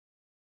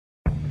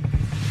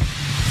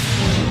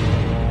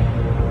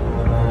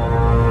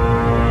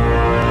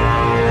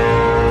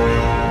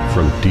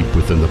deep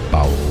within the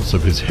bowels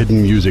of his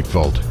hidden music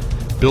vault,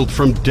 built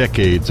from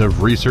decades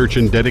of research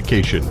and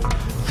dedication,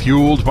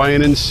 fueled by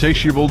an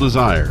insatiable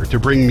desire to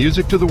bring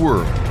music to the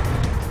world.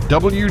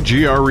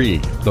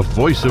 WGRE, the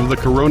voice of the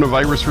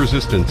coronavirus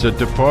resistance at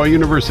DePauw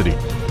University,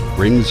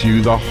 brings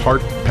you the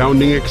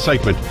heart-pounding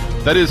excitement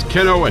that is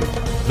Ken Owen,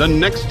 the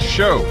next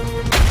show.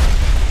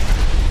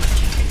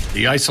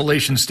 The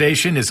Isolation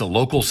Station is a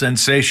local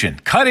sensation.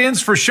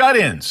 Cut-ins for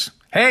shut-ins.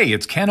 Hey,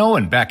 it's Ken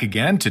Owen back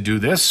again to do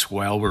this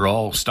while we're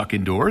all stuck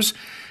indoors.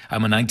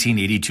 I'm a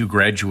 1982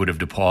 graduate of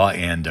DePauw,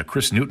 and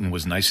Chris Newton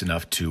was nice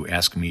enough to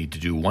ask me to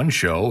do one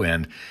show,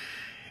 and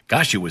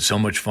gosh, it was so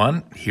much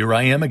fun. Here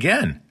I am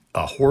again,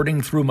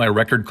 hoarding through my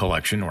record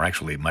collection, or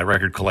actually my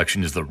record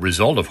collection is the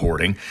result of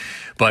hoarding,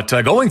 but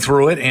going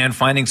through it and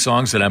finding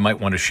songs that I might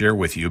want to share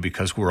with you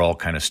because we're all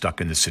kind of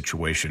stuck in this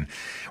situation.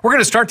 We're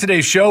going to start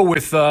today's show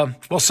with,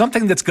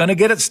 something that's going to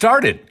get it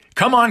started.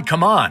 Come on,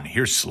 come on.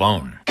 Here's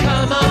Sloan.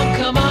 Come on,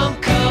 come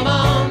on, come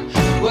on.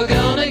 We're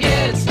gonna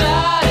get it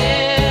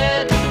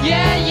started.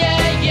 Yeah,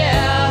 yeah,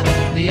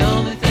 yeah. The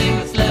only thing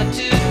that's left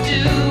to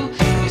do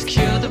is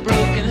cure the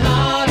broken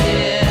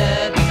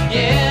hearted.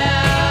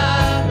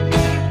 Yeah.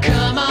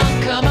 Come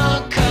on, come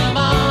on, come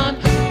on.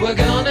 We're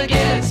gonna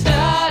get it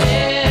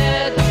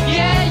started.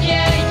 Yeah,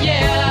 yeah,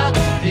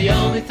 yeah. The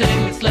only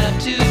thing that's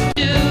left to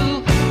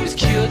do is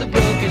cure the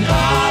broken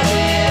hearted.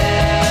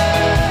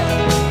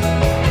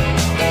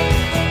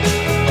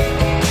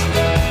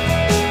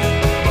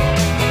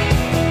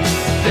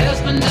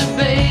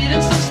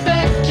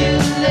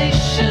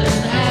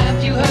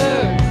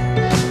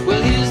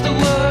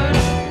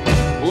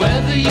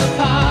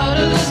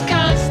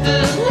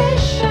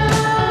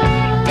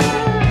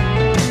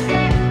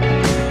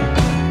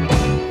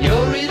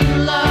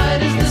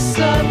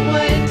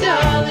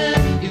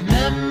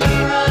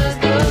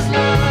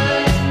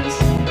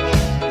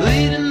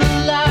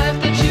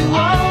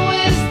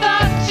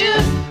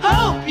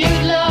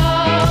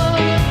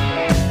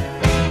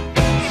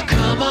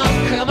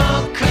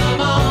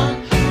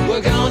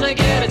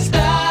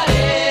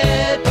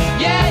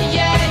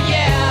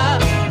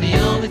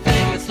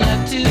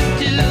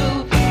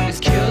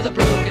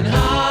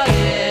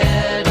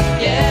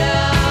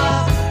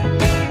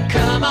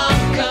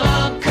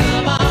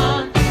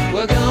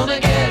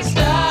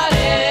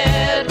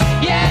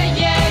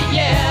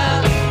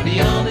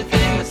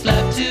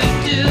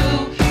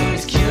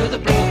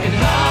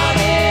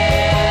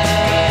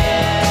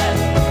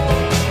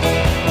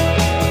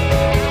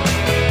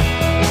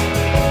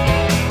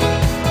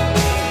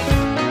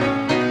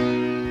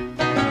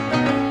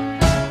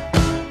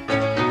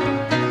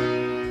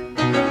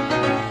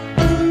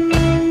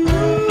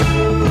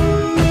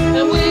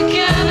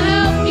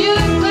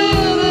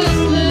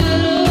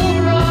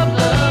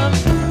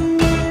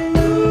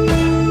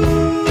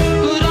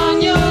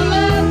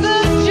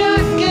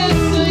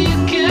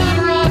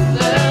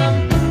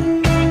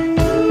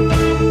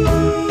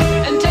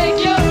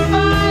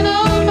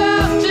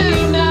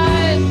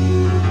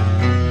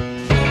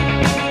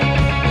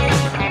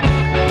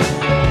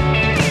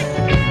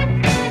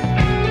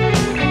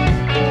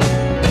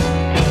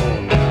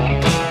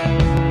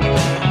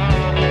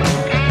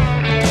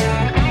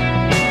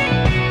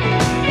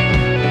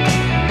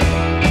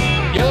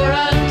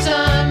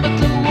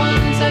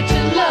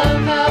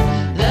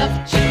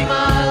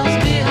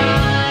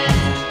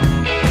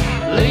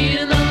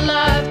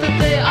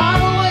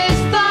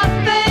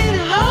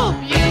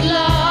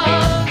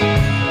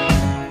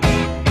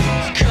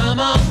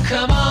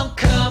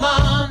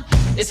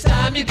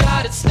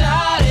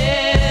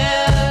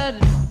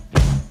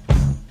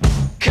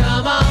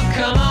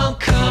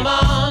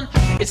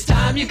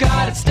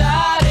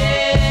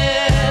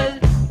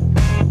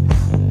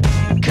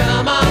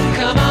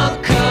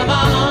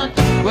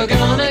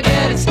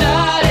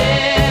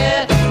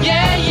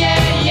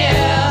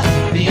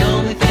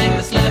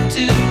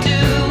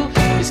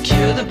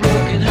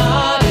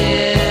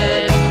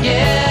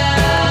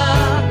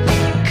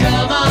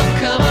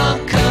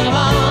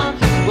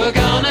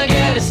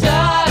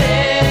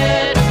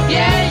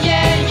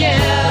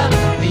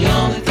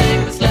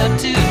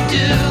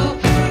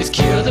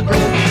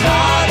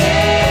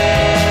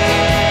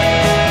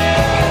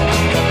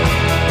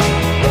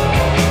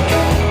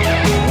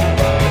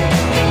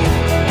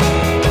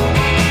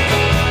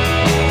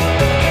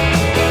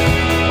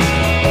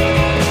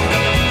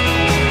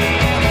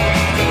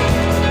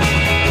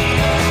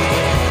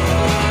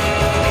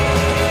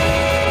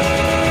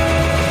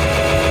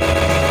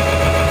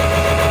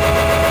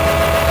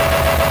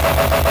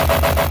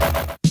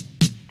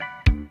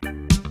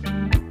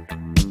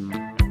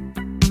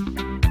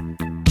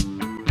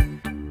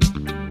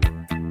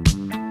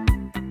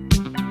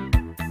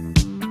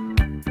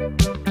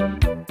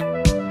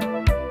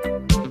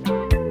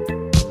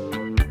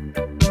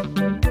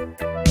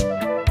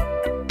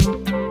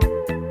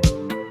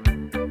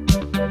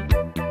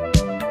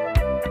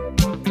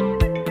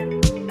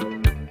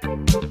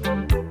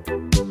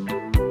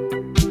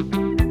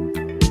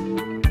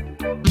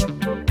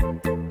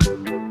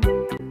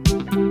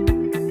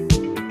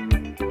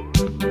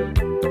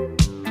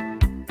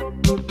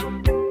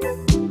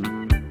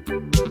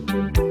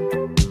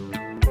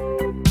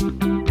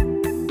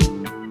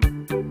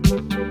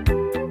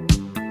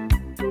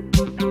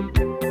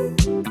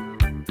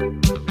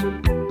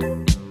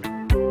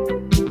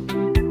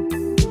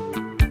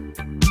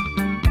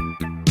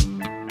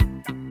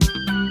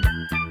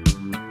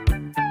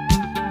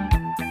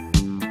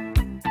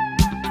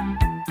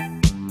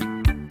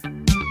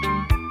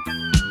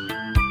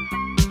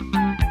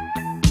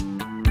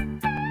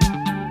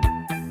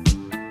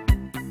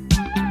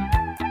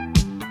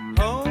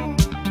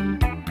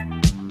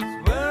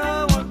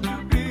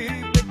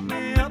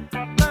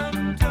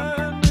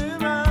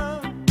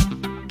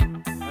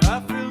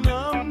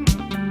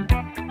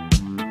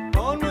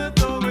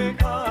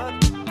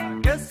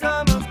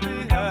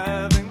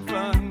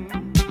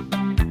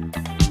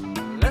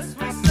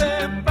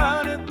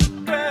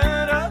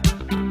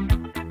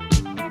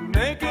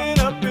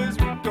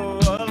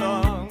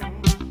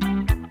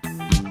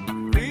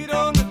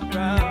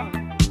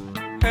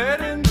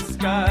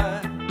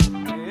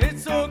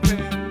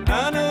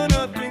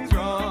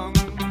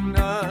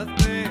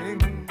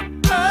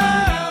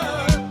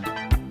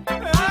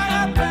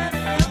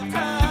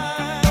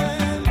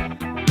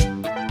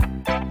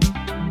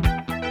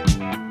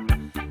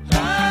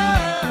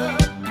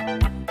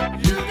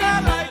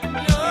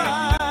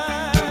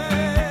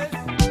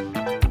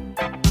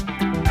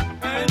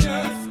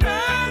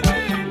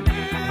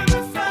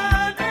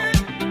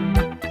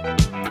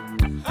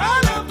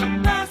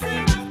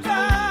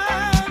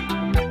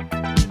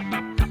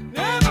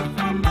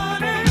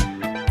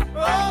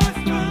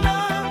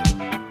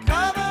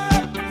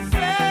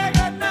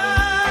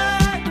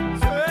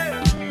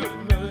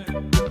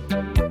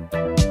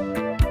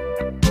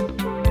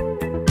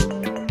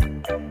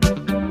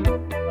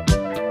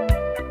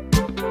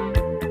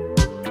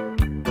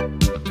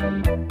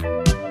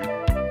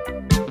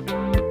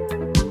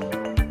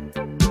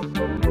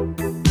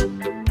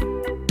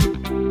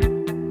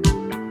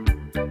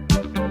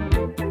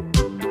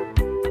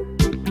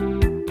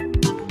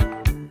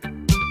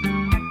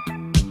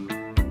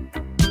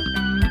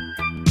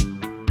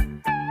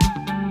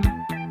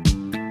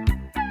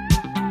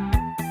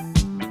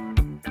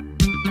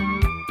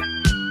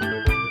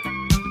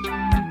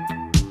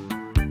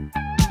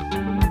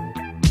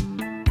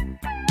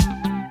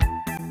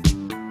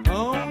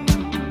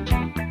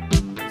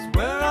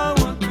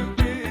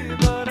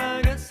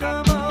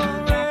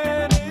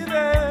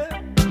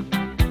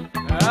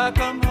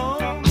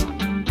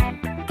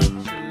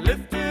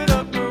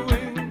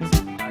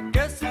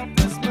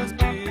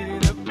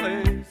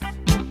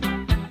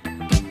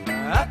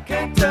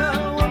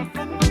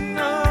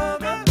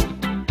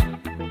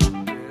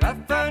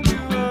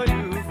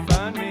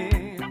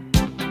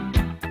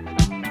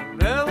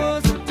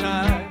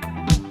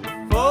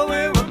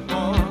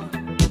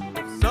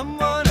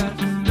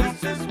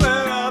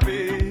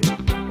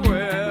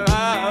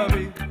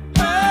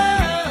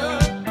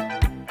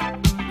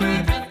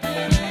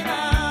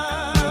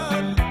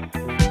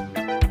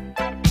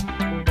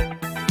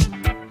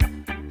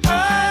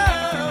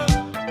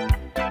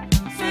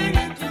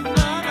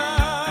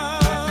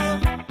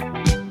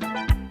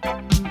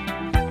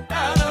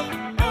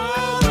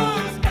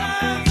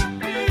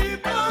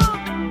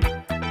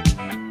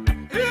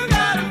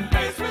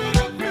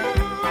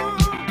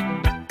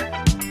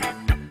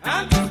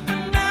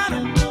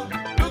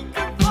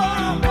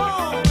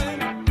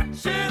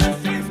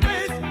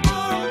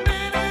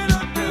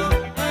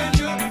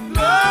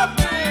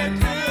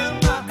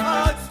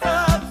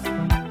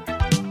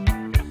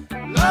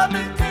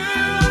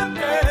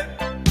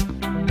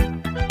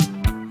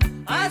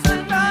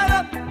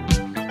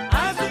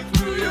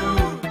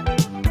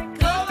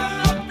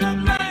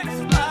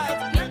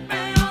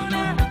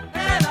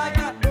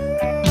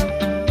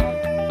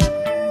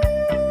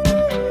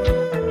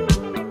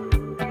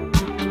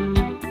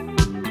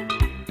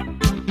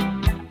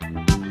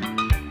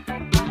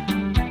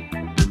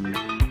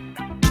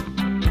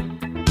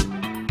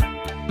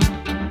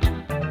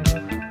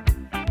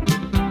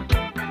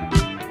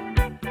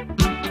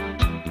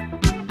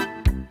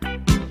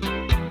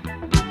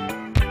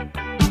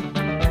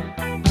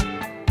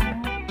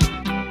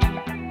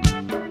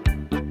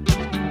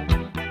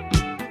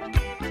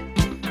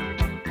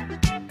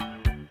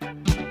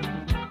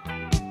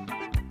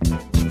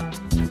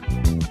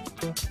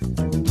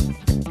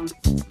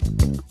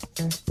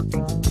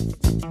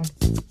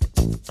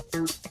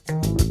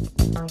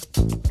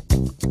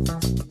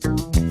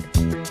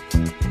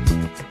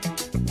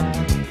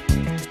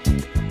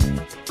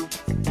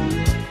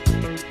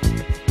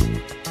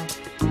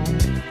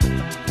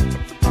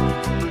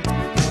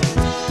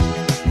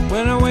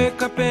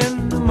 wake up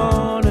in the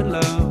morning,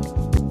 love,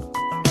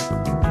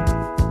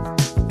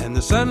 and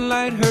the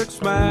sunlight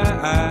hurts my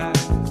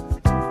eyes,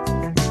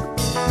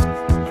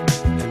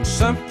 and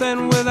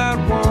something without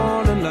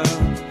warning, love,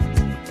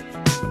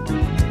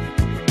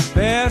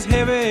 bears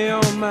heavy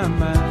on my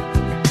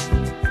mind.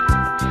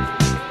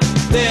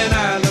 Then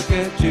I look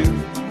at you,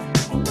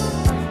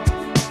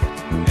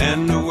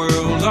 and the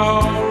world's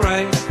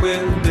alright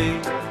with me.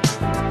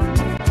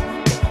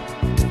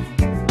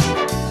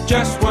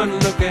 Just one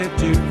look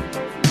at you,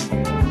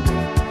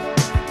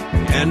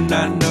 and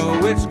I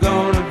know it's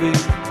gonna be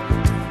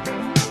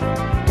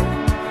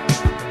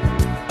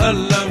a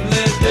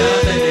lovely day.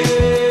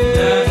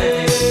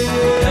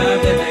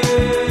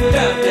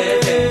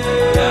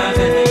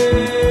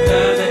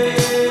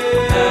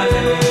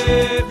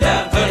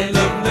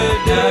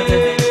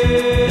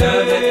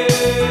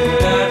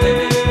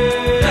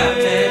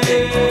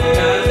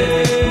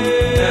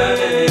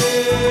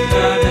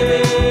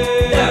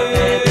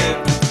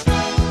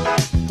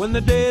 When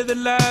the day that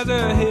lies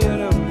ahead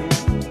of me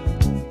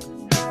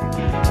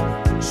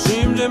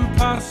seems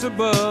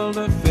impossible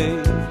to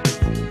face,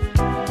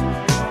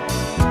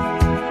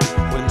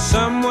 when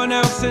someone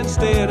else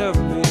instead of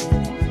me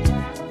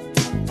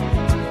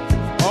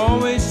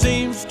always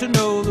seems to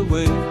know the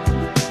way,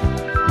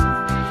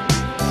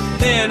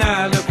 then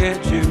I look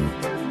at you,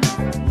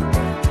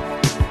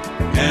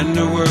 and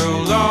the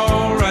world's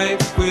alright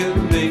with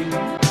me.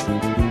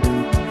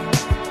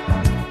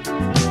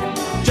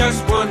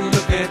 Just one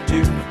look at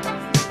you,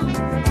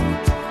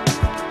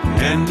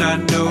 and I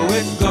know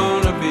it's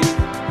gonna be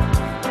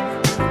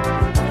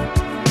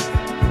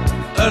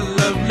a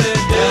lovely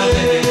day.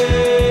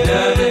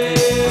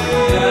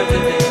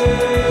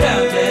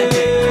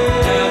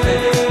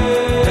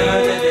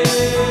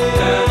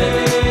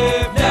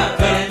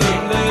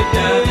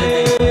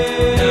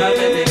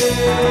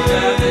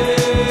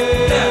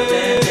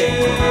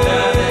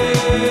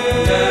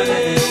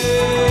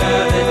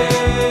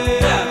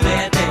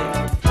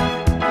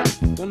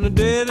 When the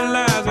day that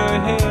lies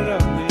ahead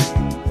of me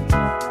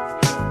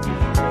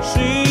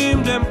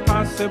seems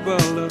impossible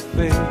to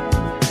face,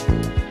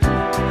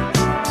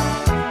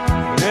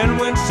 and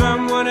when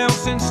someone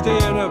else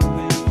instead of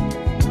me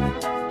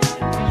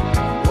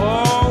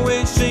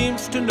always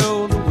seems to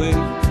know the way,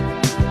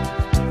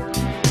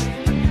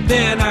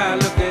 then I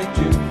look at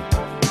you,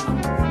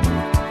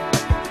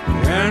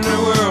 and the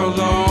world's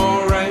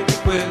alright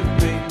with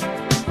me.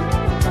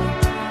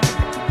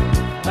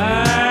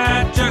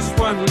 I just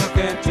one look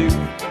at you,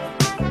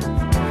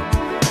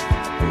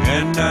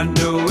 and I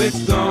know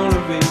it's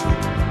gonna be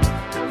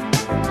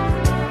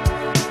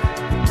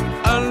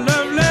a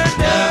lovely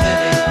day.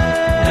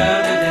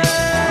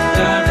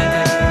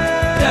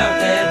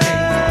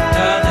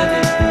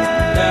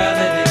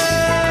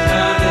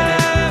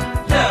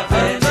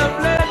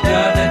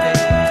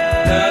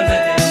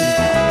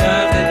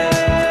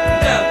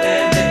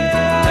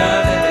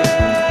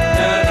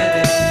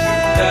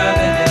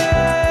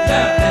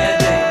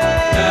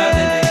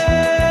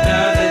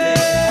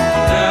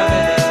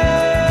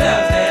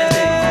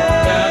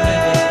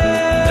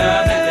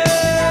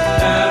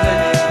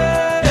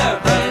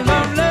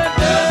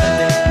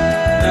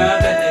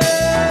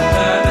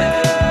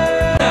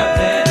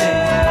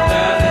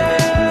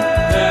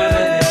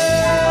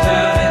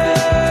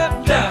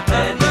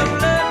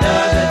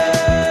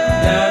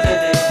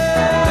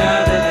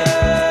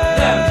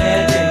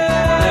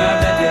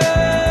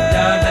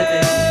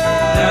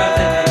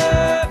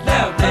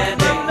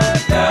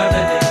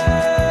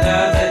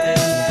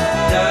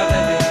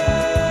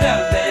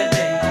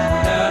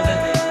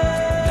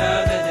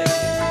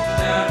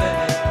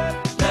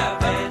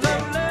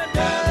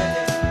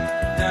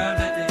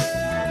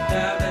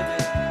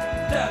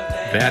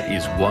 That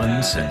is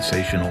one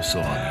sensational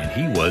song, and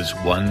he was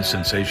one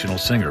sensational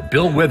singer.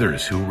 Bill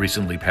Withers, who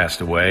recently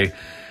passed away,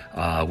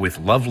 with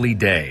Lovely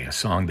Day, a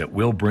song that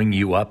will bring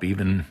you up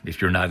even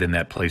if you're not in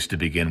that place to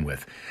begin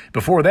with.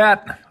 Before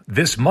that,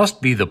 This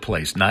Must Be the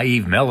Place,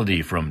 Naive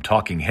Melody from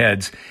Talking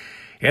Heads.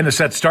 And the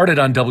set started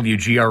on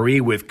WGRE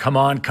with Come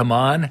On, Come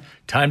On.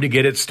 Time to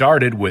get it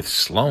started with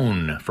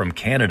Sloan from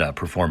Canada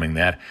performing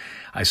that.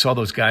 I saw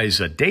those guys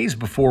days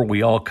before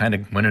we all kind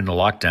of went into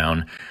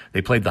lockdown.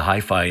 They played the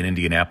Hi-Fi in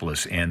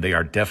Indianapolis, and they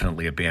are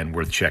definitely a band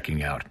worth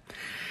checking out.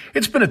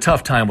 It's been a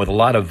tough time with a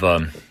lot of,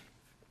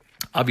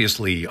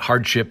 obviously,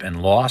 hardship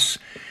and loss.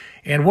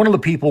 And one of the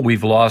people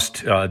we've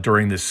lost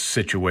during this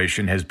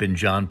situation has been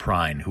John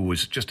Prine, who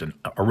was just a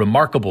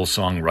remarkable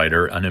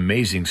songwriter, an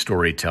amazing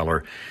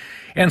storyteller,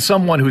 and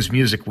someone whose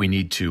music we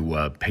need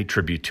to pay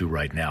tribute to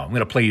right now. I'm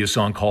going to play you a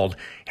song called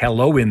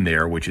Hello in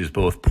There, which is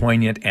both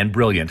poignant and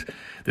brilliant.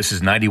 This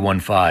is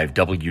 91.5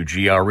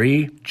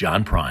 WGRE,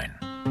 John Prine.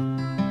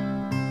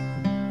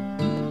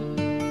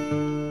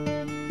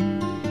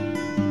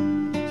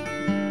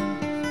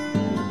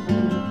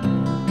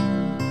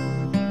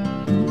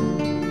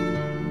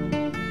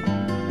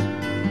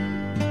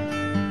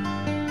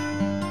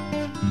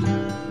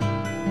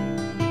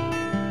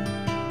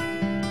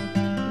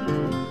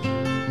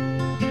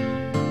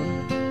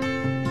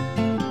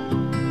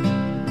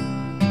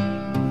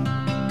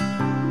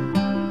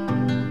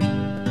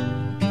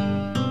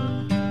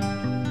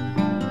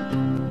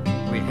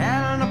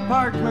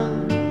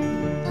 Apartment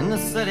in the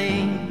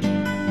city.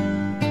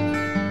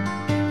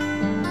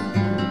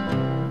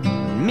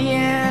 Me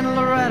and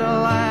Loretta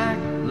like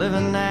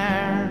living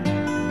there.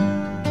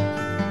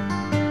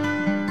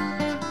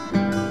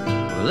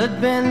 Well,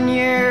 it'd been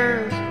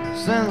years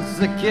since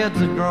the kids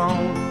had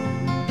grown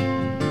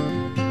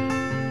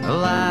a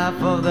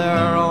life of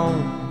their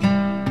own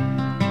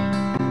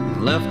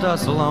and left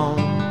us alone.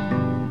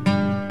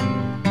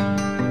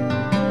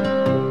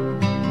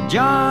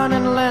 John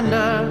and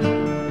Linda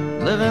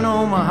live in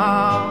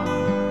Omaha,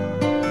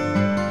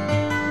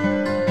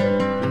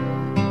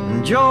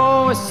 and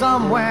Joe is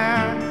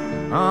somewhere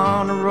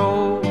on the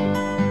road.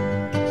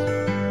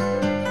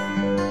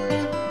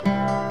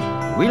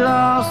 We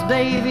lost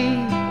Davy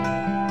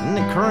in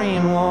the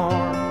Korean War,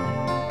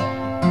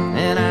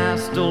 and I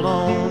still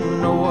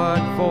don't know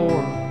what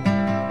for.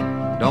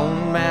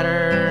 Don't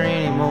matter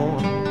anymore.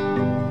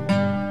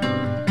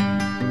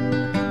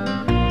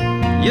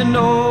 You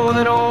know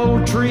that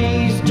old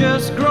trees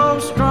just grow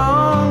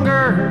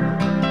stronger,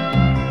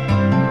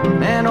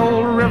 and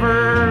old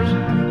rivers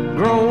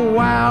grow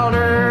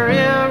wilder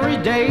every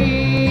day.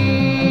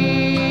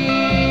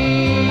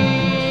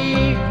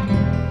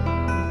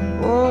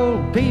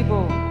 Old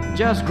people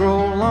just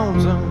grow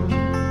lonesome,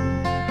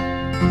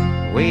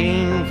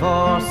 waiting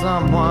for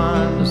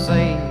someone to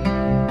say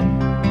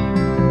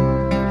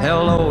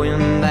hello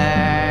in there.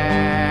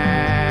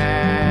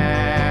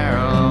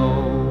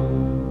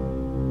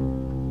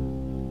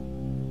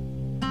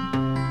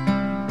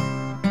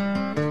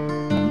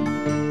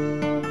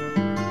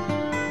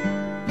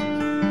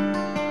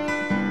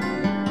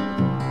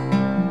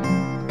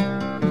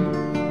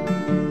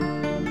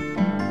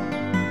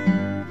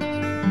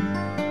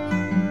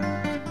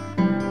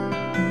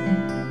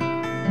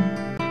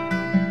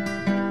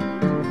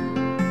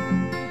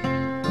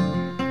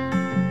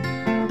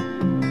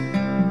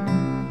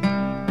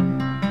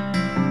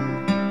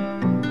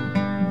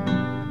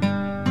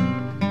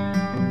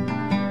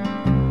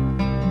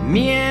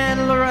 Me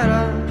and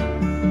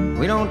Loretta,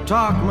 we don't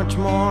talk much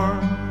more.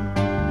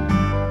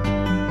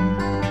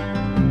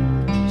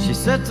 She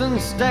sits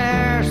and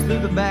stares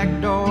through the back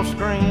door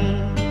screen,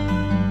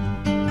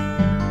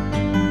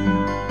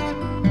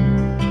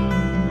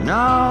 and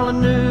all the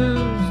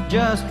news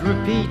just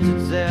repeats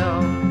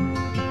itself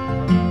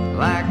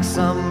like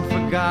some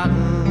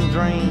forgotten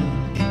dream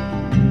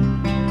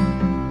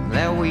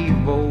that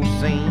we've both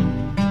seen.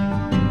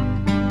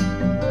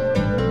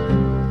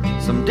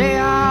 Someday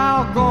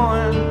I'll go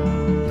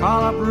and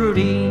call up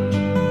Rudy.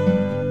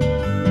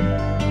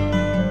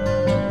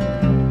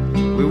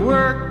 We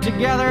worked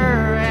together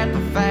at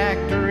the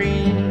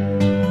factory.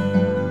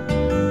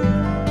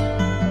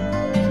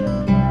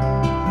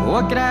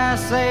 What could I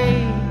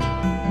say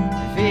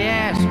if he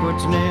asked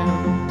what's new?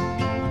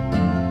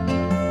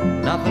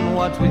 Nothing,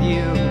 what's with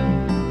you?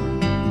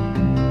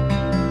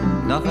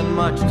 Nothing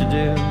much to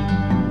do.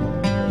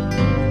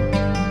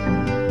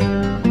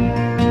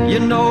 You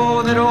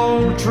know that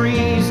old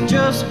trees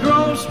just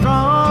grow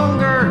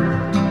stronger,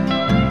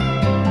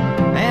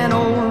 and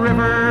old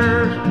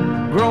rivers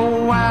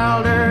grow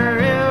wilder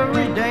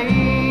every day.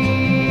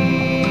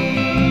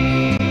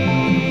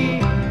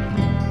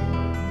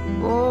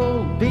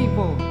 Old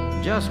people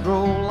just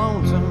grow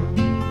lonesome,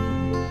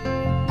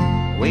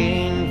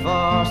 waiting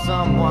for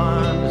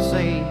someone to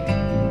say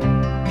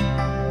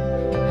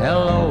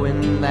hello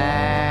in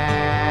there.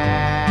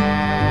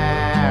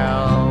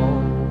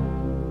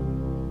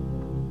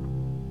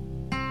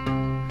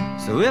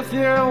 So if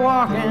you're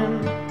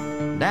walking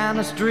down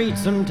the street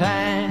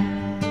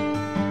sometime,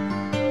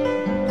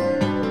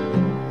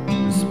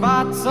 spot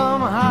got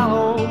some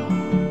hollow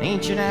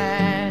ancient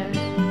eyes.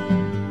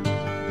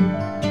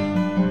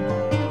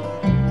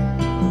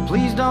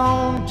 Please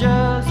don't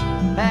just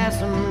pass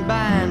them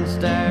by and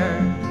stare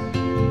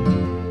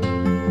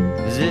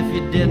as if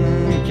you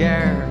didn't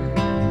care.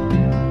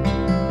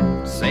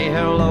 Say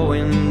hello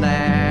in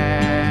there.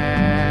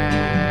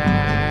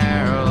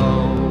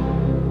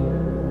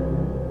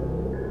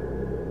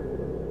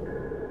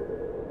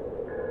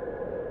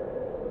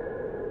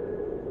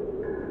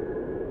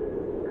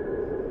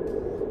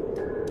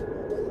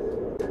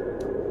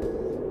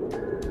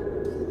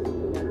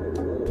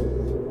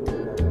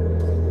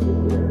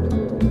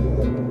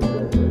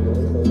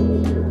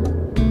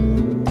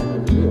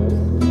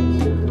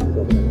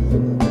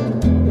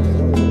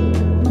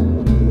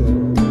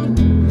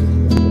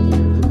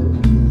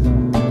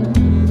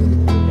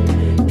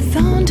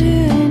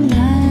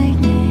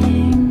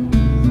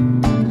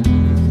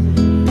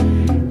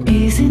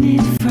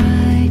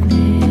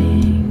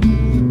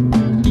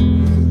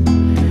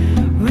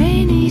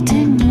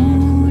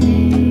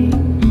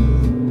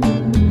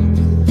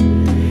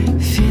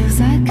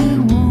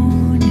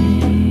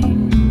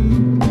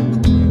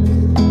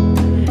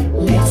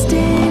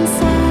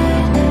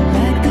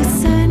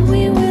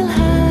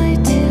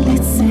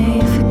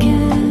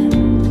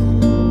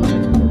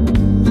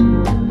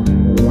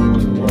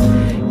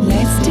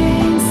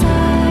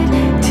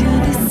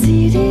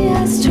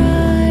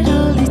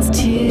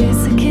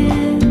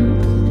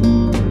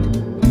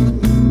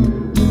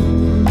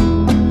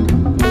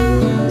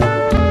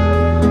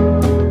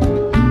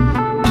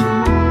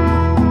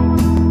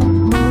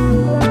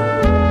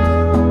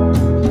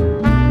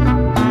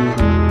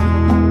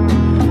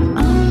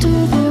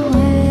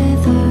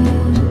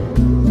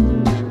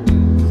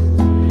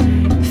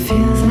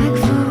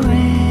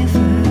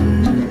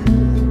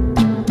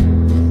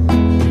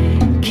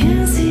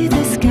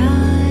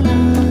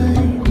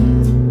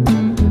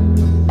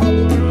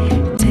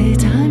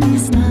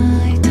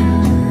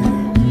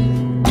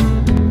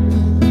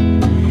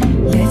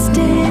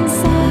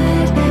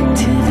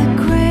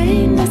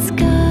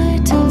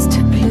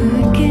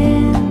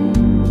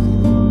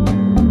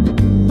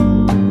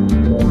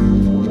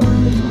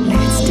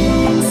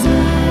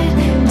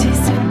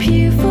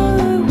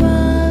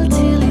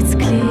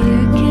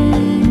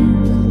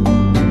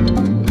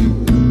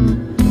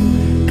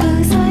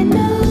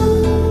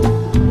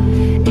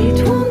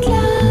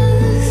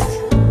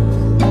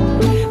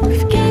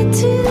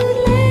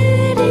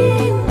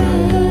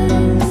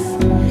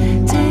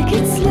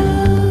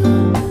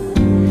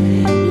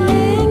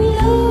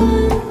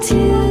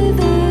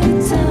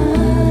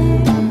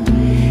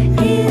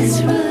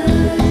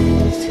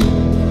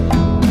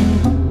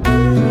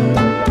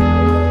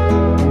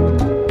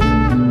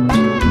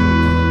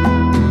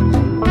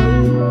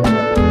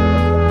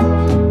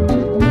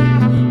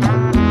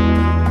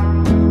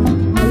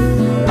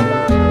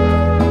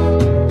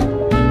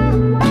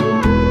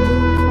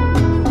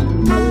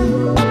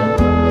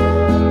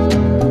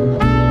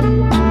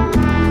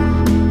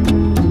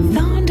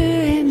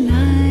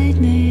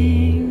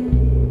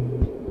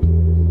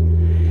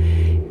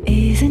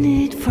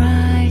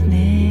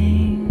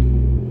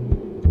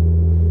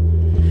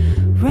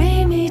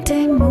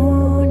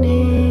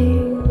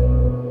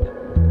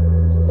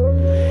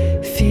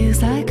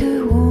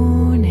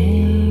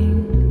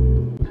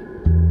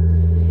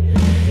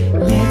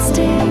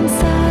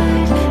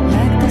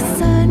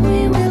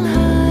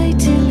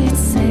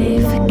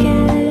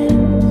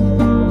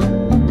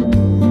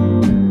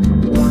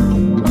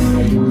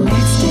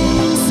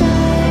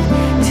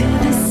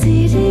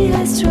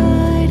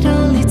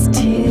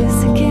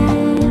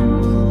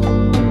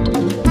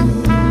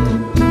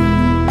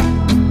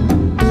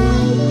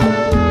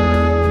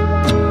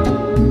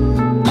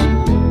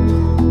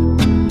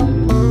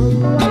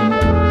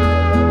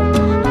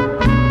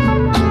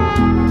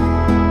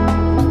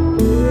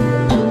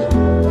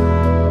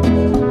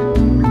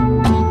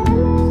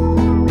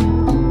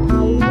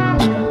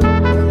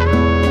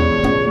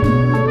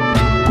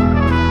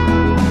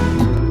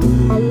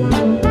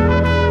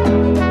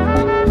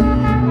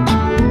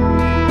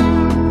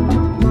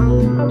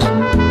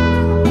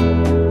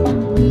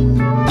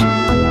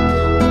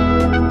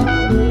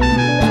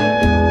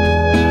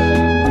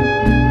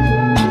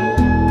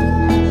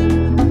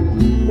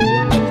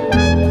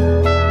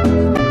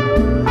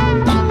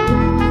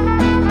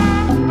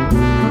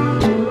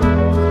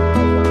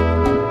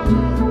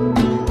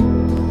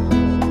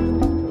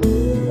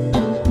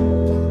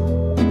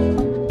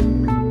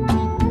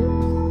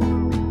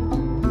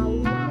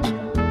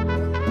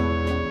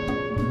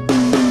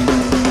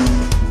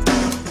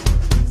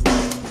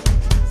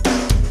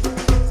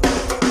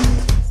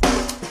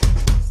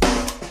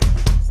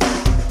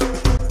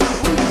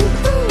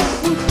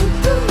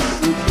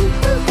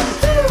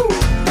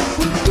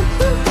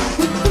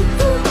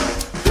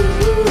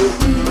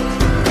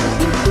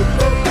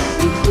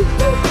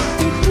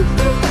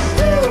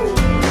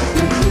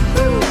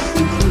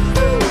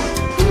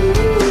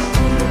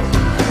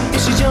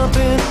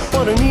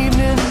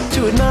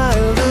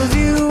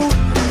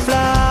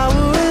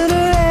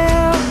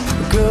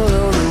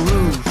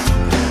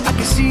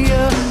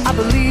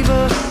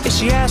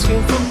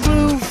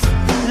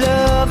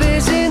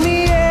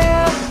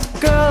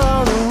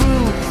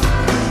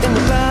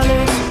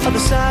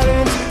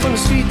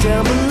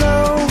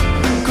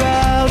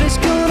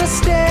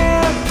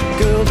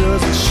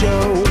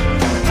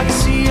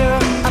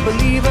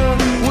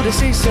 to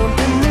say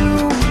something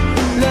new.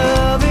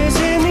 Love is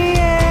in the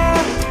air,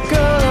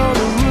 girl on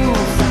the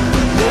roof.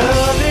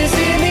 Love is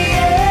in the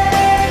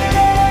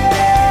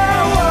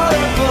air, what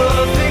a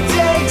perfect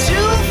day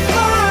to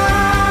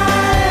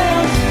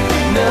find.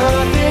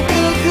 Nothing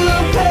could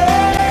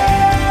compare,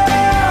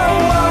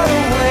 what a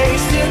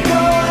waste to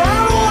go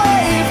and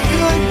wave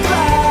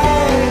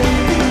goodbye.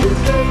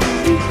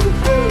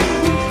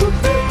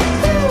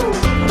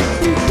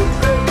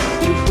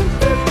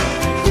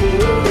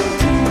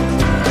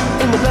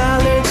 In the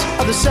balance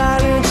of the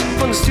silence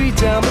on the street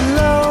down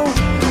below,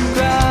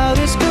 crowd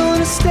is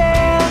gonna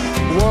stare,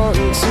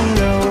 wanting to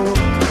know.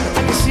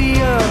 I can see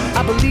her,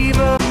 I believe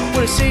her,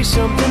 wanna say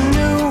something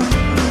new.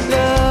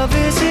 Love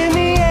is in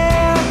the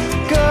air,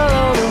 girl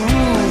on the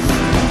roof.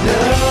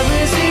 Love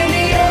is in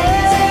the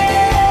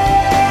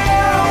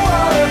air,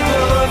 what a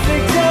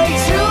perfect day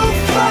to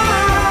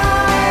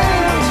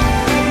find.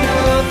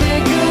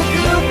 Nothing could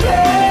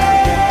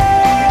compare,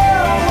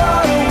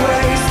 what a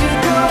waste to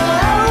go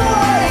and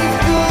wave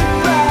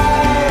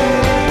goodbye.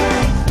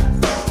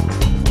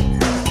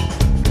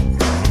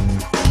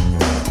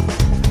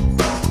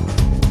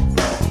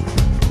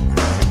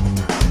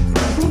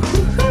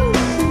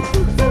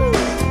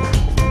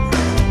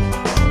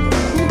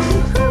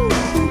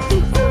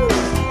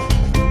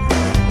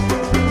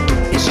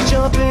 Is she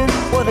jumping?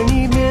 What an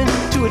evening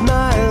to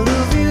admire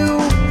the view.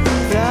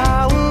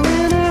 Flower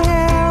in her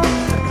hair,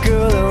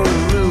 girl on the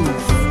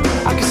roof.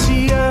 I can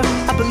see her,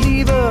 I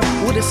believe her,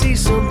 would I see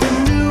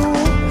something new?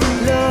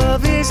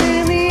 Love is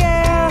in the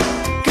air,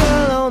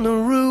 girl on the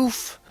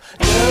roof.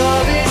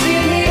 Love is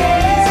in the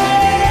air,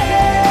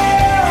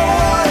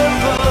 what a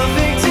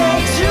perfect day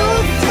to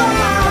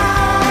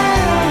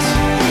find.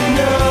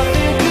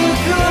 Nothing could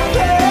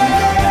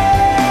compare,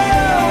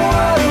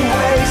 what a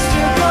waste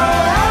to go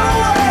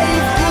and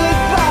wave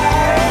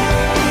goodbye.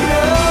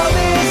 Love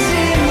is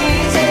in the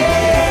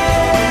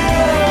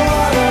air,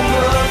 what a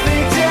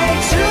perfect day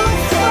to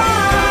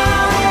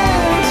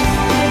find.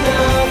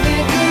 Nothing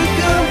could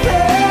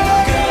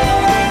compare,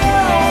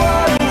 what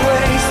a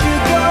waste to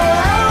go and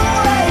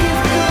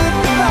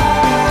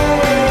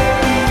wave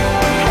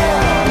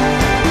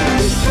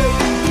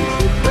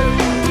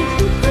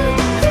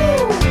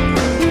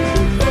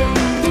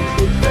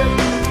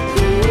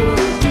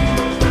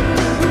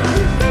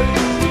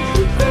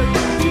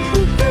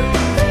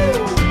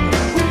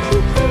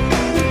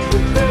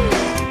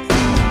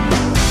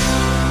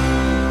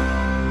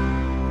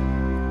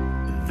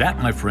That,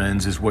 my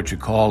friends, is what you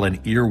call an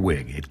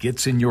earwig. It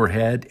gets in your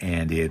head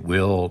and it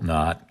will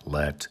not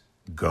let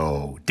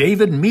go.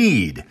 David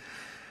Mead,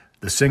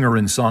 the singer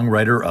and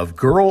songwriter of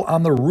Girl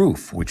on the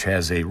Roof, which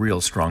has a real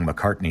strong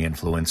McCartney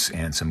influence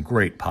and some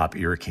great pop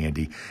ear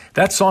candy.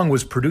 That song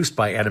was produced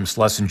by Adam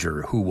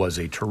Schlesinger, who was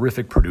a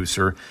terrific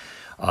producer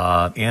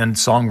and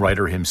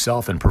songwriter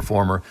himself and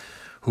performer,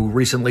 who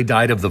recently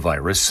died of the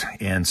virus.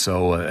 And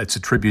so it's a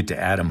tribute to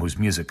Adam, whose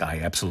music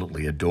I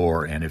absolutely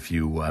adore. And if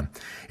you're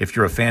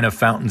a fan of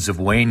Fountains of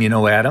Wayne, you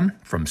know Adam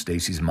from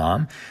Stacy's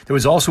mom. There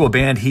was also a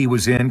band he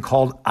was in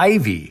called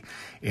Ivy,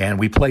 and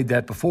we played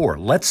that before.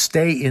 Let's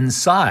Stay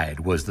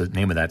Inside was the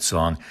name of that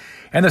song.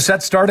 And the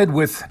set started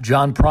with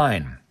John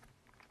Prine,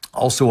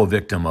 also a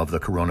victim of the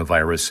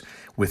coronavirus,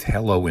 with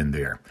Hello in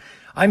there.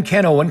 I'm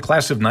Ken Owen,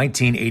 class of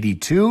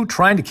 1982,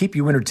 trying to keep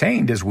you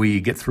entertained as we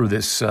get through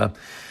this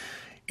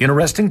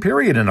interesting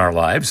period in our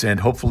lives, and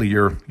hopefully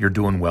you're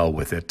doing well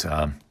with it.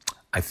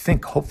 I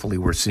think hopefully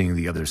we're seeing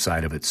the other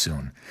side of it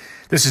soon.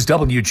 This is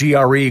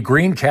WGRE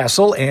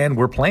Greencastle, and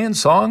we're playing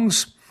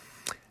songs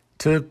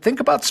to think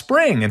about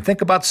spring and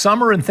think about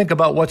summer and think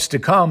about what's to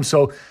come.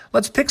 So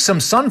let's pick some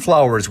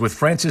Sunflowers with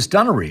Francis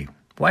Dunnery.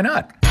 Why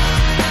not?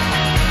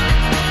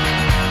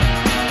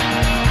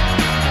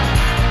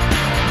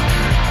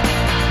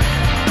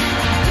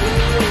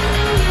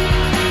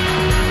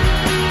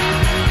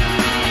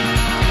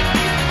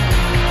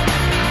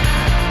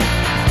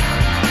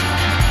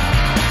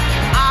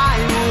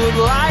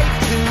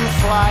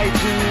 Fly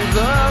to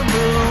the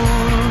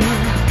moon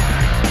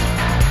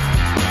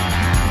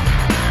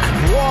and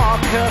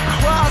walk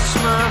across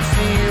my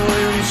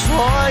feelings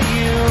for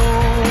you,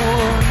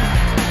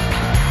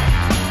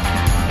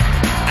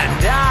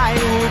 and I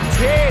would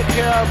take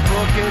a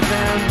bucket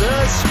and a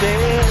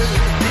spade,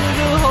 dig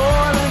a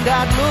hole and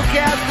I'd look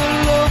at the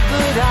love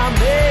that I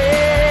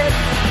made.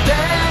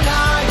 Then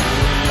I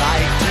would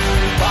like to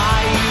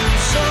buy you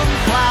some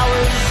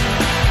flowers.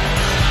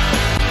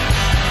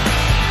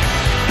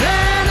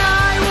 Then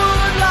I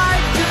would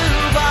like to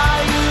buy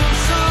you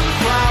some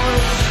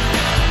flowers.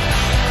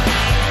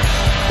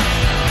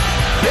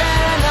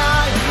 Then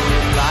I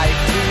would like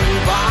to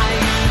buy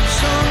you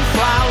some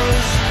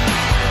flowers.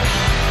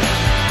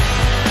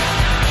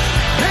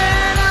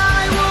 Then I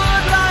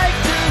would like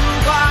to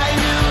buy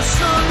you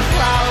some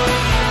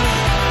flowers.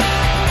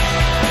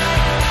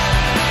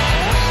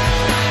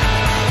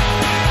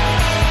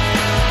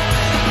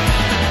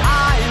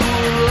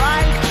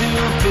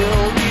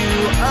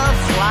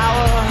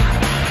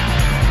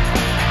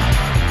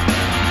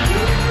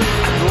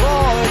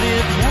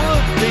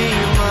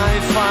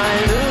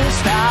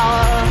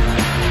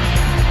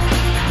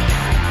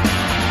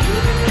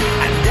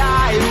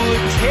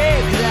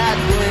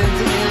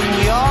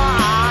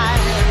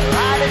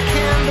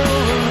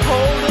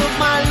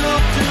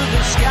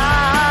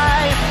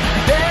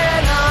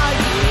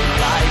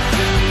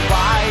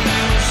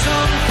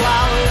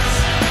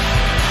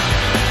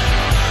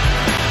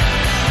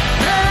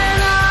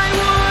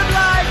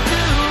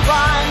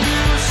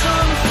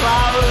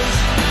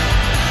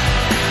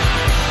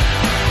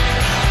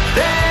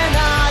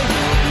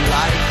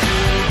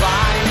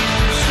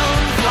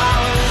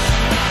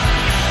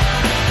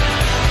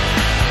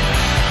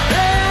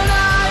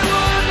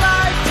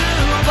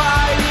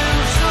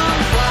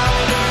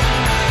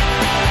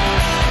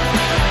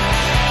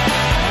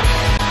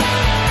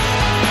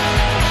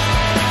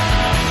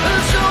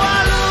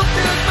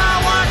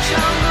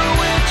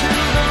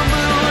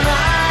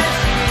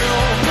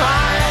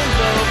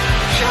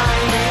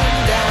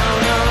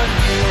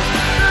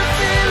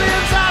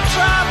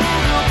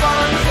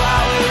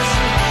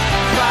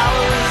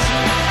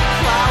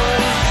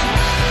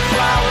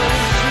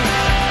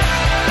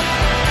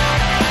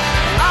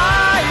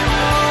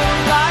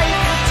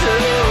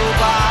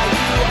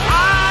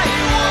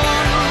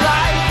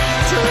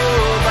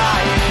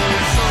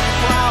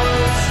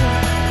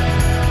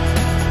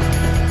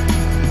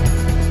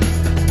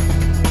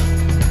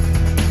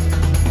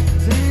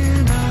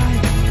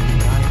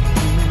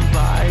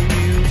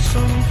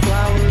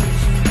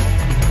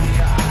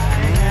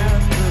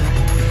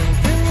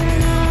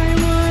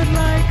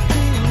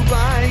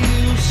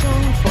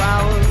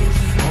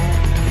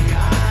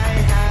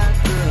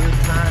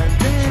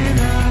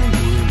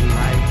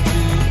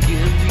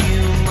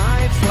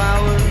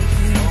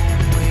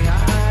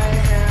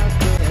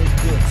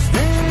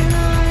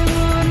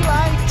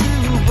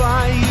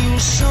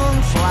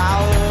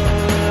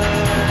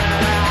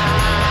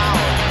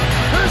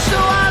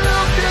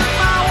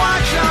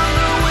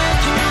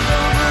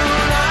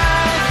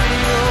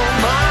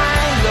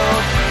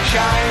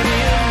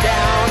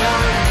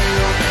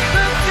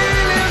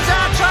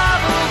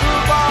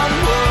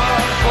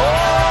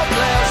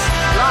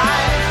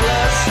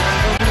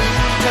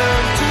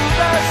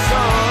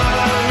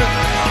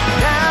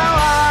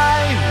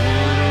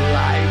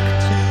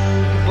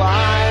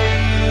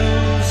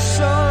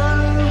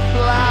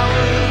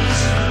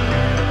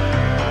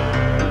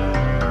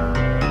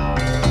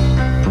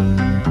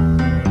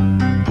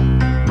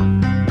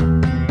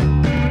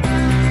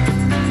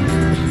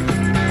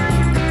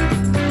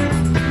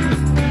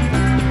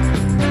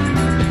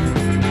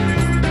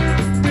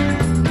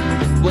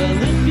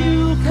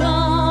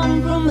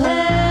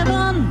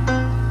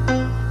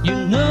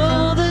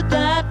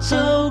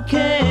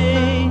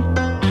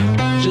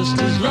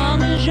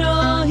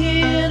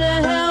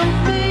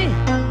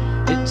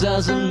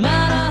 Doesn't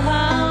matter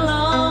how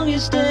long you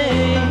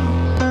stay.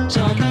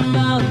 Talking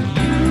about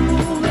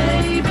you,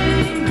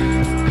 baby.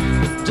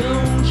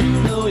 Don't you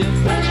know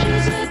you're fresh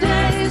as a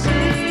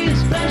daisy,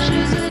 as fresh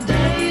as a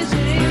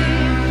daisy?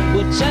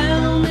 Well,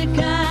 tell me,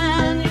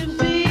 can you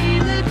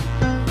feel it?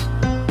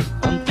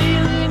 I'm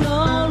feeling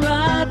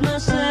alright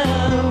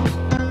myself.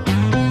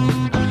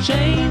 I'm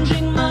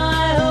changing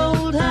my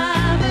old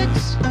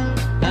habits,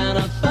 and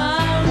I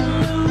found a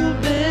new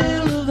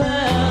bill of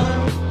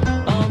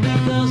health. All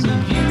because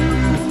of you,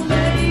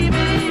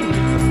 baby.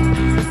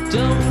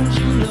 Don't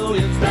you know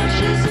you're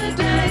fresh as a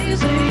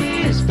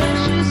daisy, as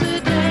fresh as a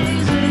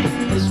daisy,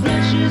 as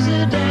fresh as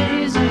a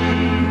daisy?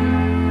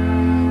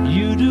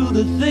 You do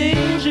the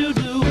things you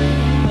do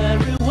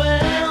very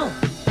well.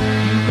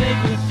 You make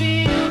me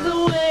feel the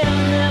way I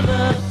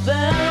never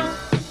felt.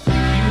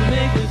 You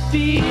make me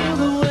feel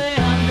the way I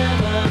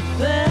never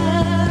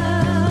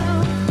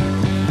felt.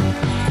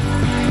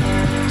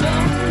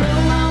 Don't know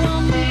how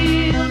I'll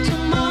feel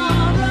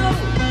tomorrow.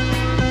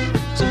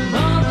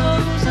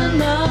 Tomorrow's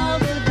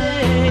another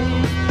day.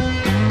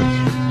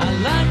 I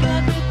like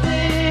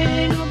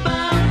everything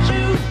about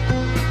you.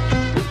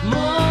 What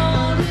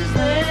more is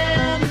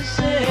there to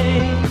say?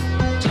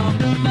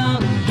 Talking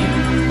about you,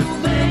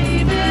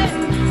 baby.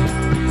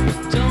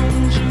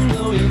 Don't you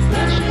know you're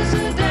fresh as a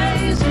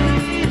daisy,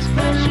 as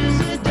fresh as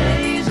a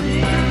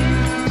daisy?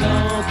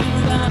 Talking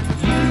about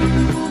you,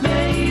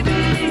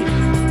 baby.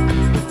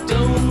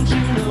 Don't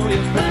you know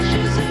you're fresh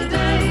as a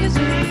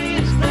daisy,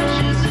 as fresh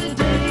as a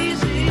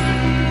daisy?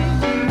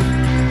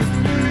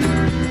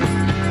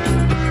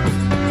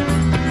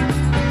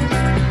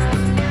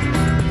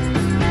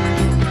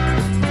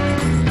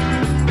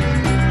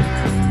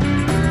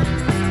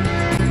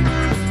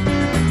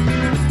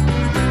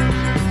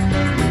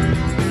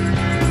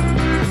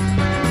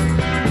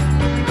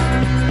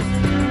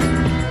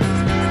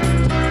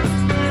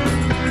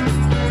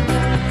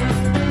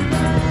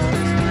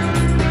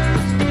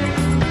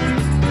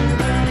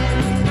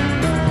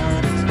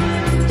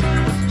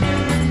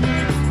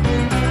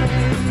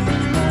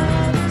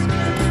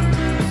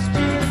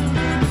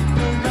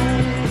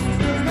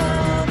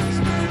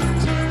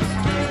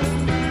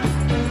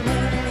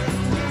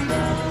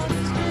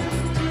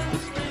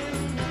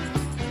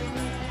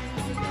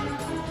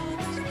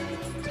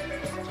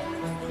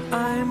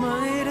 I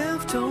might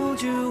have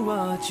told you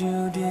what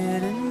you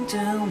didn't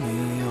tell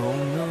me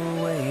on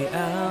the way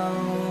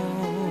out.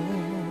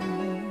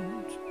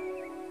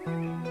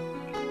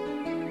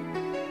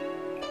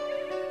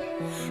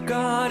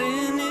 God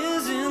in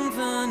his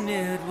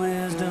infinite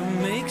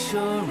wisdom makes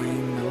sure we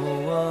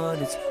know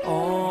what it's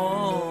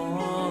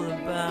all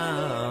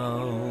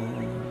about.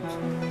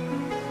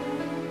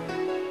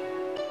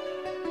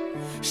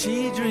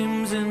 She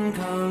dreams in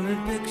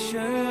colored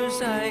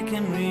pictures, I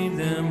can read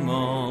them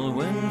all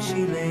when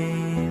she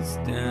lays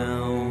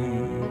down.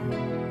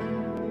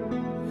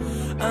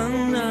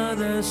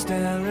 Another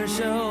stellar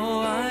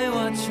show, I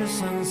watch her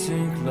sun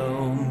sink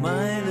low,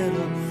 my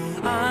little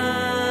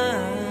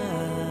island.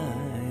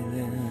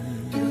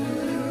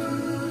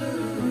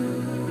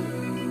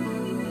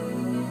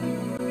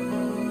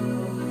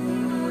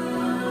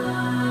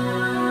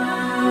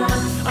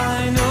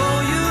 I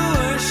know you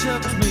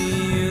worshipped me,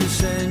 you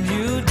said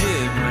you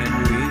did when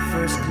we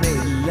first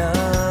made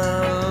love.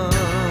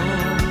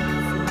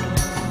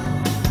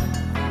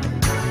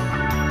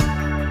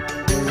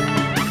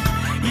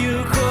 You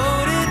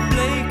quoted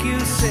Blake, you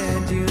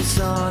said you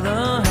saw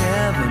the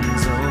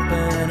heavens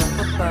open up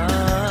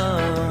above.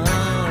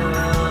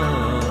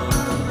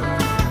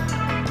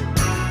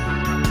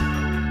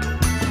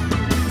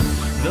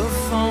 The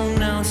phone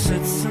now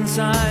sits in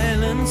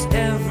silence,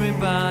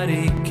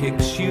 everybody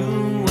kicks you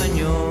when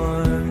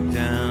you're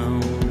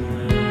down.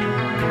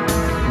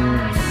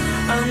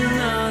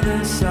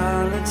 Another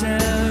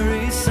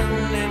solitary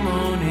Sunday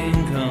morning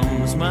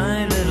comes,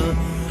 my little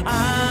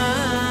island.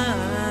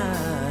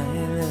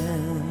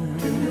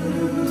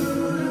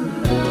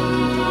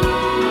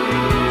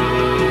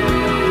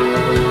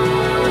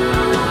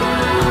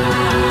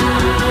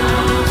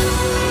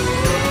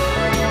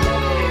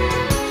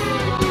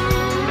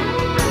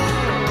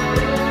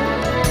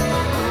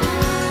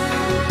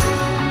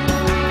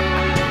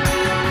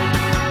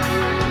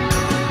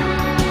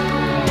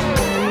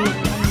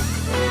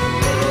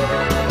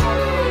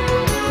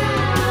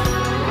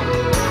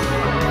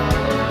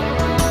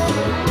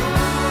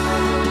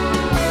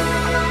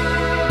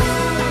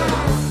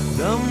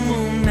 The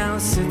moon now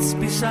sits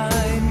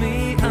beside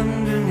me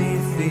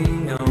underneath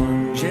the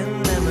orange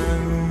and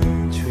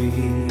lemon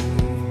trees.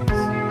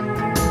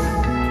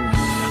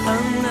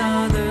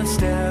 Another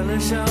stellar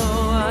show,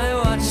 I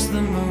watch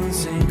the moon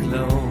sink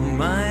low,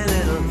 my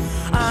little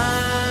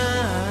island.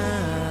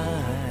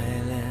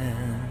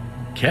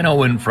 Ken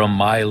Owen from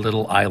My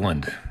Little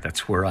Island.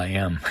 That's where I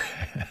am.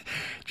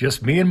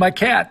 Just me and my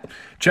cat.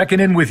 Checking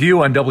in with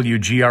you on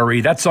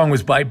WGRE. That song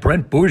was by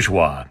Brent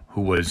Bourgeois,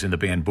 who was in the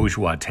band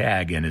Bourgeois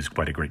Tag and is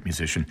quite a great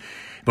musician.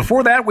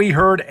 Before that, we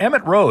heard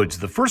Emmett Rhodes,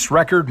 the first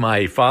record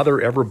my father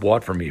ever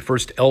bought for me,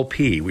 first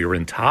LP. We were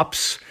in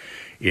Tops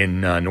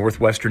in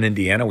northwestern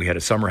Indiana. We had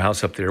a summer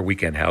house up there,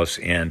 weekend house,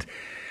 and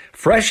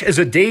Fresh as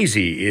a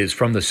Daisy is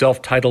from the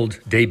self-titled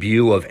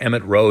debut of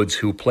Emmett Rhodes,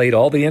 who played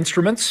all the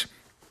instruments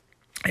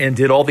and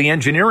did all the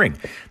engineering.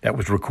 That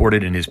was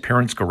recorded in his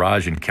parents'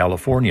 garage in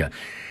California.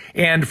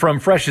 And from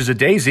Fresh as a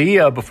Daisy,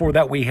 before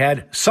that we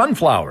had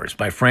Sunflowers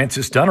by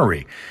Francis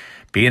Dunnery.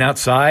 Being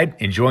outside,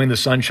 enjoying the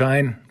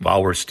sunshine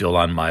while we're still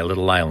on my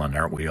little island,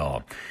 aren't we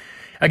all?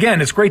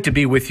 Again, it's great to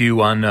be with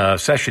you on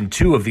session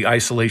 2 of the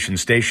Isolation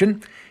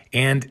Station.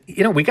 And,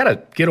 you know, we got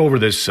to get over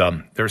this.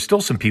 There are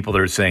still some people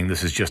that are saying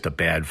this is just a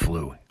bad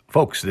flu.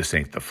 Folks, this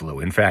ain't the flu.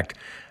 In fact,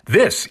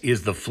 this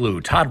is the flu.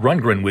 Todd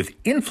Rundgren with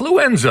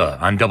Influenza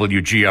on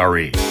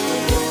WGRE.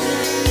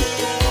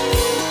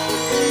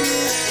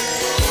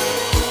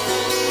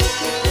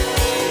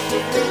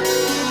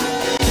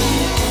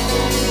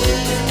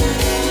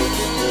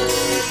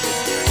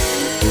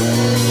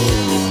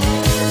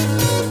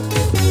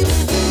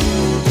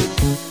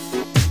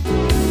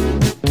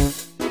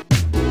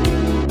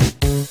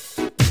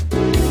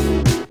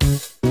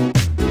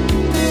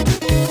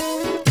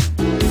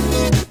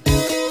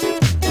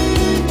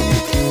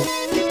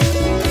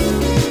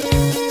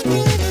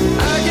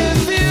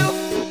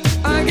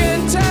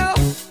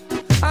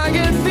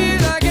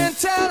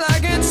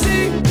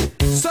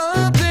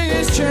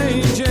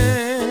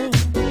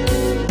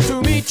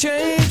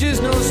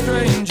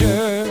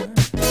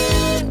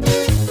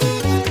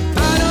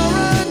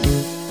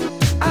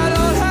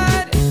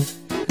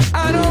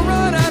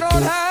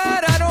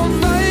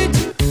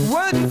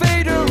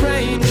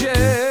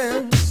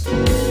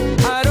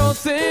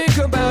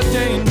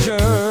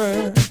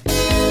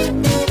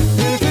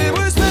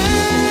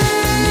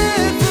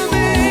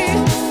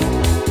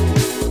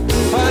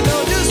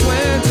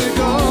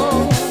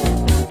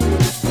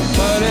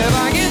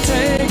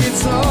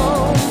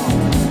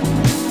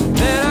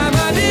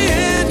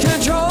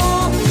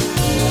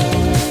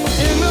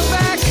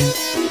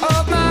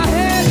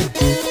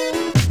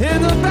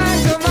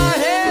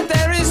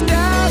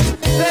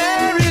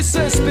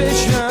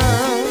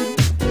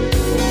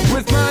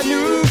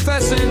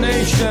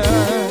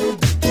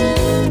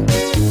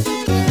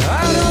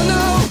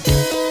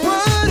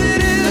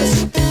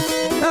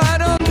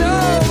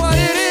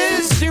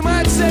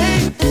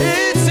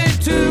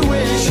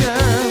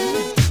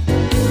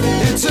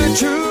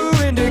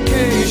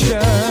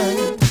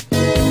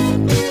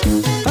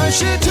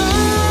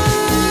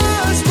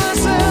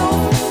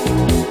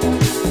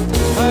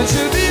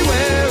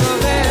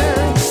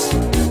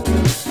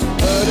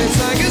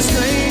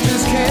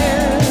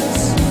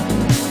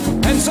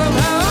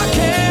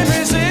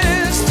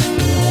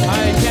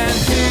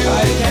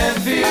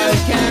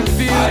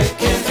 I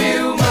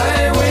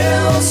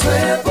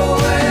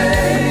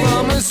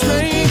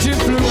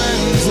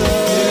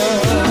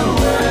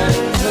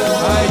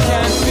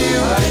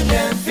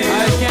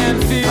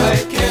can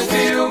feel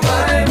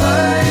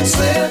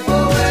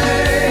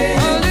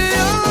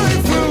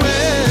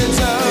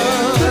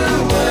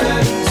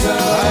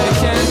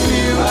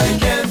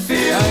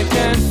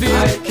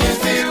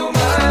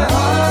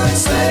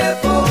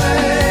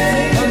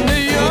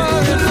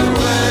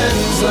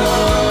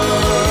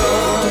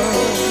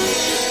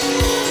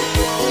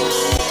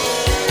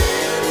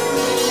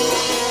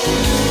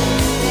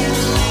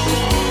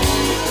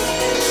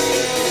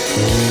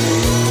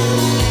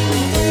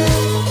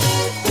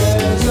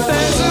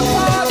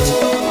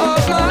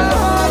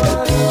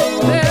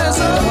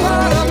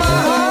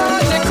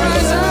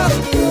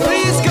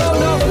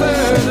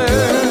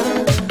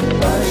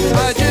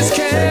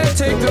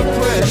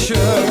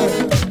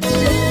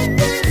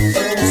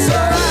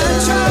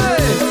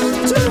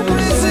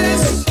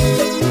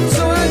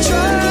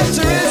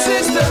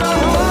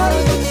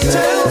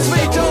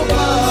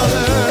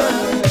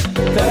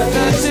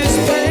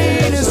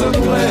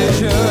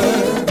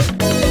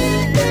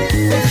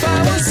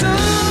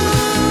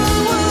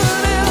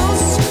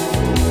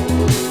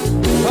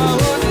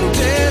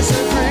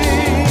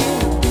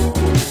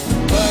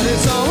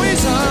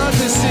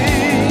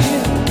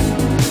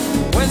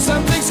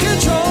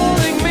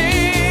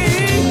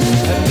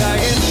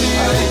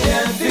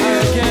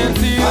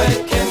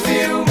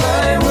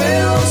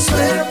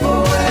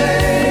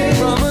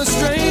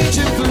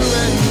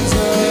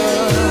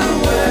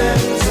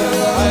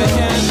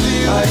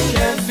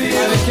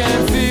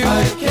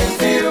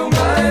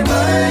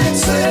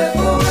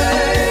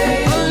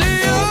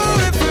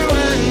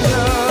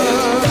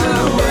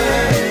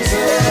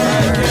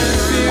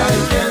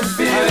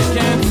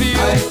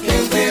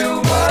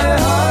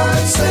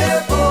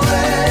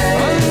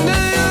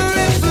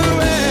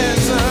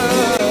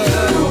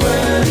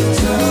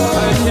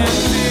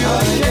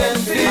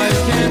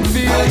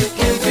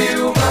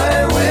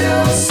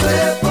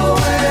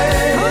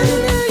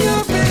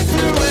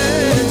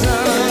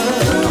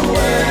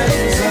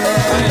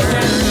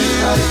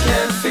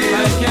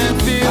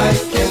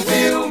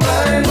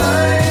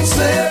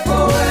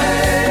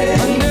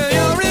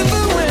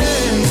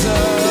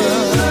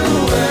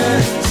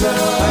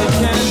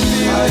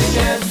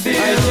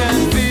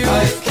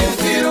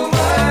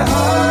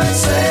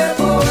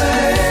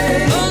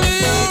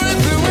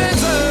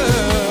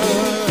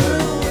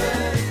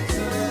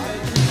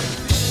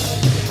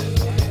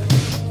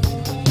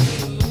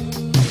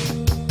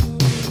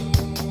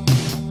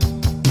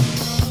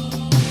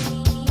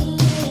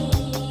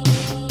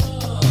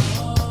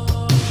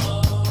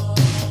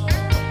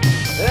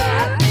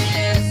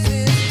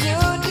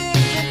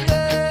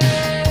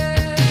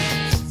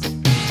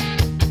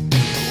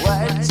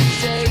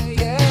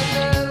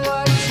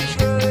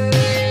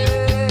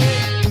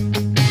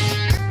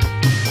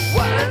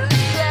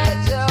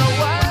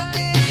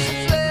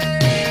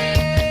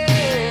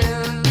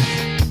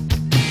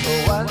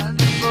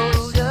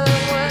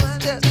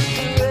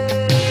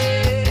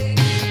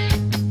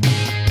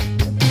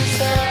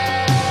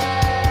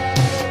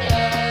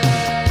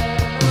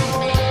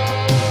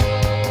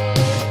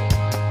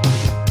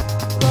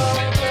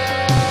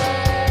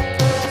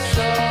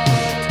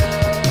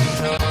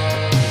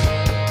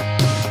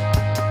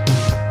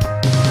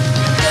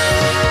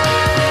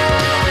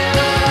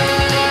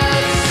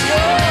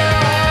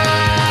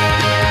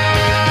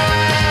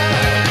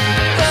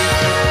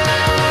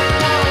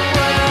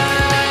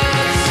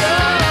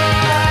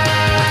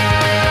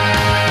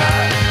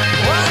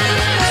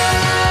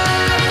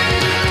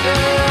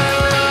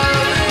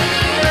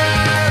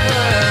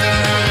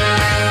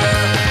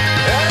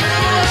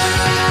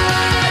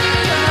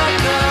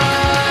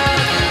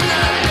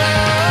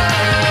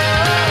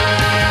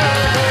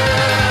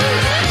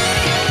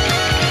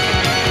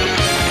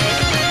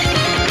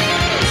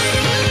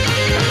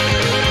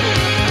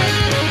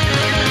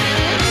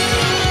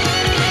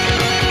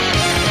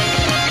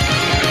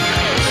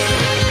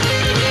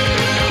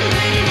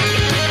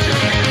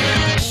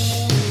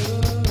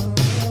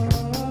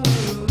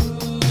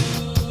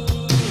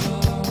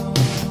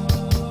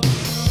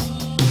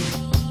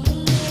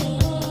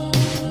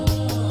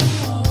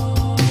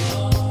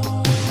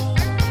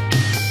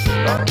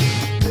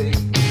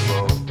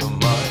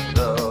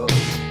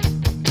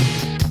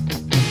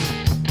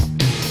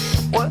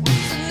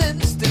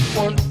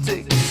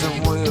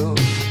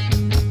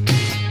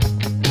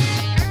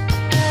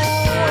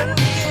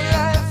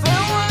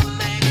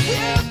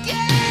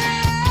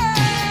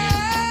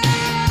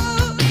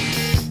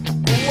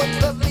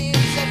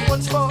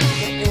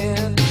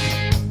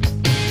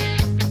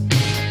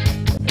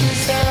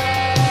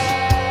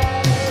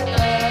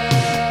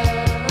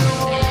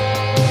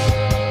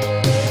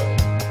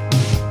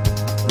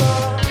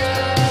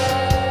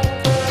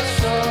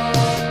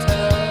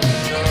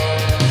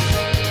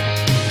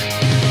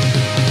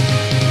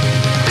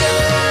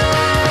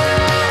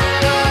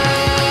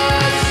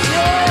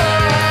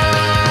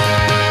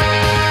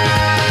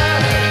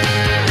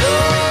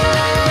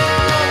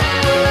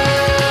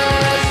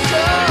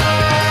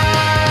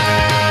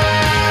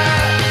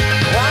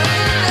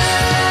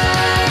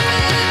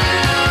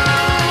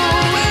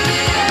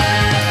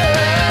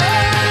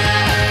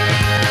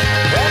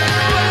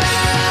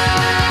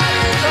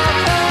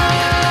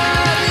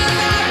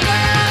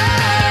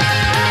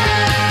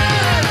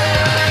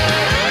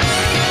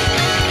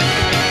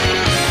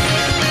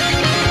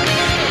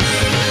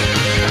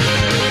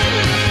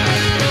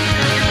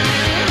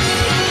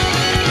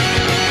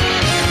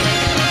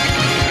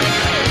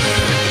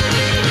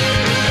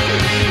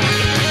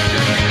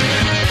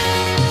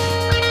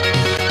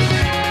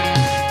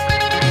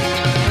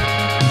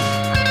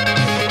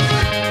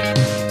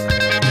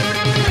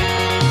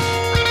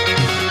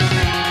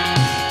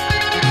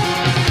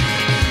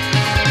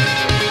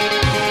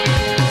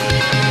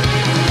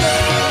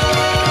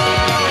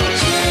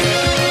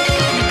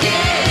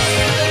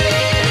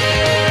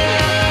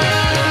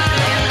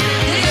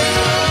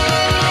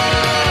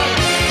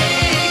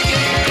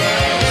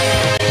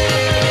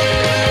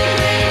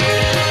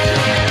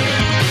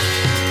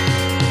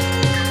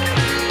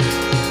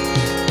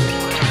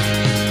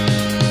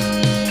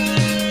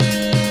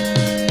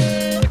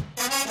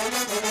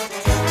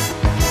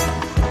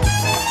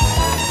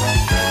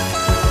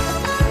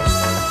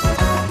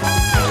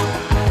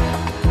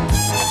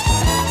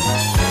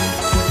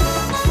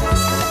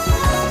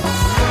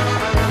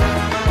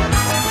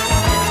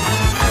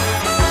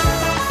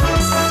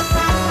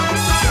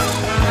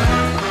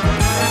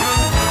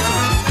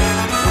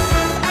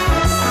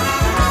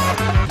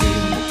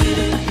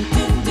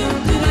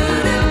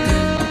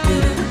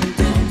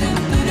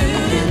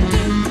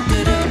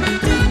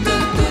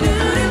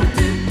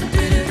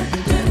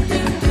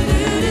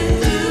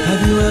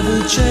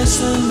chase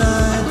the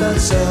night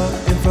that's out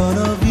in front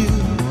of you,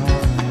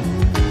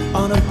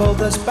 on a boat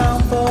that's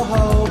bound for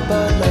hope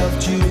but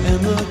left you in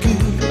the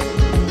queue,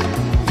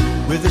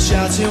 with the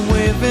shouting,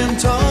 waving,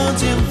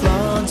 taunting,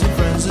 flaunting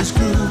friends as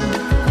crew,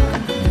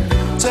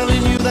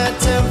 telling you that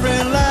every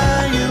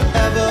lie you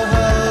ever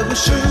heard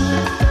was true.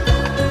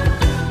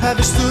 Have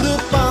you stood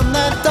up on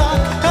that dock?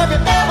 Have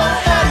you ever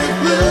had it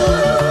blue?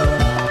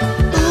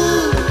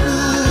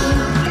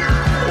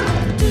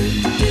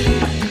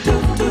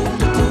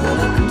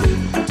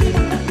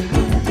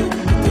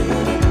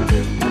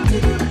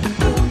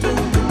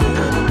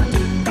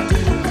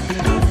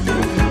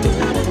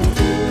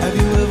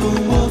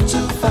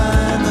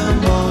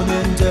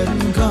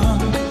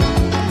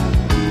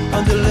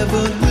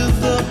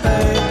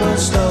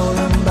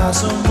 Stolen by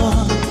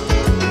someone,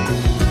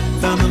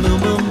 found the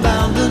millman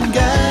bound and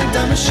gagged,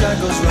 and the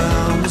shackles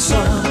round the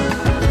sun,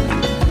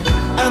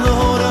 and the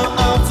holder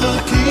of the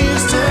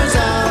keys turns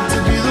out to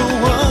be the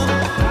one,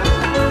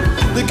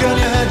 the girl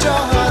you had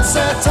your heart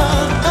set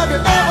on. Have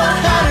you ever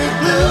had it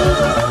blue?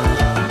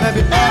 Have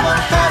you ever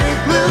had it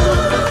blue?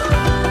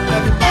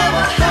 Have you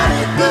ever had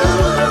it blue?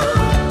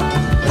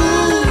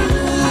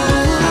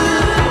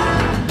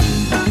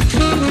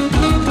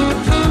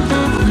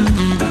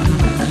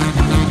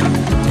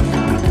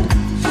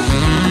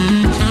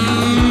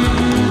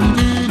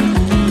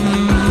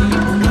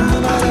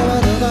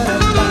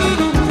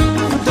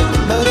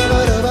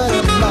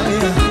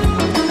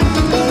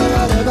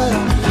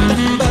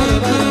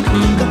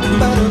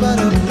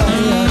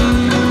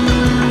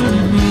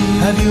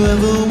 Have you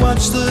ever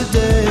watched the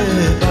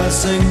day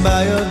passing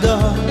by your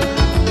door?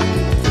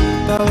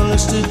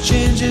 Powerless to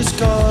change his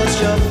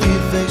course, your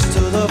feet face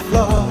to the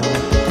floor,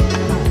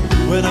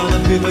 when all the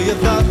people you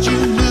thought you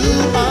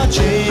knew are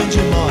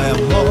changing more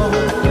and more.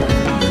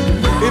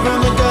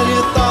 Even the girl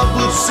you thought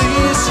would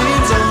see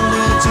seems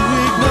only to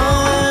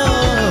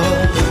ignore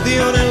the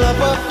only love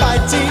we're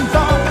fighting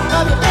for.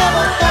 Have you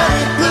ever had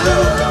it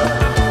blue?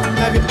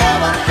 Have you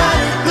ever had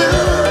it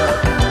blue?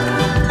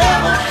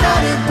 Ever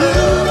had it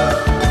blue?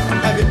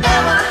 Have you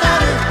ever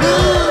had it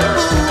blue?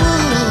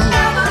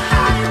 Ever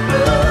had it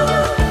blue?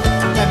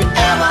 Have you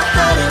ever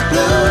had it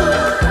blue?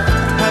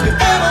 Have you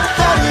ever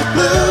had it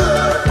blue?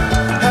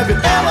 Have you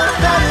ever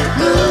had it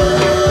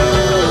blue?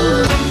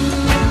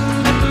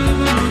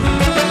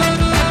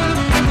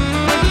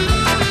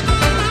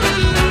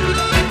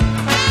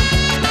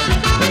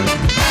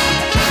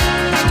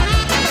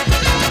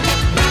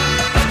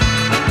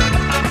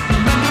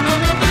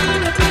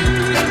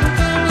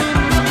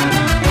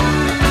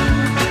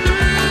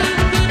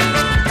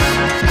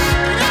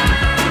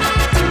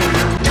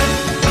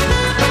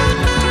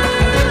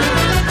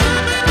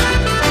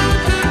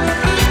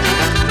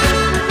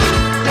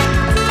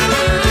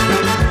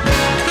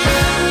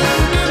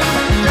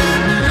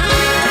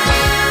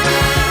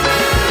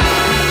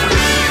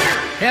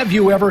 Have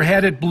you ever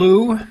had it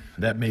blue?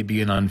 That may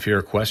be an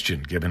unfair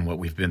question given what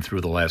we've been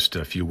through the last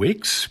few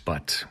weeks,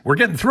 but we're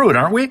getting through it,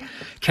 aren't we?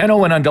 Ken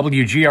Owen on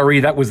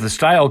WGRE, that was the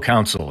Style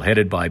Council,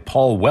 headed by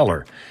Paul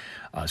Weller,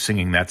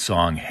 singing that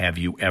song, Have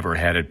You Ever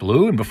Had It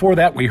Blue? And before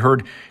that, we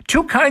heard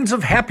Two Kinds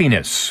of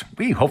Happiness.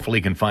 We hopefully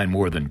can find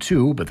more than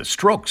two, but the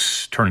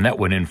Strokes turned that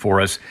one in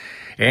for us.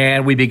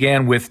 And we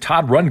began with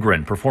Todd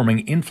Rundgren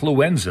performing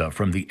Influenza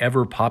from the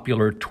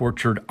ever-popular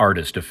Tortured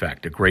Artist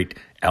Effect, a great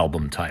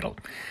album title.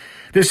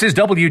 This is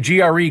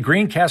WGRE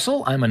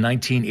Greencastle. I'm a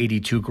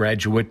 1982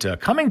 graduate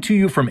coming to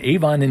you from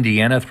Avon,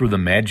 Indiana through the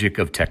magic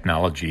of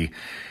technology,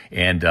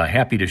 and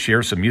happy to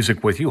share some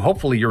music with you.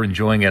 Hopefully you're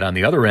enjoying it on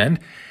the other end.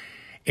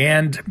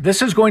 And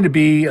this is going to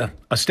be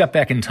a step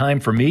back in time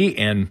for me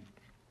and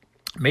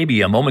maybe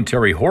a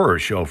momentary horror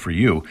show for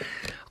you.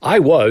 I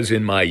was,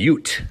 in my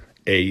ute,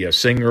 a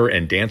singer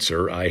and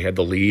dancer. I had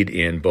the lead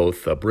in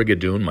both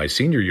Brigadoon, my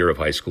senior year of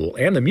high school,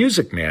 and The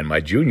Music Man, my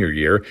junior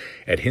year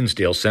at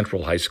Hinsdale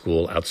Central High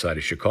School outside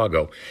of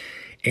Chicago.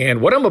 And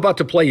what I'm about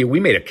to play you,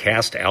 we made a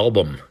cast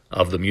album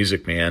of The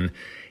Music Man,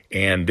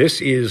 and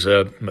this is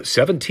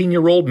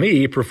 17-year-old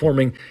me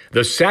performing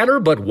The Sadder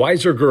But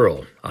Wiser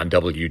Girl on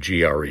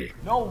WGRE.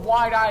 No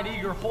wide-eyed,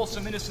 eager,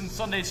 wholesome, innocent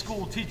Sunday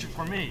school teacher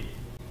for me.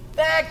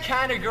 That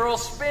kind of girl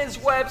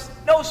spins webs,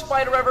 no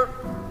spider ever.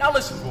 Now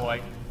listen, boy.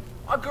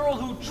 A girl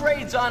who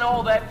trades on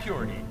all that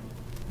purity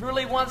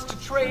really wants to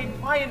trade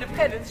my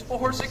independence for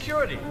her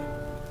security.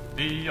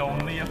 The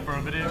only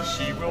affirmative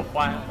she will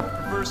file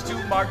refers to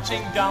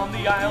marching down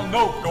the aisle.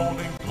 No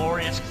golden,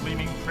 glorious,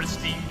 gleaming,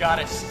 pristine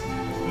goddess.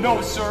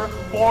 No, sir,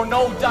 for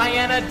no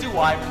Diana do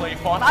I play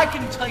pawn. I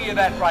can tell you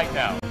that right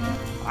now.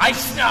 I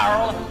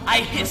snarl, I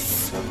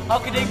hiss. How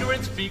can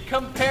ignorance be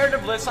compared to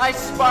bliss? I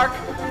spark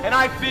and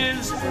I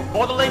fizz.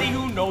 For the lady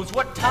who knows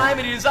what time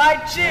it is, I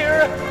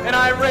cheer and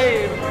I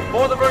rave.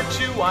 For the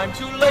virtue I'm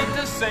too late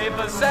to save.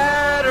 The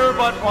sadder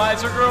but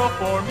wiser girl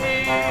for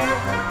me.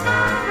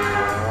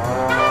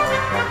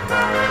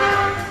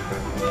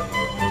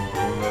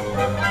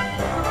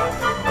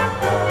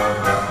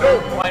 No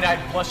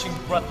bright-eyed, blushing,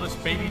 breathless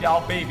baby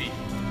doll baby.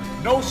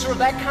 No, sir,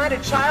 that kind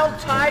of child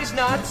ties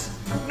knots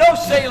no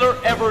sailor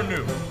ever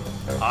knew.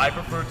 I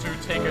prefer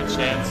to take a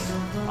chance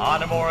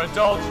on a more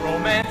adult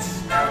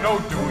romance. No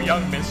do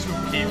young miss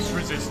who keeps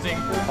resisting.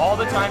 All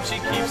the time she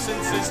keeps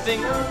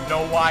insisting.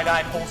 No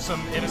wide-eyed,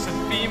 wholesome, innocent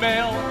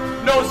female.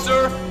 No,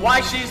 sir,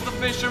 why she's the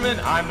fisherman,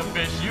 I'm the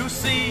fish, you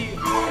see.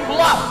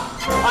 Bluff!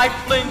 I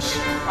flinch,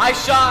 I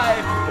shy.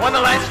 When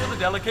the last of the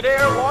delicate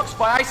air walks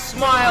by, I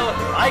smile,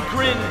 I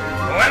grin.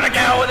 When the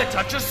gal with a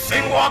touch of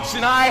sin walks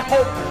in, I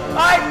hope,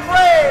 I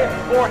pray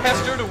for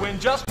Hester to win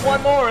just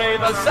one more A.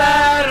 The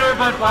sadder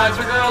but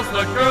wiser girl's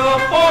the girl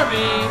for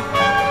me.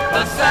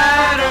 The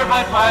sadder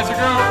but wiser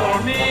girl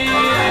for me.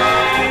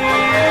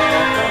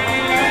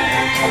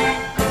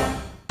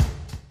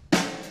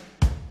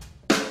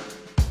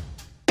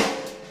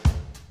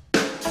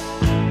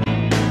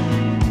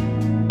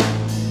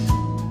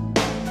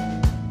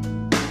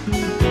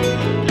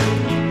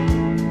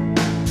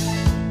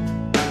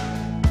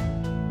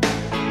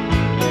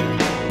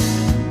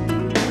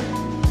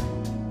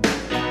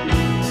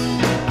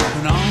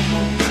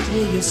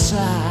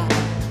 Side.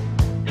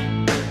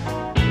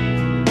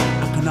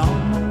 I can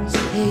almost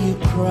hear you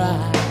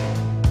cry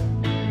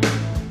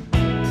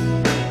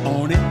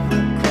on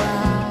every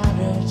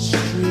crowded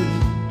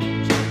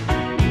street,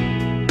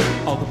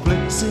 all the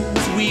places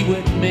we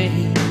would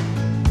meet.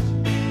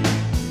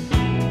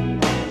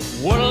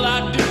 What'll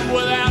I do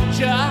without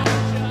you?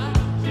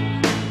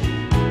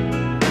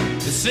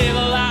 To say the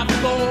life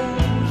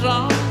goes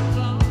on.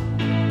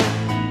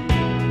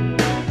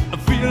 I'm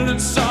feeling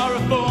sorry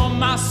for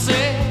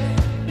myself.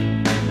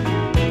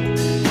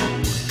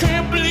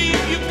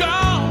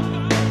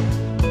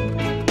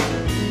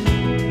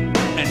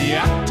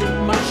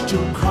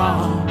 Too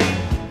calm,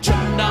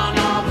 turn down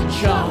all the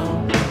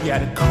charm. You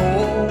had a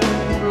cold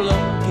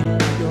look in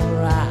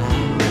your eyes.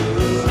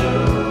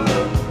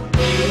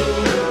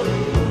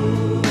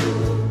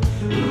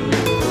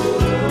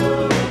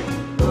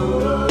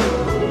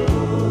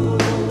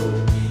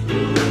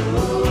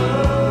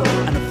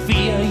 And I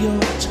feel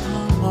your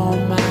tongue on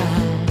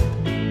mine,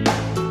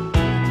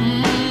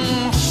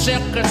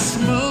 silky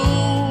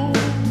smooth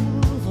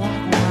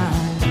like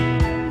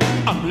wine.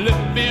 I'm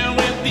living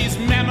with these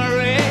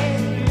memories.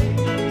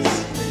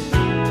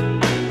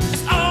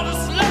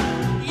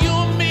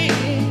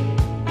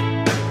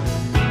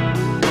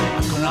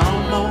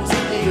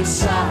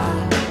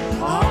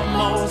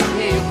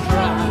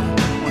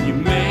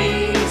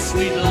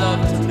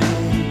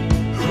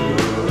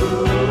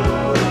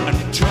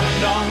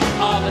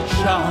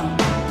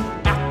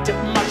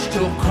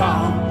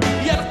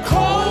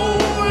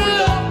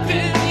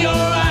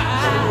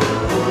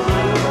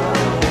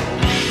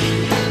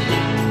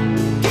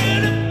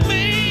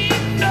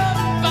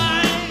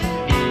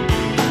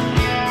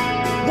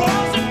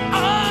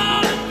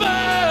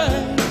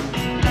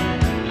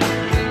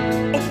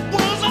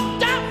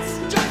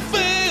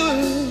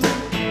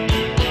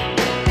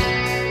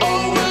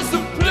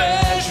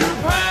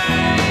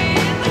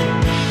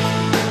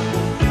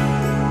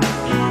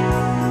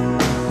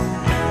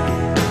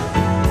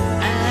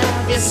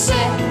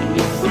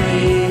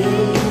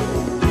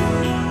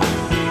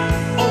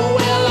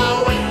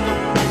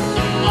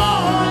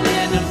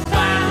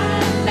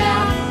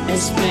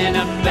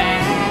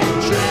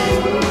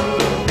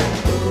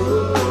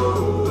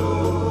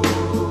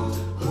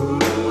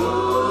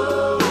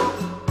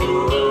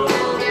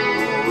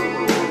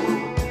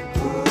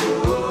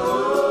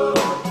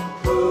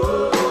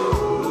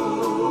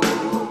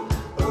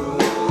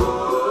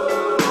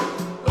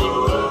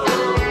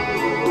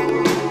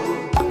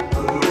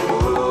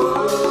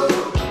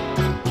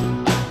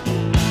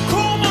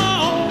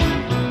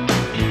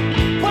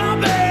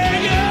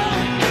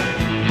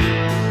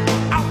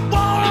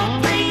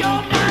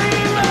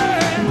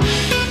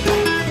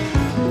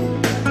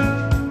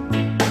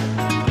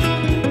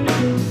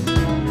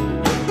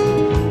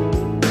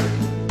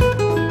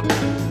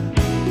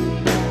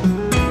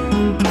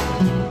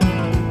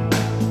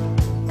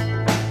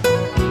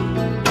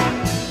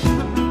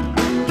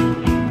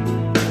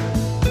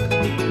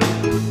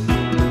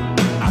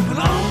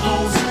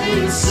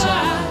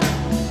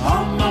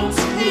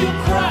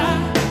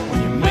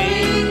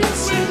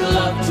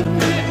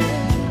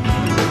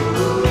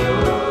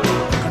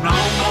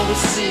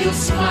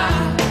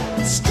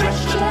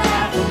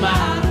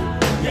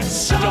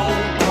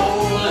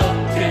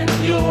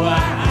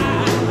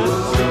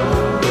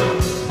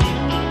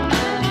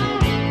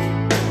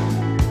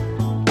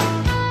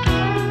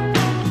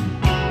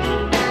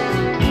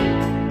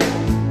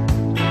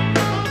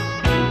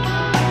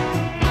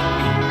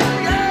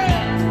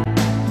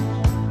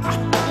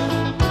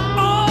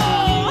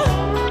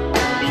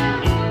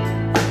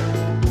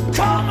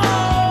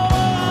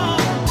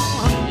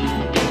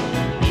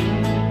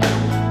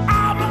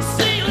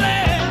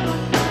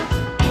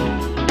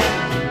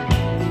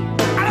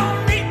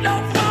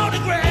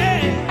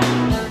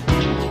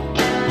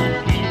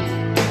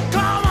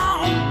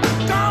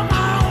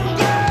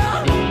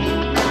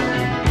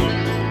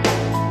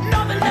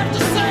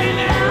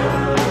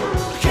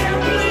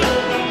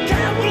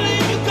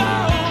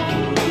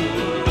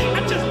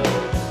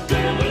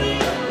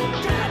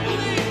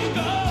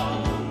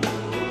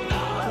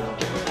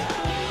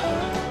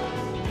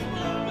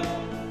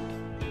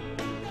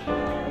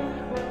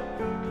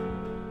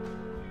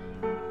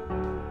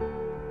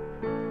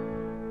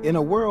 In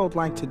a world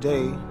like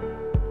today,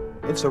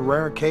 it's a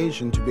rare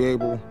occasion to be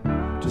able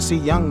to see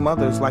young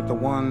mothers like the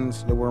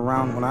ones that were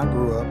around when I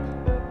grew up.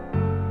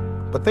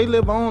 But they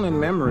live on in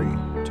memory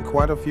to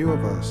quite a few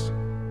of us.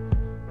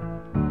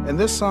 And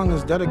this song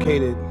is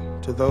dedicated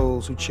to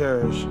those who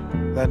cherish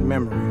that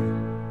memory.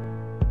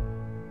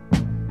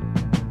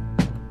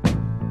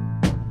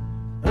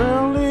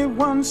 Early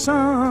one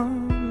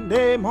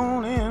Sunday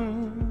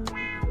morning,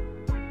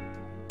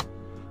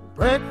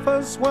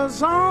 breakfast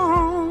was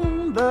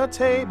on the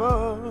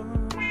table.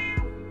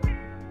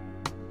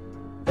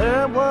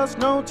 There was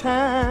no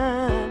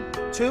time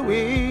to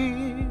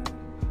eat.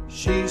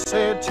 She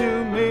said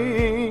to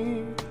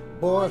me,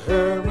 boy,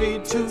 hurry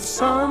to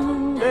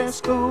Sunday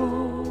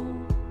school,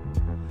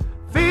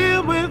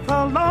 filled with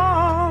a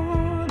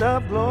Lord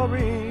of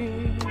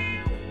glory.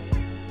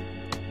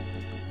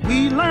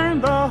 We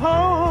learned the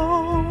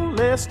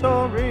holy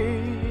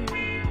story.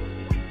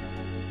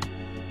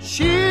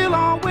 She'll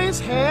always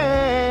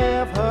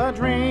have her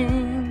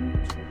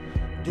dreams,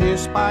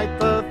 despite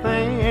the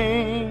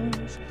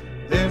things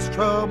this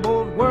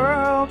troubled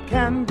world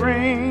can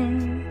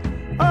bring.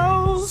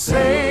 Oh,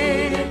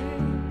 say,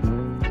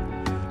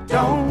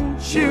 don't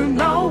you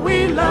know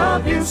we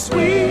love you,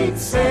 sweet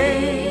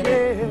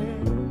Sadie?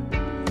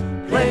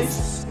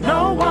 Place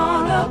no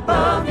one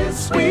above you,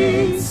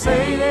 sweet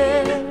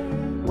Sadie.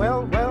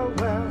 Well, well,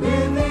 well,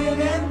 living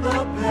in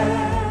the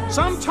past.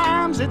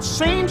 Sometimes it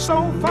seems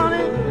so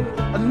funny,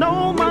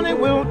 no money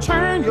will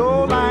turn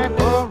your life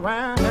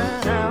around.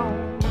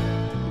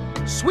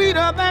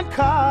 Sweeter than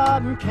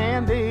cotton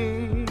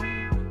candy,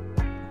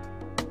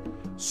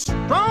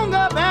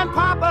 stronger than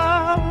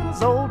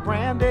Papa's old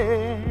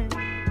brandy.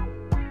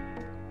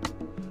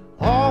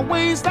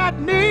 Always that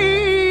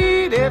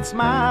needed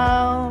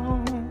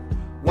smile.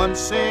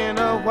 Once in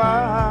a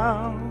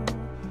while,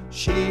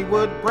 she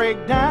would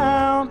break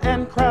down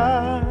and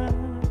cry.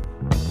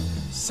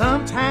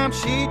 Sometimes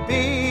she'd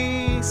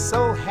be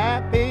so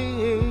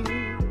happy,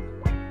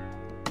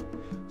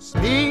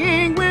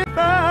 being with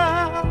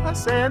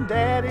us and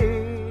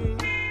Daddy,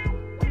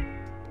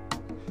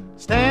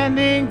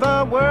 standing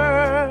the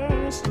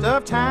worst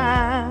of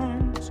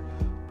times,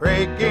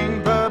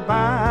 breaking the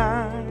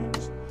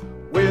binds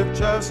with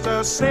just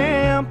a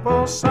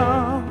simple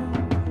song.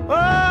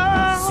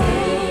 Oh,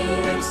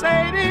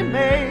 Sadie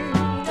Mae,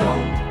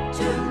 don't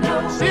you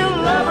know still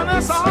loving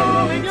us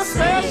all in your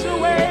special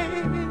way.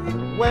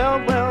 Well,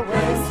 well, well,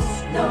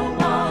 there's no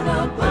one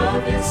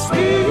above you,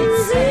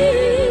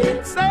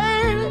 sweet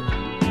Sadie,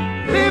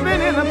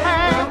 living in the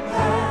past.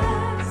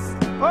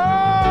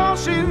 Oh,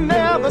 she's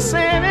never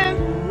sinning.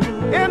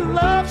 In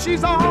love,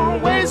 she's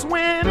always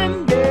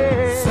winning. Yeah.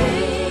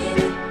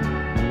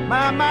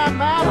 My, my,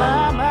 my,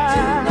 my, my.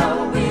 You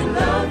know we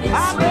love you, I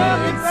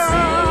love you, girl.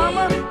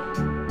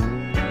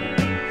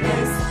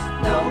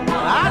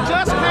 I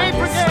just can't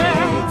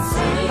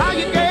forget how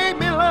you gave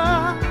me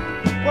love.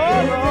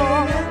 Oh,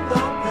 Lord.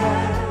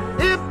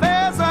 If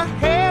there's a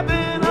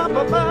heaven up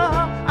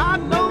above, I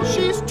know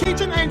she's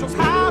teaching angels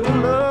how to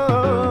love.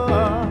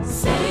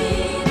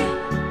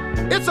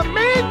 It's a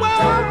mean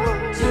world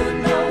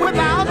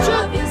without you.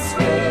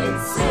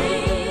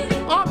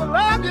 All the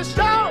love you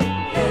show.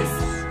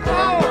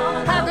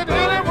 Oh, how could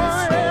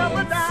anyone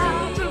ever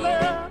doubt to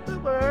love the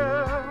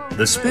world?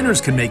 The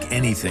Spinners can make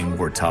anything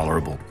more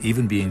tolerable,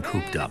 even being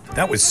cooped up.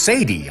 That was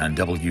Sadie on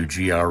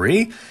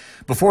WGRE.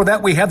 Before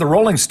that, we had the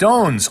Rolling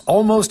Stones,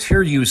 Almost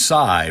Hear You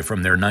Sigh,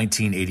 from their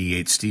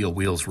 1988 Steel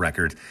Wheels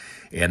record.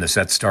 And the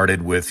set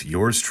started with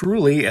yours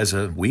truly as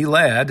a wee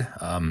lad.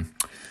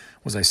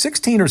 Was I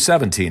 16 or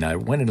 17? I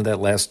went into that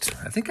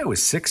I think I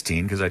was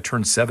 16 because I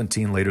turned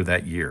 17 later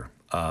that year.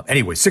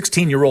 Anyway,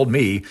 16-year-old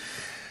me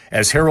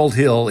as Harold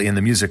Hill in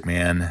The Music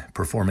Man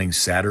performing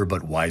Sadder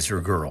But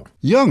Wiser Girl.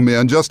 Young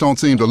men just don't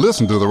seem to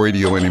listen to the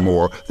radio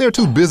anymore. They're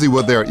too busy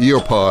with their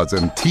earpods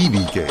and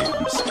TV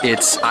games.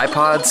 It's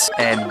iPods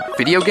and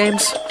video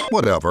games?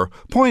 Whatever.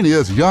 Point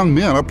is, young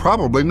men are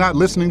probably not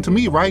listening to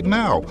me right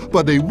now,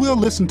 but they will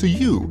listen to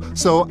you.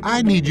 So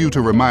I need you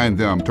to remind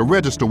them to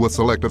register with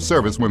Selective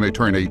Service when they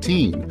turn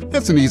 18.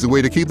 It's an easy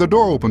way to keep the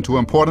door open to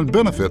important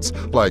benefits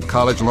like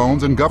college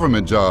loans and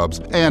government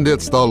jobs. And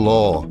it's the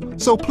law.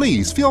 So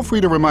please feel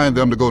free to remind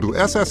them to go to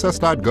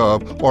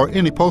sss.gov or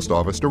any post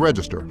office to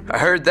register. I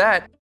heard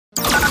that.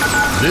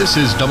 This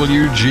is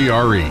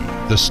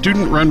WGRE, the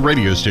student-run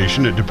radio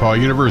station at DePauw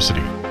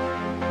University.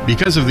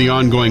 Because of the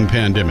ongoing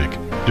pandemic,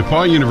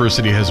 DePauw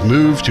University has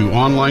moved to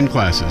online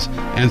classes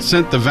and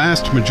sent the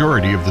vast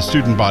majority of the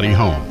student body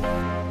home.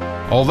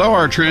 Although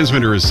our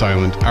transmitter is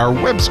silent, our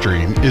web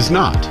stream is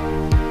not.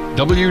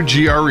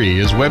 WGRE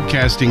is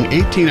webcasting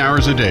 18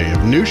 hours a day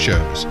of new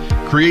shows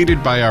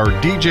created by our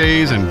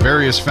DJs and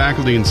various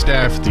faculty and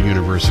staff at the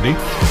university,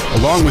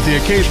 along with the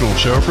occasional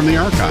show from the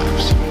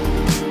archives.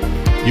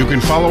 You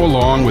can follow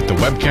along with the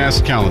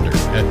webcast calendar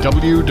at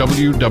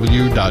www.wgre.org,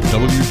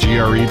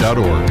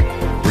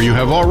 where you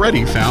have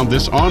already found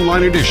this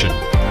online edition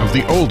of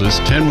the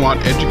oldest 10-watt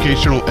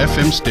educational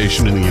FM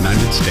station in the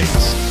United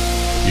States.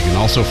 You can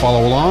also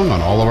follow along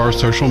on all of our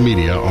social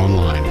media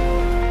online.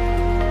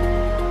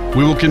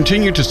 We will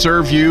continue to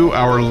serve you,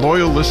 our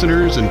loyal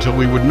listeners, until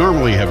we would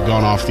normally have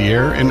gone off the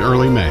air in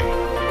early May.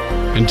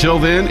 Until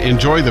then,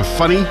 enjoy the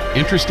funny,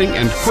 interesting,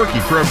 and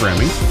quirky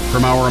programming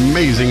from our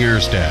amazing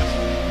air staff.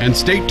 And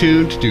stay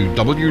tuned to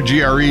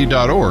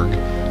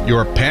WGRE.org,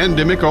 your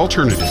pandemic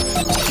alternative.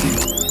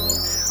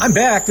 I'm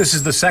back. This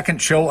is the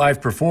second show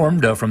I've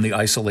performed from the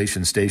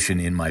isolation station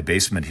in my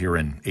basement here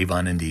in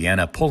Avon,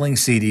 Indiana, pulling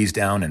CDs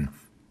down and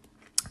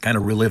kind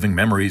of reliving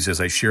memories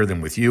as I share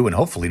them with you and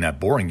hopefully not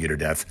boring you to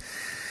death.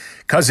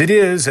 Because it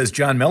is, as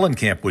John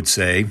Mellencamp would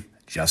say,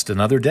 just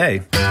another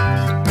day.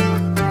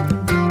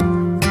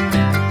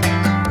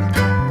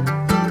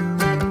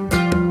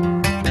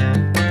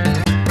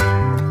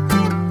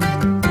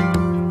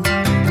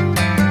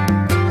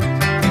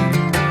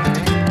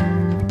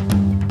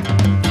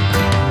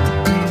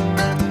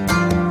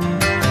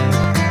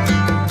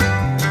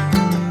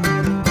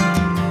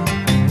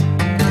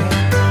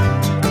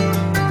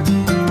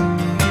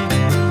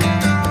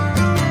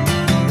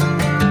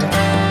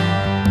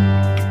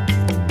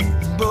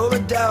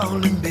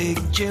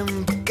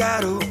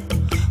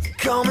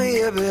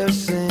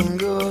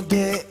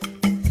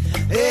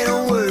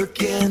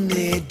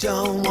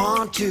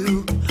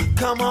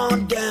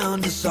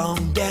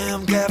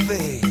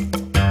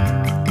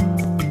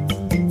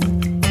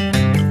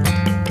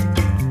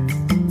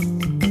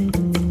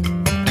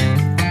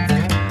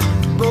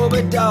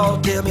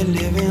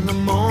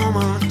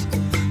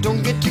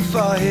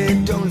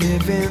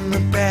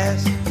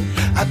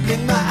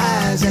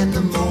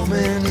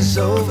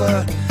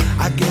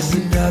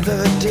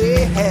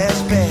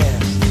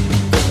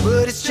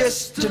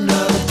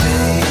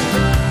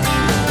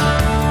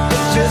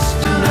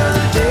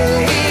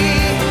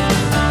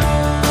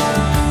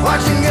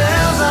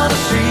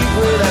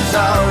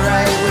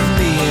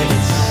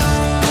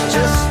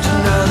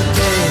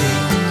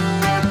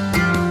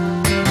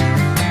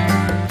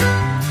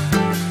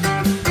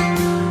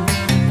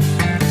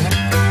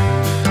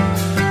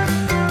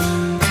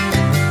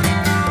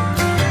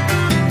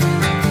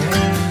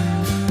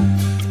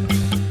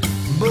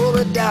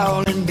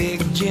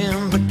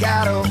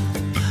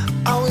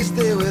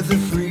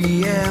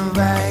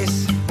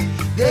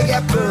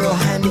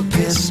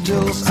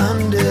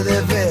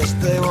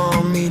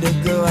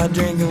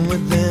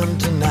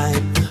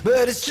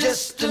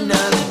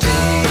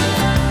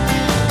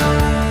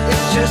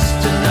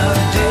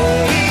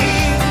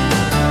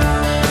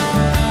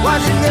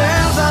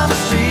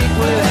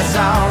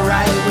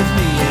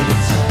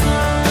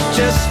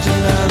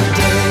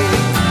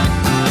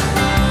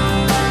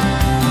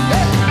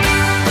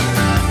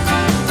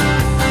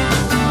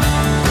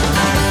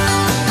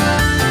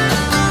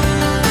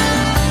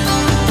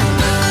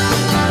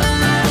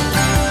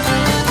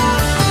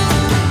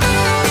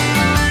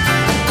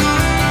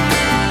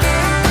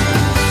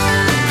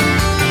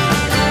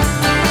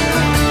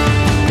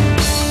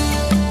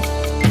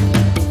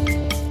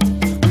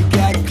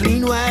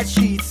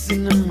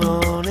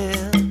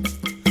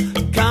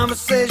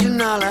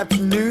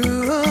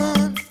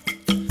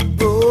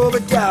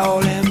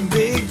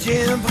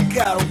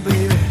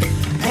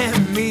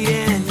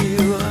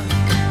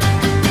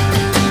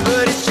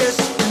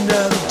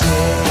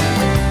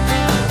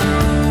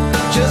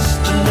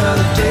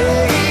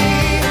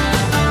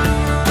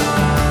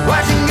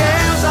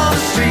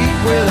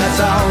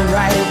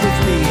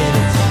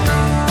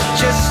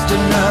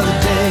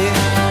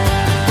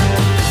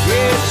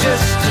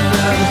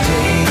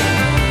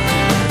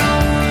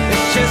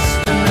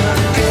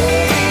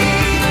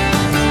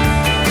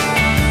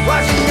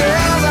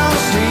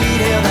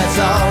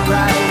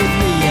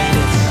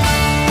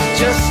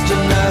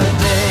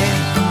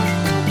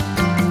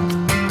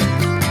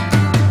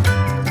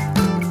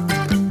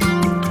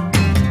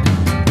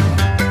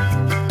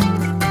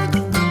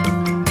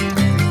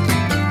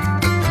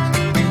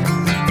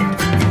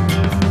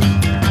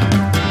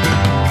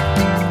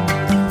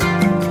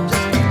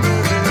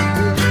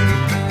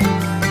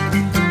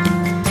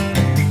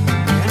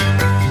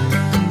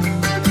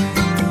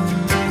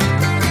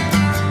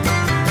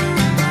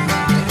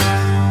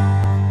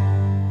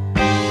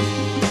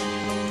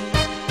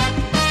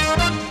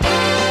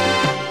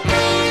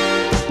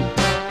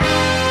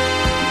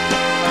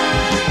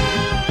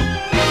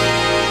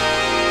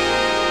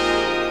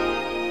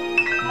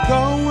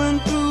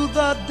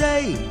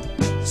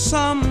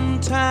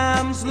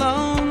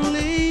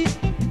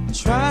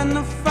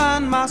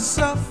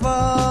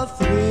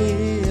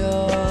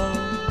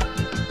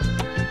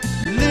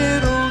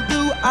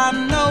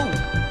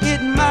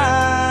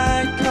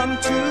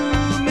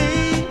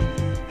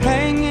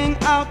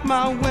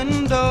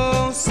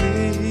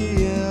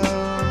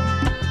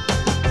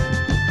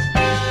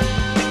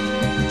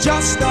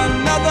 Just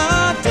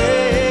another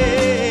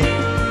day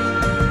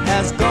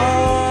has gone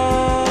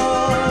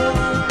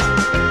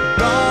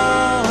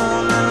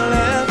and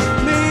left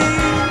me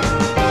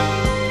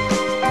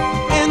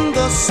in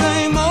the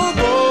same old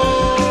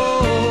boat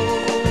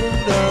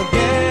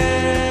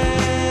again,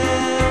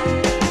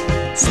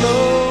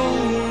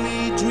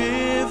 slowly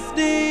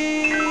drifting.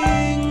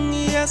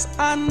 Yes,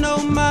 I know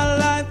my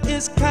life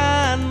is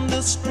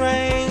kinda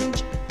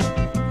strange,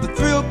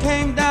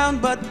 came down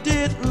but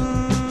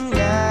didn't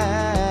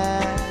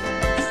last.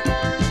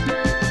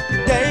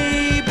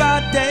 Day by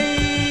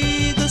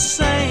day, the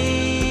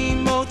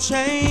same old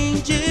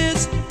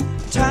changes.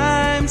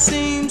 Time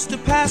seems to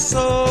pass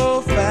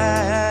so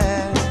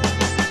fast.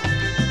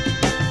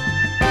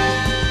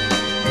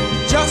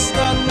 Just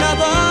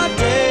another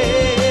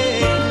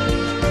day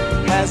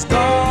has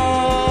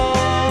gone,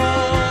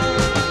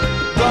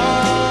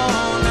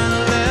 gone and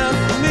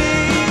left me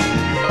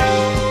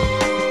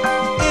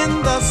in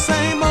the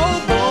same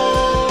old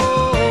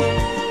boat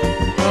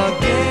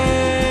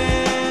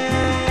again,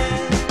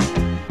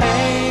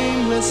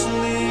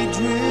 aimlessly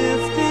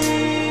drifting.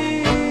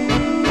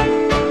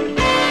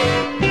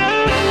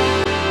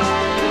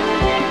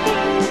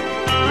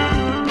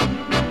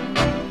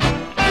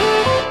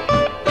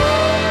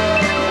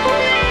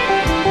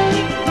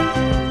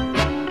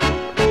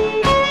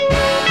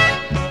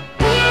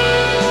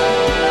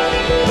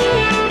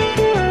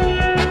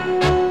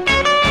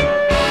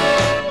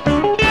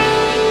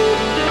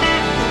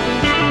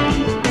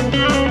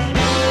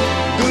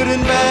 Good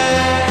and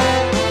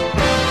bad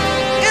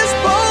is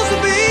supposed to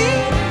be,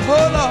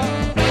 oh Lord,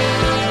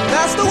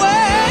 that's the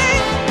way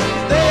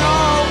they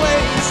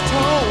always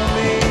told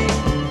me.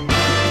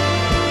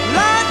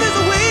 Life is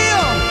a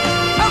wheel,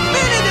 a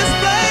mini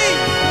display.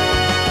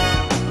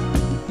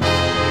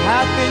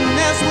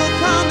 Happiness will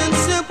come in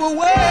simple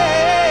ways.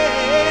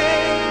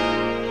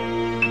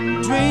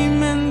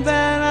 Dreaming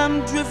that I'm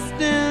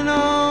drifting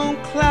on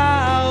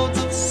clouds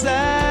of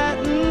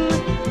satin.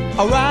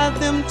 I'll ride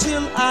them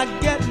till I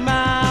get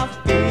my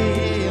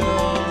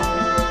fill.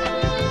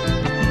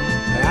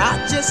 I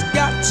just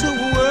got to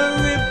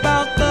worry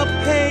about the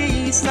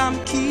pace I'm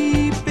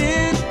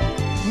keeping,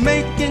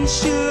 making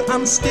sure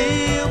I'm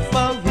still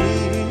for real.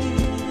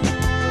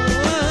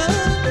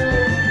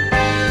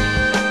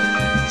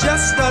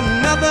 Just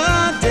another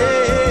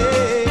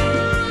day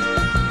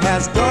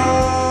has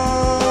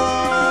gone,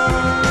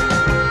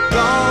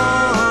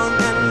 gone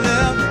and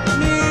left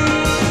me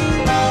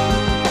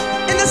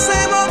in the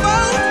same old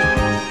boat.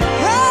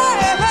 Hey,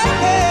 hey,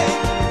 hey,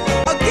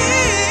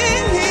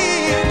 again,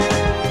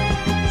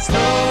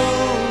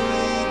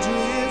 slowly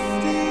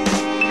drifting.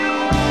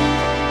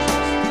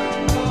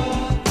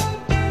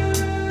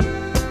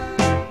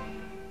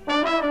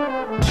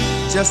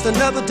 Just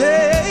another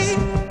day.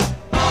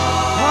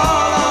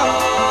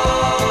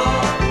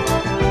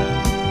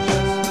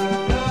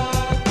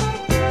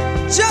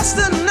 Just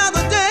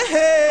another day.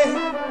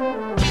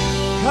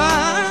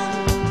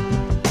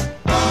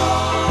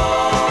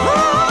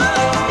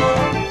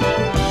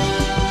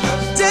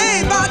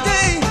 Day by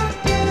day,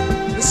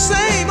 the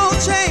same old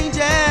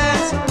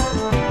changes.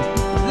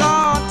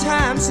 Long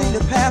time seem to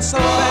pass so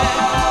fast.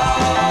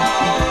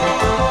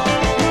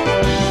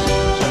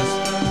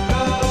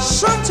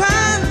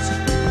 Sometimes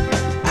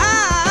I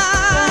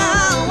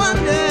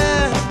wonder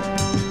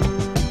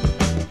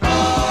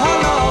how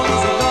long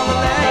is it gonna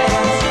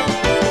last.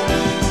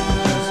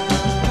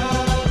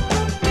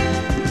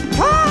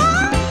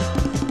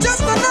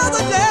 Just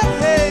another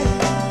day,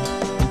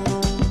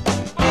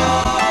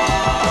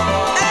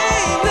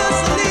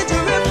 aimlessly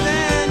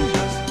drifting.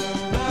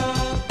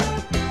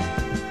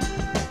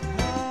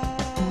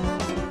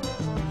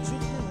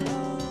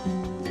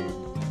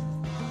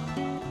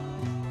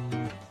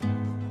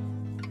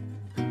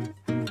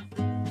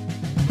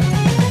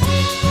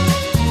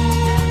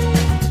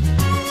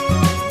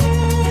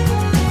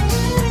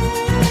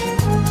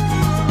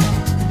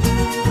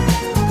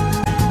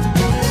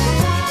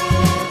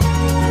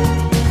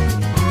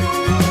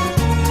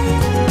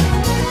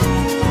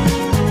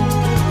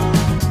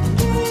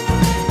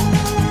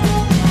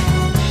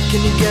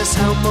 Can you guess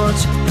how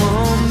much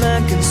one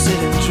man can sit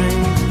and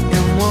drink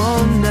in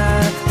one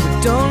night?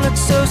 But don't look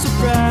so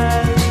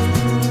surprised,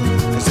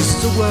 'cause this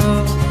is a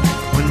world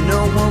where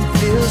no one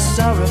feels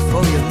sorry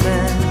for your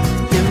man.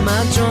 In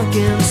my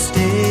drunken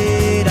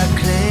state I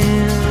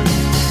claim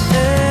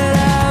that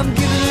I'm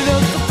giving it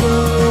up for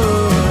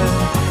good.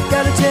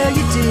 Gotta tell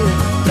you dear,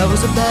 that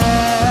was a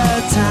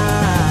bad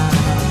time.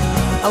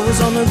 I was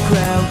on the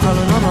ground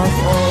crawling on my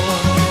floor.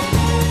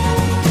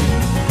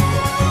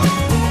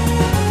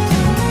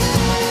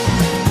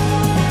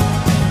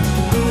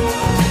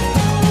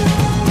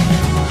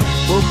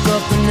 Woke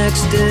up the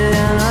next day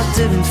and I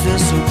didn't feel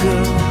so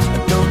good. I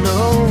don't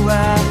know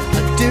why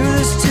I do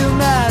this to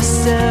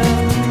myself.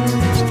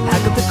 So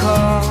pack up the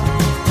car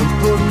and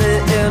put me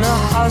in a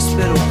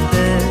hospital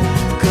bed,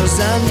 'cause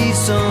I need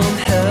some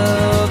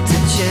help to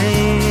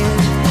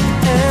change.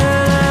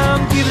 And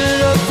I'm giving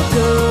it up for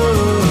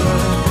good.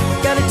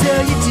 Gotta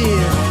tell you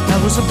dear, that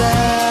was a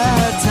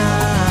bad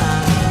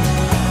time.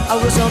 I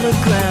was on the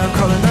ground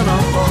crawling on my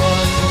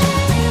board.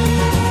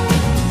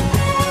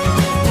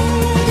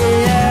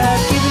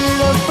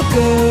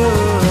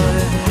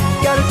 Good.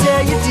 Gotta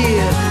tell you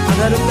dear, I've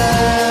had a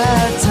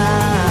bad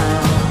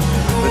time,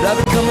 but I've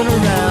been coming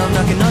around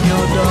knocking on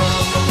your door.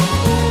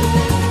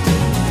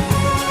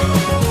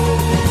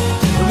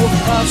 There were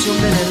far so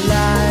many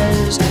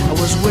lies, I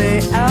was way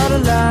out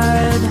of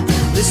line.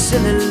 This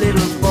silly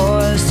little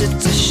boy,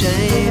 it's a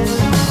shame.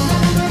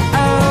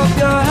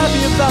 you're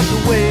happy about the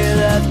way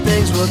that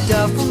things worked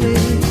out for me.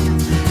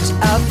 'Cause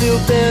I feel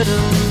better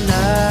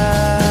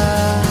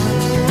now.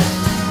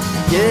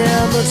 Yeah,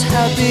 I'm much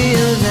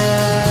happier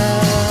now.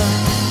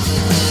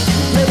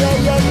 Yeah, yeah,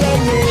 yeah, yeah,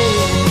 yeah.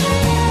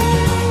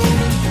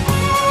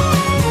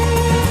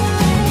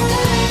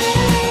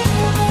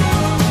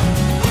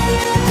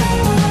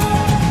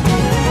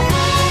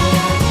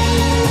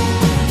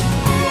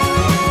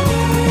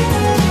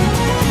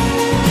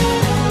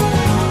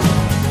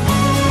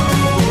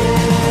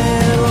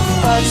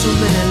 So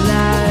many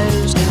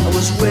lives, I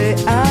was way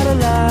out of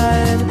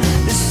line.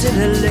 This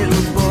silly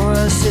little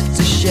boy sits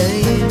a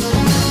shame.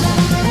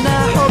 And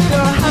I hope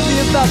you're happy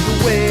about the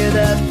way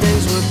that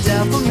things worked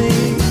out for me.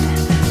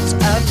 'Cause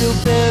I feel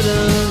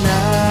better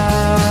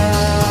now.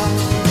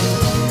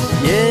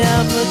 Yeah,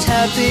 I'm much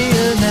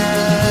happier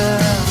now.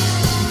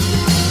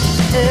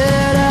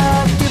 And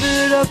I'll give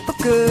it up for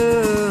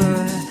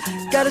good.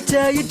 Gotta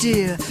tell you,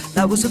 dear,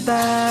 that was a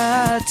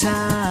bad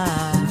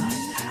time.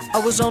 I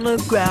was on the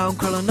ground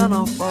crawling on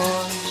all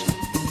fours.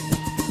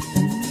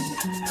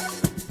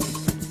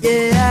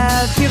 Yeah,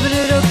 I've given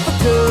it up for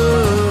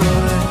good.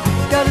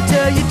 Gotta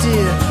tell you,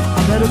 dear,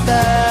 I've had a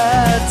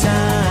bad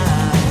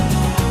time.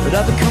 But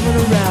I've been coming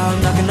around,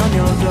 knocking on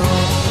your door.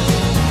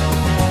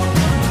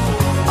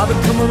 I've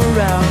been coming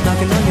around,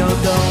 knocking on your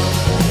door.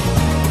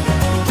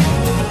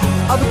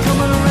 I've been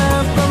coming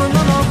around, crawling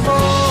on all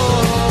fours.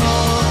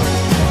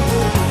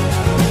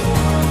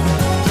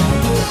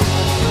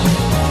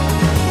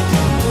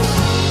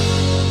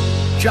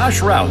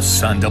 Josh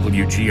Rouse on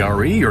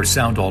WGRE, your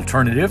sound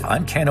alternative.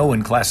 I'm Ken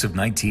Owen, class of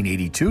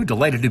 1982.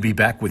 Delighted to be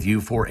back with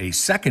you for a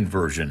second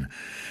version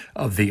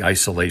of the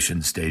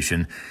Isolation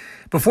Station.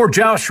 Before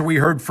Josh, we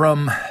heard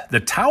from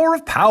the Tower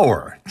of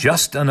Power,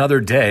 Just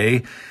Another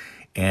Day,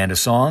 and a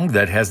song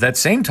that has that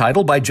same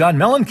title by John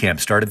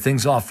Mellencamp started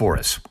things off for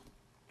us.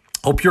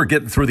 Hope you're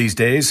getting through these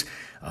days.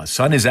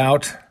 Sun is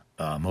out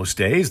most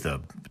days.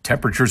 The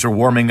temperatures are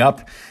warming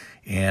up,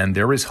 and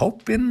there is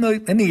hope in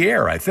the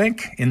air, I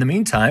think. In the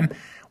meantime,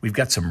 we've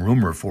got some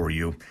rumor for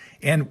you.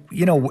 And,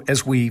 you know,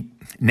 as we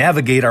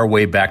navigate our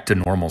way back to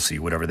normalcy,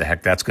 whatever the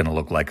heck that's going to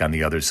look like on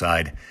the other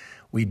side,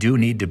 we do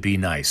need to be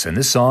nice. And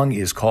this song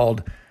is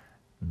called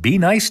Be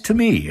Nice to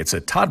Me. It's a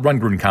Todd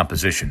Rundgren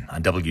composition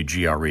on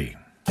WGRE.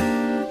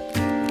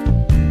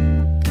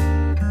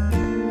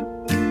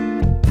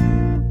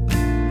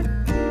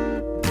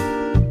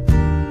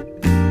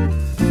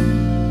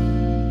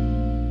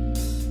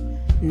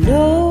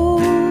 No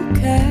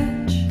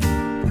catch,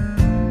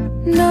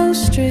 no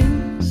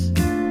strings,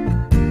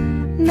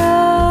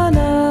 none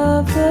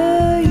of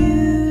the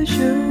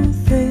usual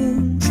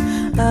things.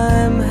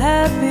 I'm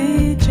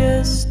happy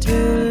just to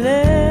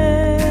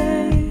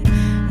lay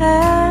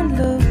and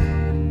look.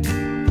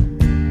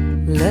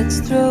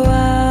 Let's throw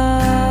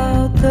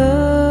out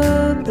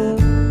the book.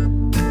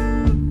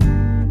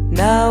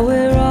 Now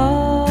we're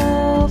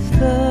off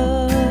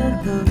the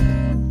hook.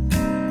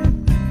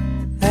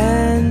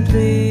 And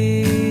please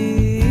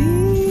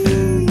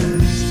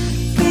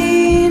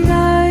be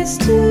nice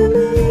to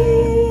me.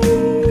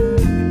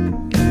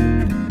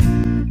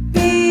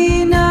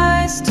 Be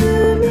nice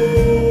to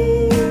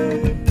me.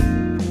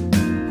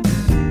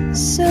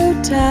 So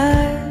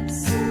tired,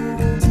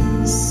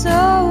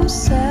 so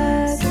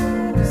sad,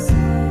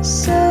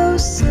 so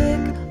sick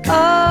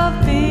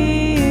of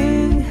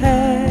being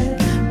had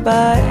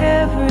by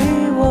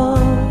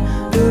everyone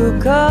who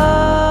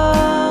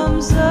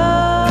comes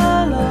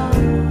along.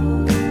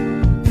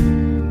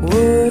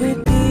 Would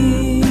it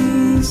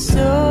be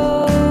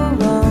so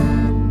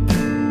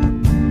wrong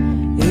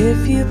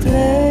if you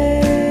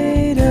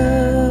played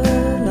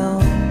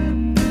along?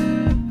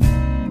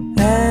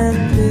 And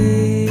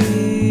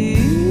please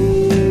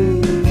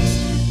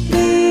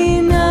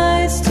be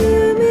nice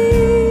to me.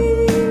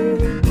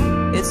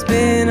 It's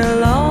been a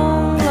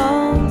long,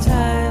 long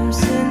time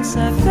since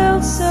I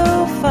felt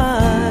so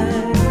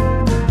fine.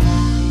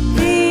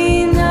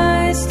 Be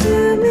nice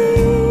to me.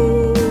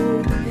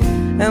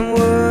 And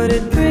would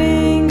it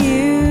bring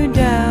you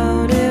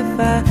down if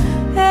I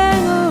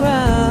hang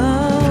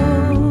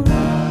around?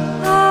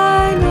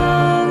 I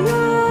know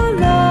your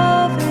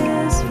love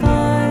is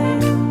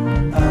fine.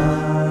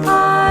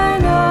 I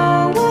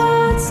know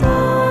what's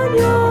on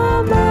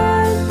your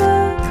mind,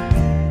 but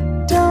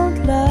don't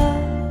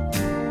laugh,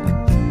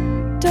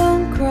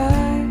 don't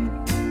cry,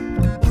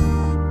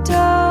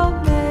 don't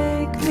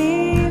make me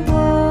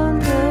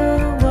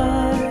wonder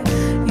why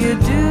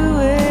you're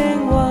doing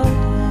what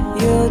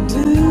you're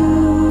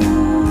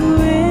doing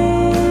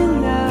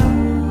now.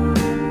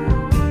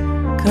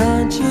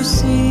 Can't you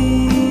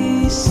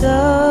see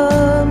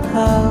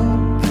somehow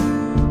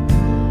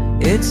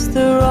it's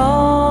the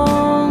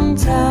wrong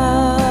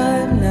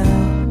time now?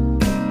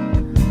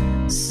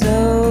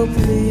 So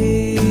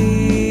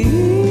please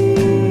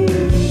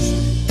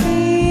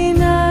be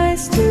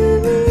nice to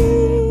me.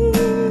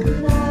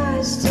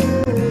 Nice to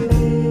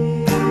me.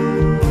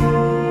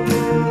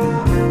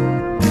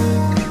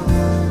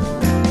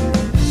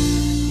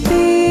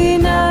 Be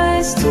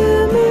nice to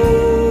me.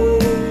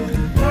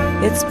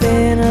 It's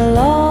been a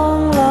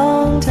long, long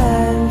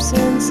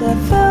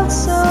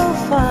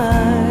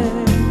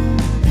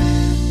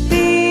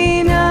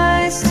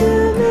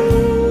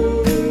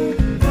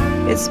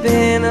It's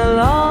been a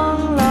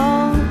long,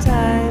 long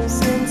time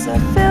since I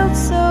felt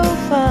so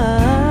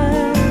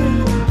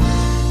fine.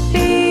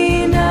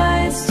 Be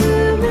nice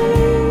to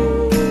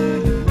me.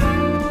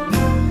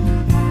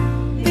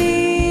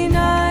 Be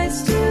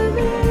nice to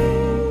me.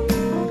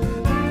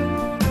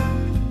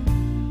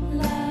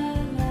 La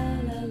la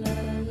la la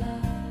la.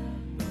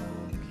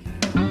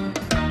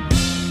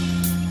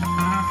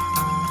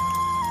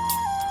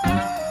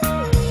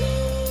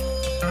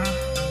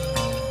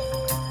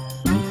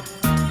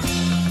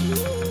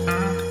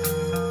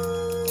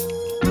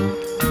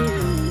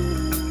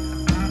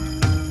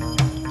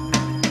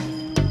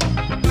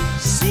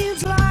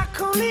 Seems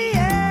like only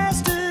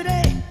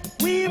yesterday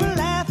we were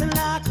laughing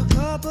like a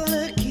couple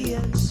of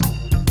kids.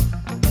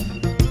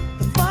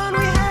 The fun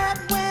we had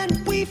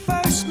when we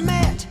first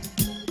met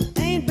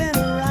ain't been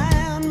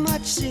around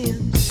much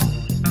since.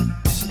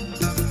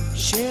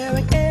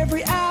 Sharing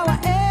every hour,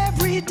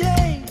 every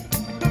day.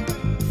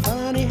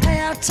 Funny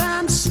how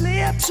time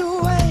slips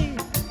away.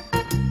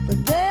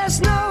 But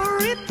there's no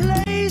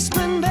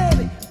replacement,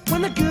 baby,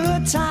 when the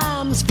good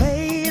times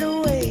fade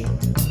away.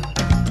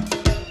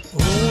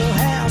 Oh,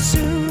 how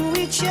soon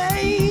we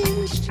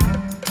changed.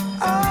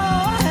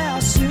 Oh, how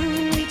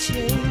soon we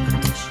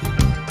changed.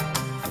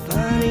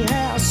 Funny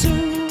how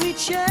soon we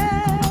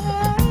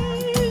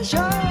changed.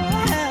 Oh,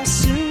 how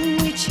soon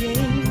we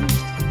changed.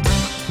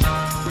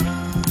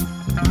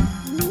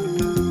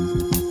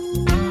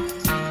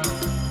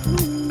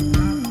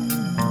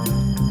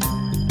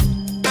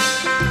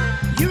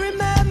 You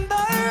remember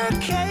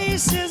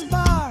Casey's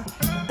Bar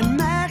and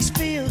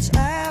Maxfield's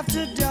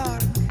After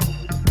Dark.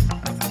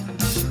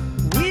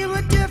 We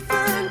were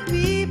different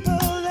people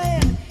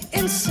then,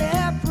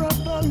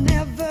 inseparable,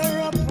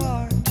 never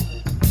apart.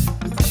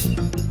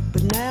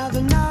 But now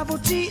the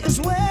novelty is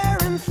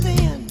wearing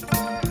thin.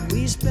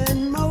 We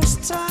spend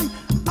most time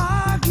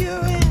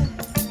arguing.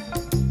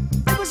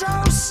 It was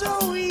all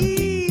so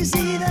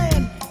easy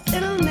then,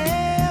 it'll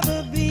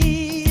never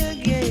be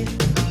again.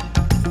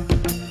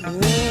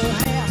 Oh,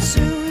 how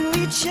soon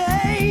we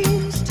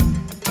changed.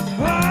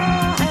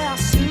 Oh, how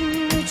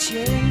soon we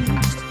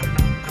changed.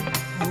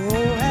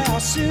 Oh, how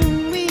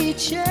soon we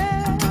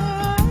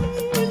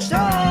changed. Oh,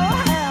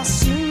 how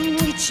soon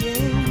we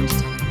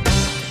changed.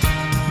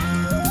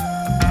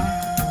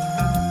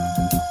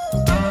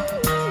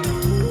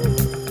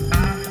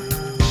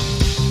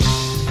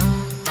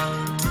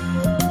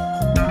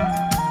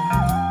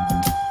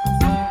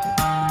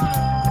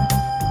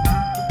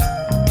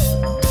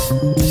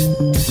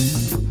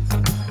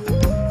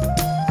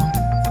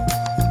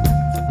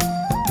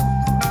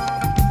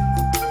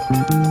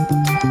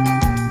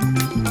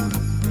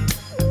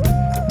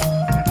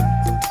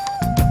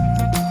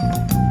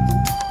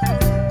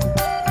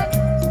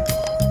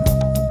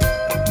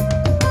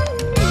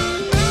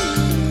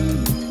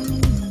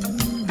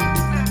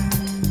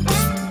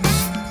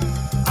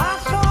 I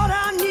thought I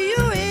knew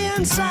you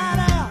inside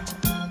out,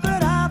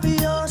 but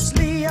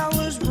obviously I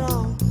was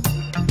wrong.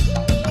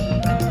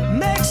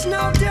 Makes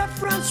no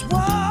difference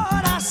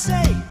what I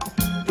say,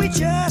 we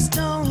just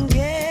don't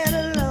get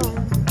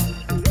along.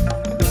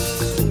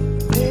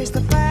 Face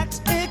the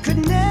facts, it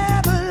could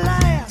never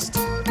last.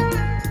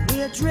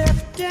 We're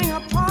drifting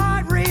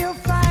apart real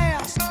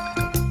fast.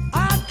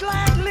 I'd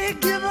gladly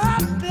give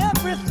up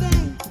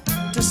everything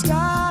to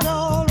start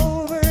all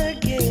over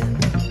again.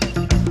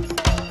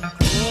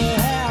 Oh,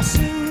 how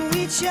soon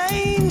we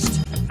changed.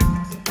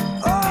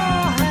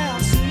 Oh, how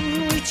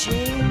soon we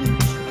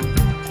changed.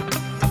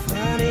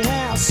 Funny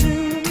how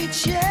soon we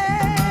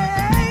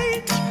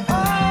changed.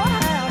 Oh,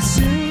 how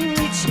soon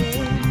we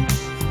changed.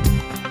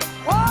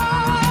 Oh,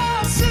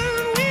 how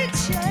soon we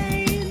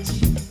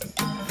changed.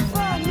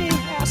 Funny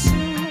how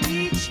soon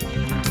we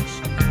changed.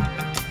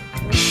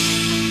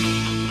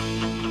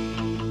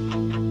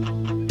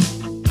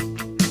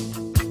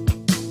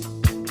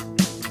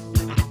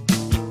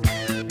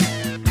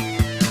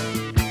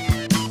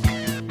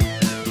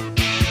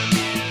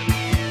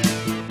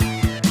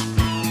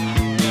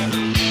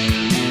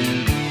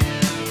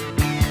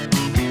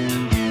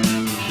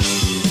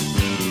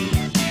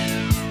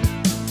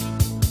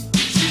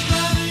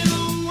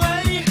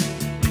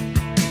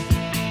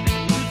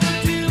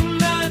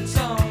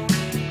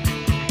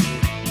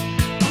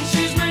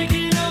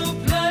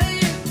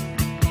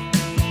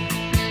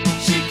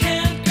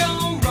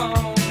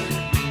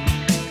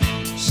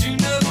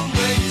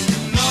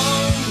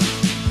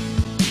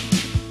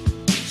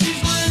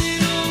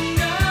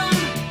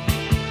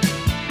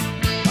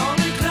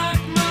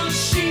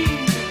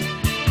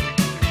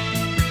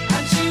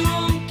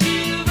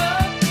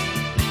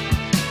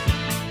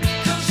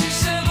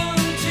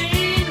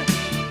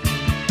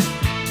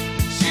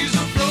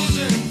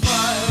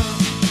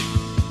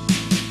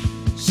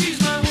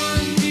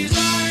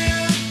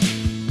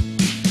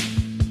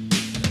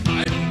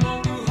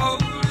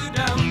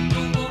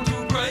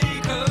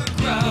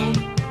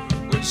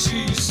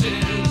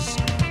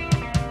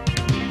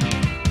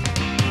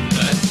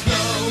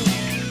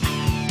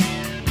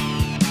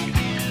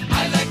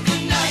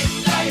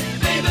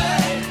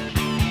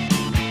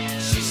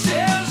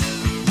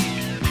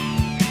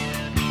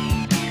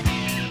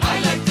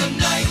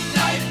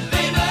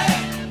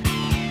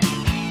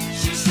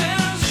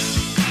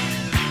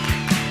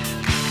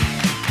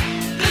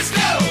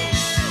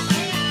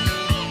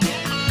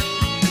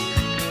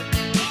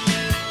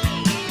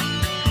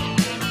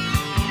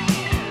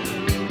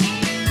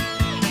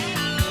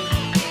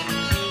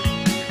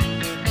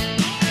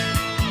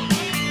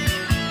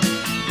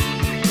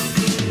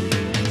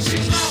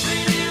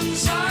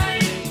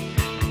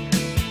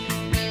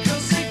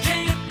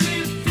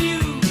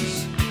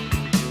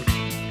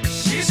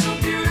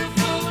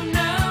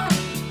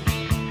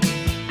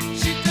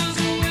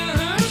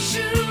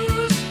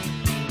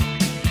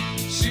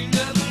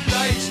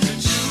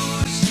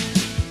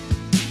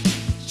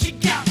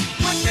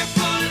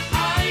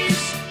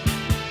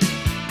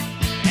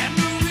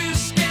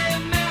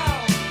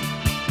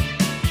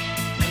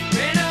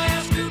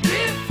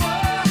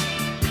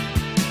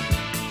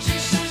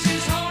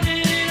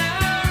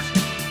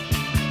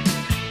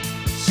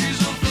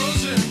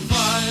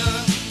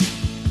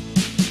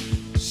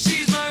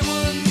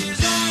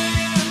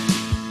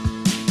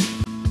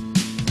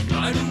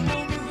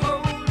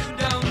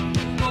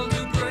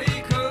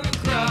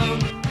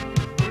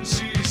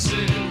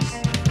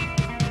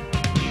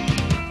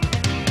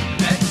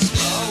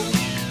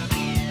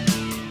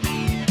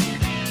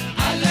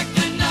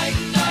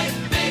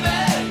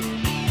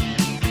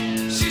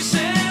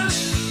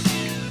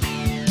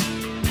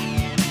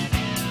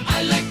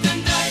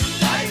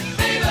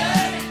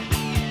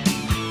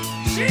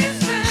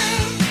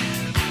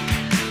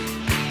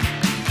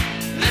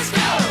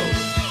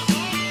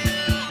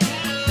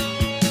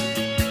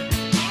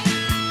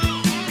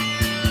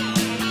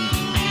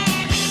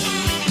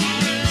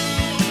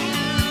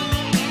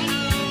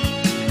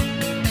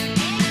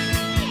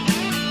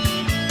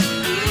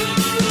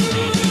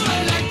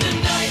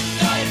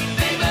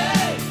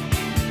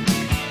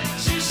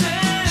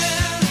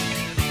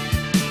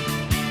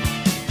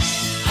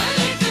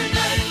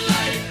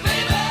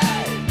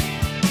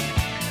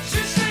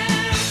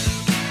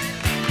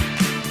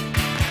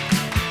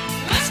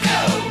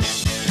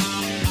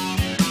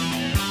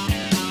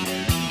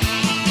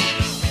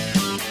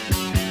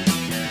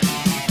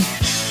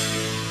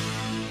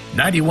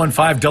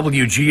 91.5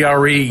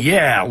 WGRE.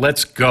 Yeah,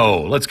 let's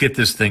go. Let's get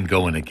this thing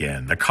going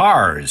again. The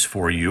Cars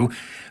for you.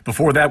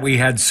 Before that, we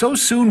had So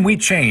Soon We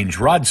Change,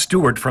 Rod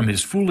Stewart from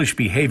his Foolish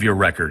Behavior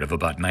record of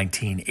about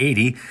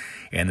 1980.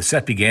 And the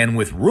set began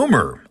with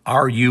Rumer,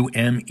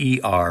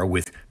 R-U-M-E-R,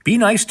 with Be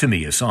Nice to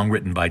Me, a song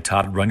written by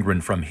Todd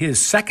Rundgren from his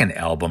second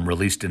album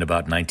released in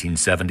about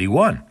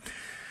 1971.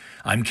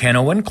 I'm Ken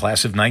Owen,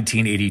 class of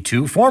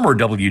 1982, former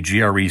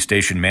WGRE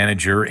station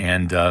manager,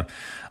 and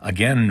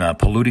again,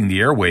 polluting the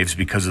airwaves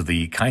because of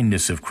the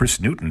kindness of Chris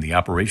Newton, the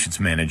operations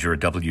manager at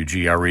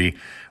WGRE,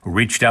 who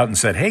reached out and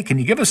said, hey, can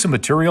you give us some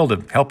material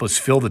to help us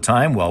fill the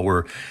time while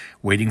we're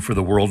waiting for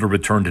the world to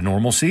return to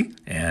normalcy?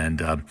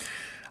 And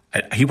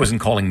he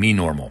wasn't calling me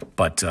normal,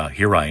 but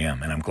here I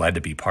am, and I'm glad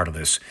to be part of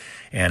this.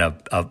 And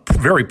a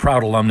very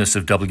proud alumnus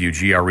of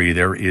WGRE.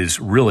 There is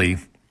really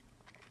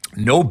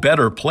no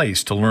better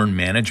place to learn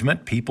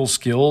management, people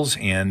skills,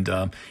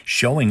 and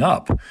showing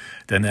up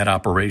than that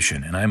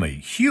operation. And I'm a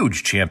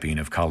huge champion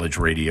of college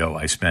radio.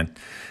 I spent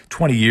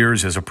 20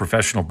 years as a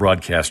professional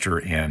broadcaster,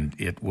 and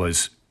it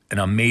was an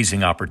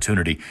amazing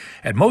opportunity.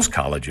 At most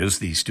colleges,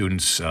 the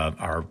students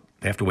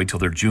they have to wait till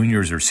they're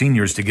juniors or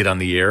seniors to get on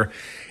the air.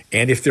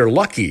 And if they're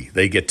lucky,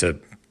 they get to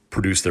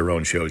produce their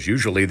own shows.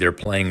 Usually they're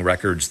playing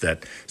records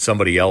that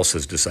somebody else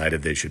has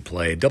decided they should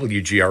play.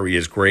 WGRE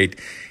is great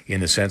in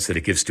the sense that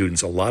it gives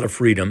students a lot of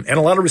freedom and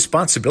a lot of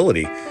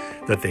responsibility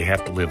that they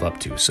have to live up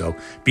to. So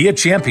be a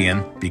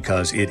champion,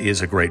 because it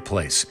is a great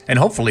place. And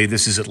hopefully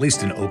this is at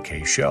least an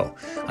okay show.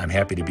 I'm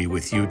happy to be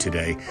with you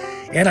today.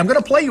 And I'm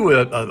going to play you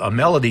a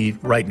melody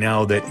right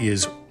now that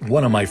is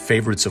one of my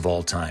favorites of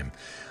all time.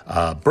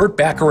 Burt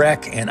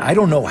Bacharach, and I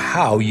don't know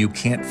how you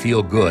can't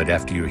feel good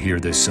after you hear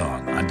this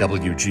song on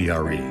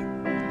WGRE.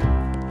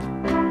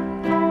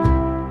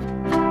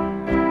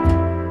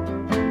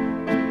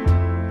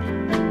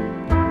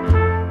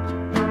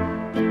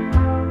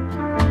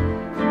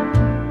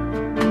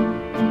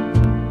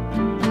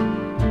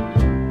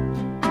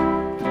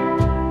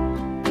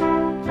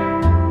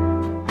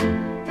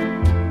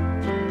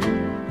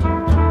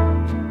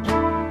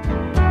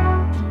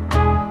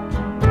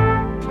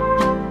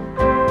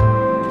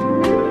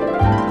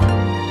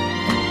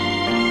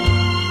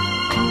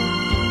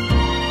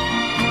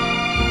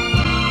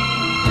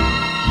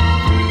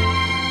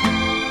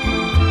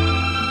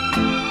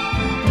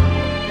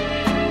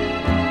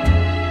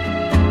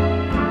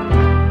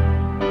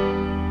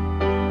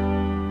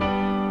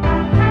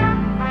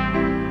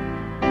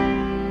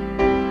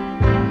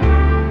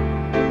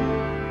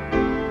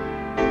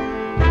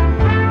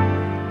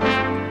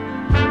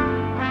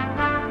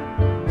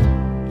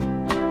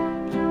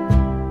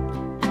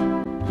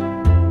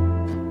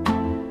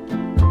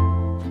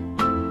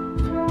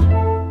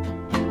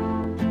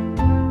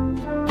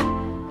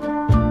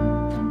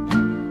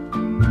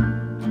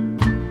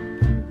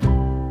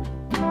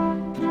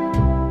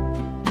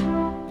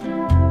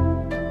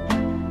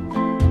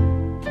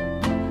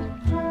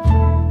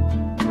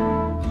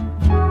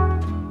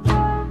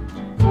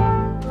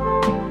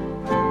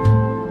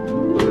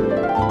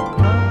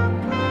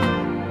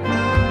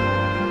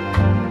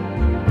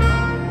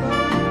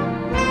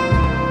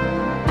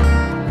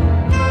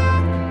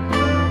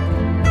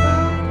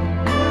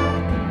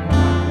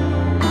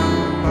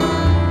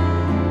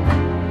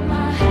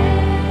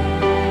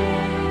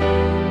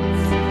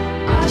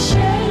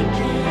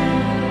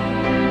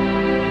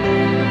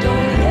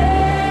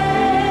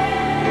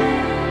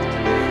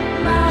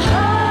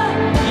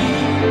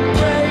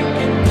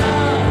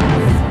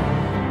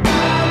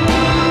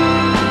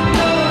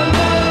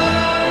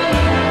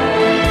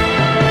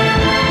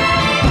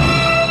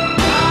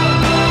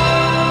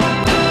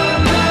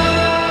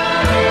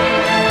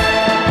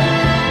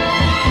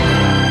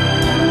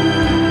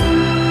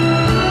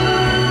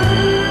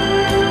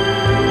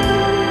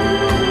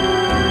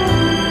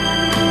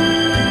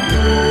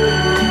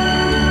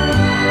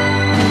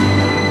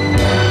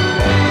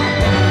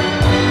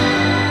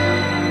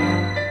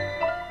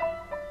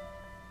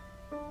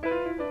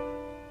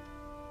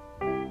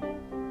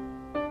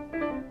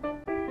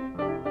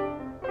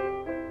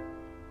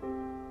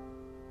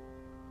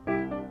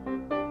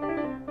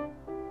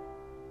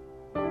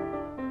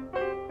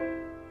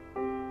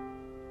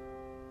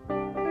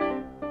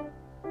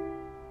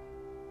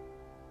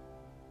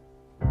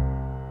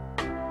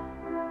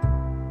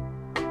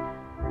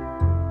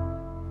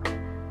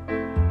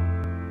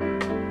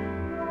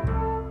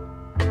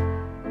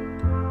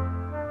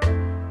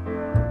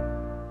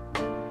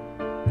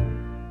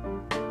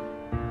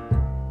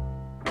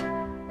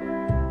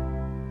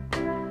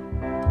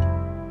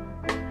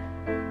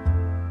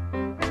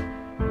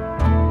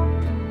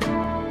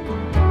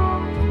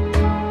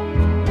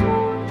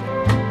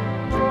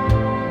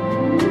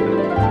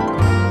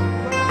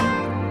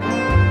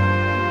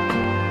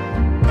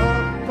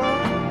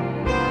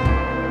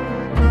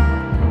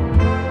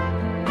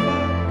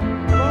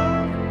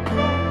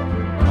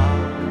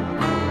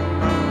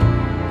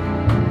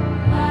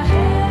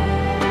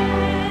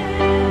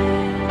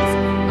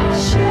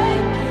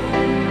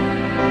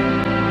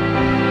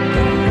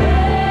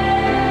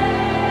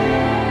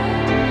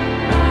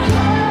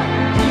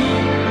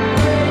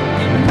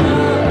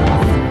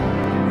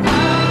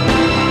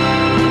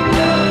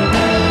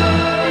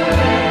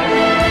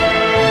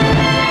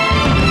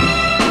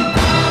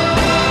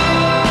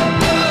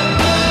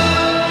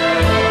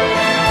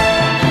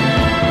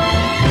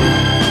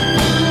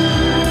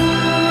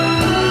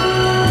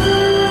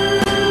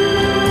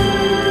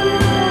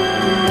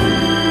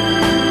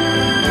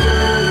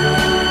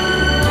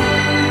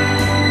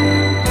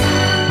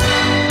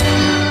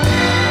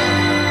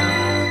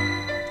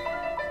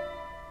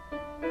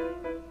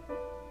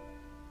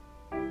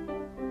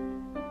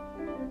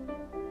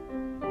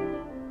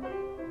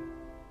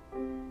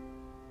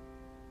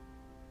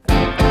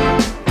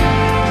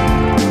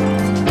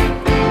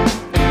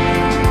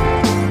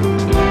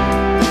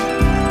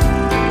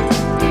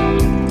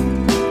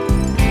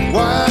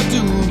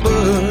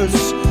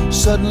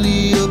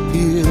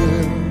 reappear.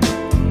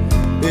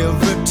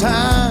 Every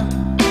time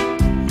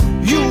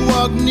you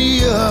walk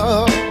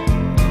near,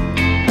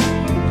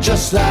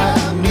 just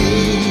like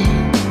me,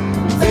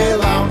 they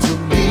long to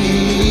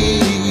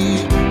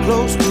be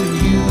close to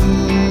you.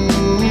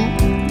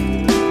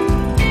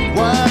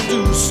 Why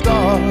do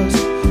stars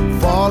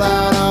fall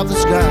out of the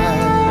sky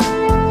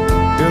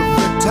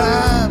every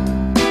time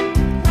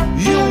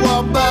you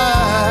walk by?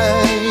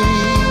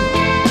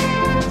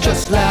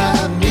 Just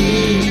like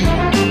me,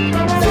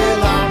 they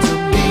long to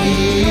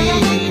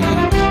be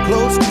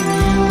close to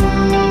you.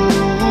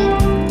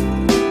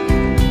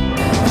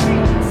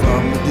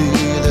 From the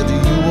day that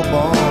you were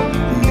born,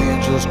 the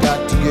angels got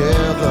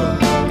together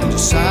and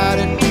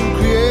decided to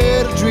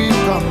create a dream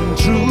come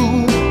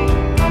true.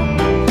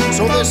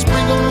 So they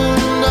sprinkle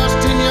moon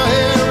dust in your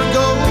hair and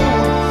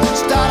gold,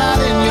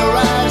 starlight in your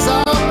eyes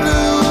of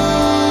blue.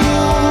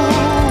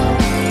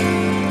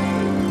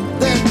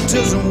 That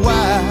isn't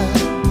why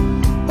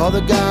all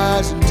the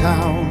guys in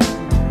town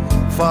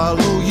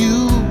follow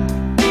you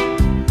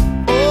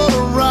all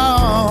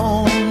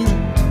around.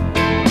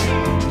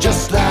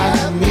 Just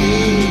like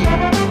me,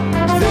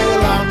 they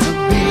long to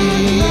be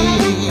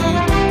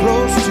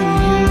close to you.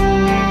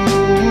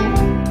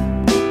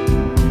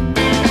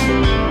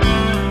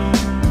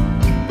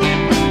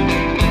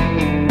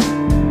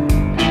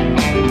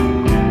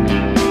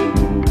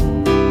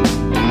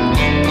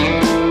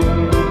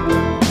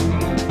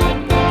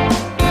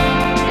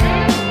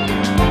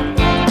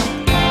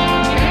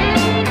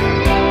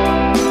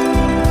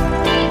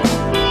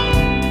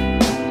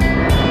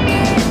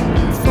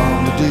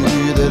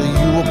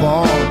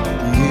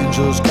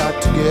 Got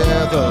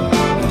together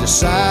and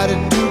decided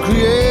to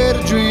create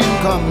a dream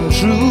come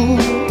true.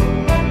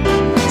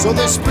 So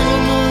they sprinkle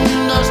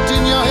moon dust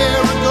in your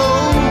hair and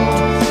gold,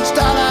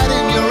 starlight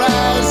in your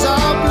eyes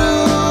are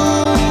blue.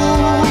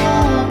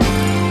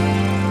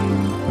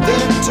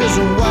 That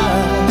isn't why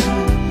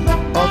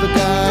all the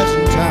guys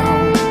in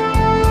town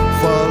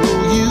follow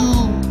you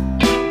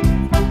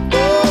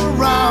all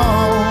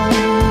around.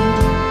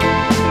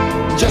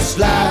 Just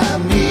like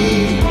me,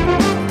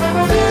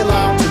 they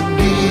long to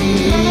be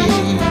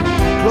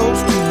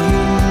close to you.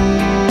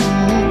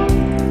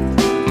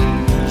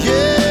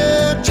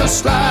 Yeah, just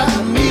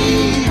like me,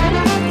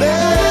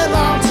 they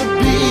long to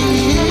be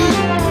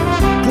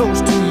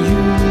close to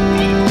you.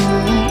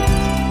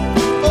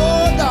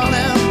 Oh,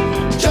 darling,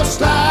 just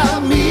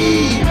like me,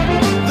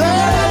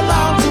 they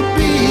long to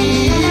be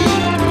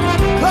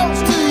close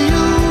to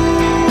you.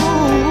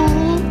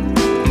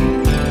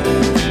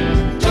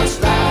 Just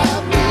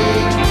like me,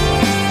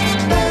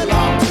 they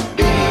long to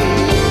be.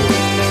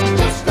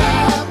 Just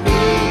like me,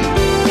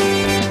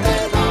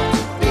 they long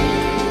to be.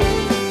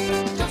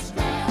 Just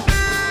like.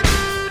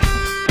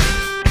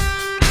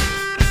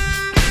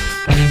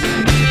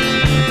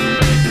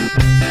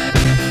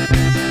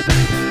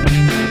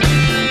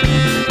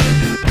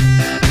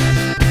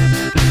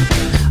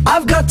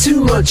 I've got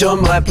too much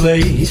on my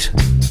plate.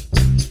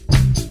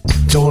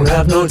 Don't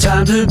have no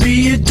time to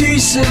be a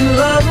decent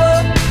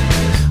lover.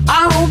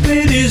 I hope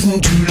it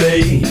isn't too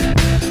late.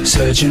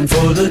 Searching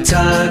for the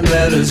time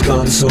that has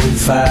gone so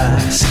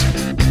fast.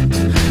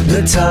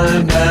 The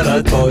time that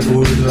I thought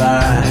would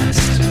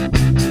last.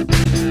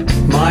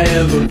 My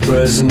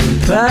ever-present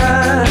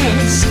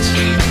past.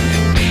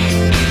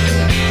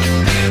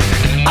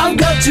 I've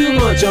got too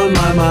much on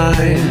my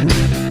mind.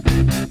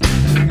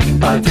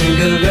 I think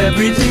of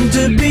everything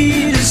to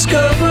be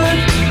discovered.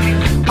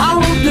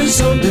 I hope there's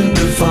something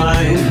to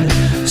find.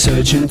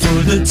 Searching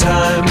for the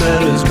time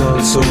that has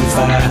gone so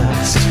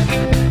fast.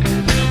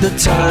 The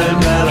time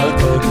that I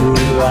thought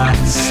would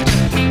last.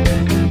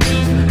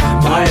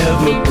 My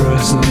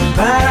ever-present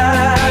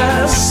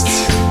past.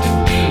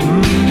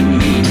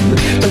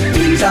 The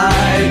things I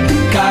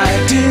think I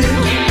did.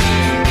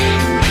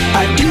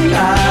 I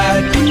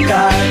think I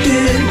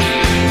did.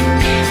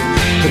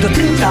 But the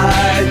things I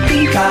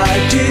think I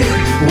did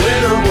when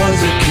I was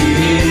a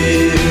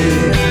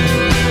kid.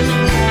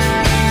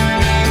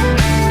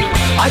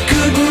 I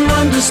couldn't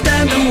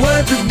understand the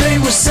words that they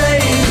were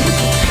saying,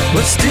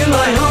 but still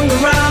I hung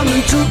around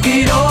and took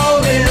it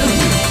all in.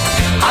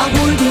 I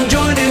wouldn't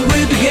join in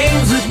with the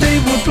games that they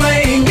were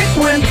playing. It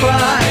went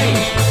by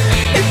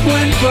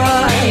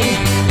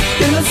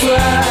in a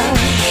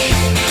flash.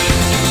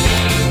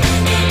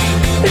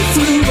 It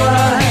flew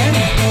by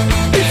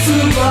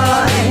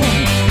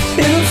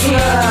in a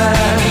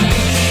flash.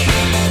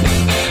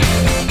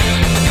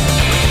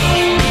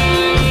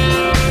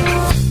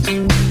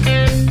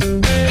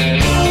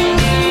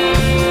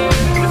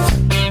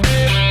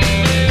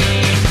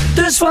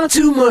 There's far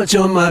too much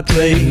on my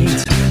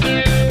plate.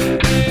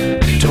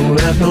 Don't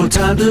have no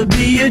time to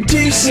be a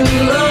decent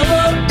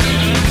lover.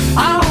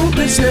 I hope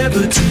it's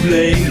never too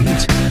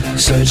late.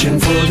 Searching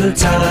for the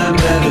time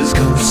that has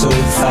gone so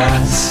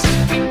fast.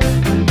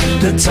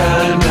 The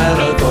time that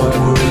I thought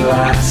would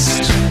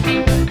last.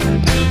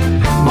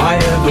 My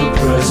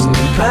ever-present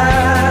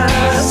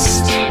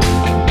past.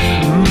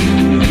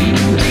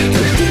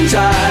 The things I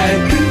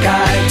think I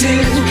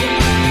did.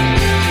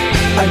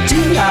 I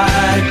think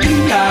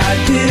I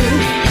did.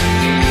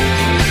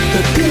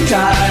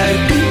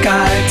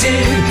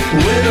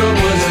 when I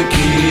was a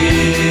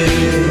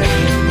kid.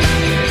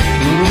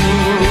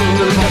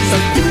 Lots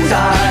of things I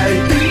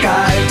think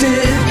I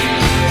did.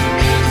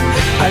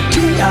 I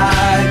think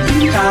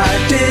I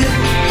did.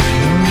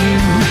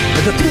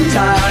 The things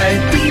I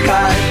think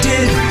I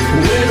did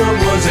when I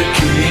was a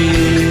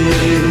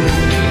kid.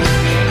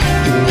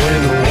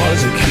 When I was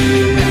a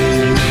kid.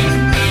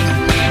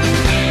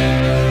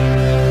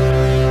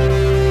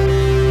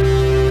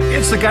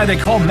 It's the guy they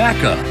call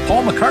Macca,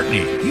 Paul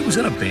McCartney. He was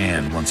in a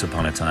band once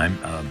upon a time.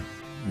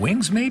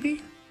 Wings,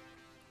 maybe?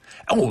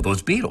 Oh,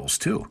 those Beatles,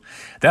 too.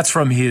 That's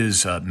from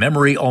his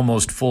Memory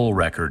Almost Full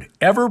record,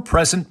 Ever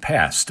Present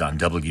Past on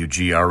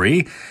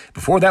WGRE.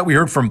 Before that, we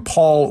heard from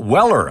Paul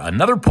Weller,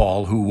 another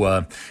Paul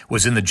who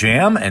was in the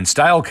Jam and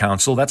Style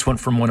Council. That's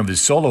from one of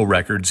his solo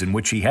records in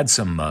which he had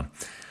some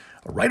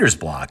writer's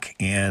block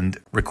and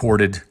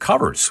recorded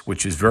covers,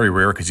 which is very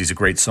rare because he's a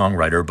great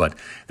songwriter. But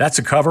that's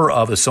a cover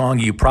of a song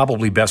you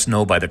probably best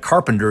know by the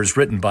Carpenters,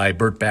 written by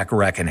Burt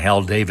Bacharach and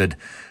Hal David,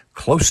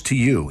 Close to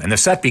You. And the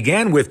set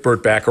began with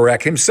Burt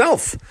Bacharach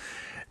himself.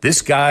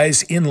 This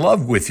Guy's in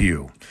Love with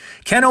You.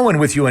 Ken Owen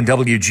with you on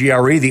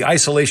WGRE, the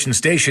Isolation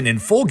Station, in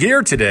full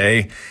gear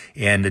today,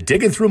 and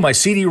digging through my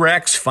CD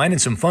racks, finding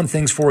some fun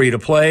things for you to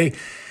play,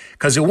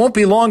 because it won't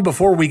be long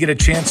before we get a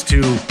chance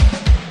to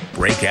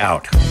break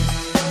out.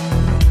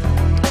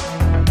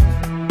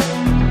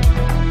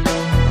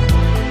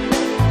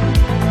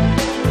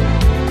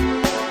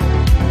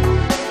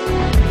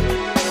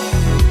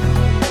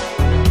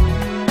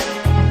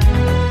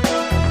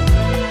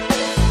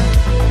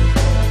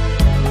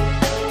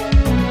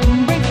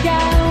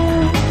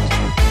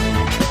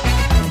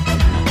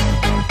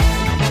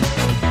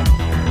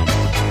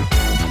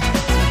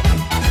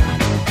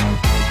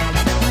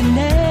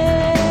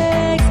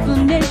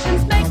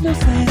 Explanations make no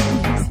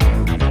sense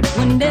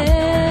when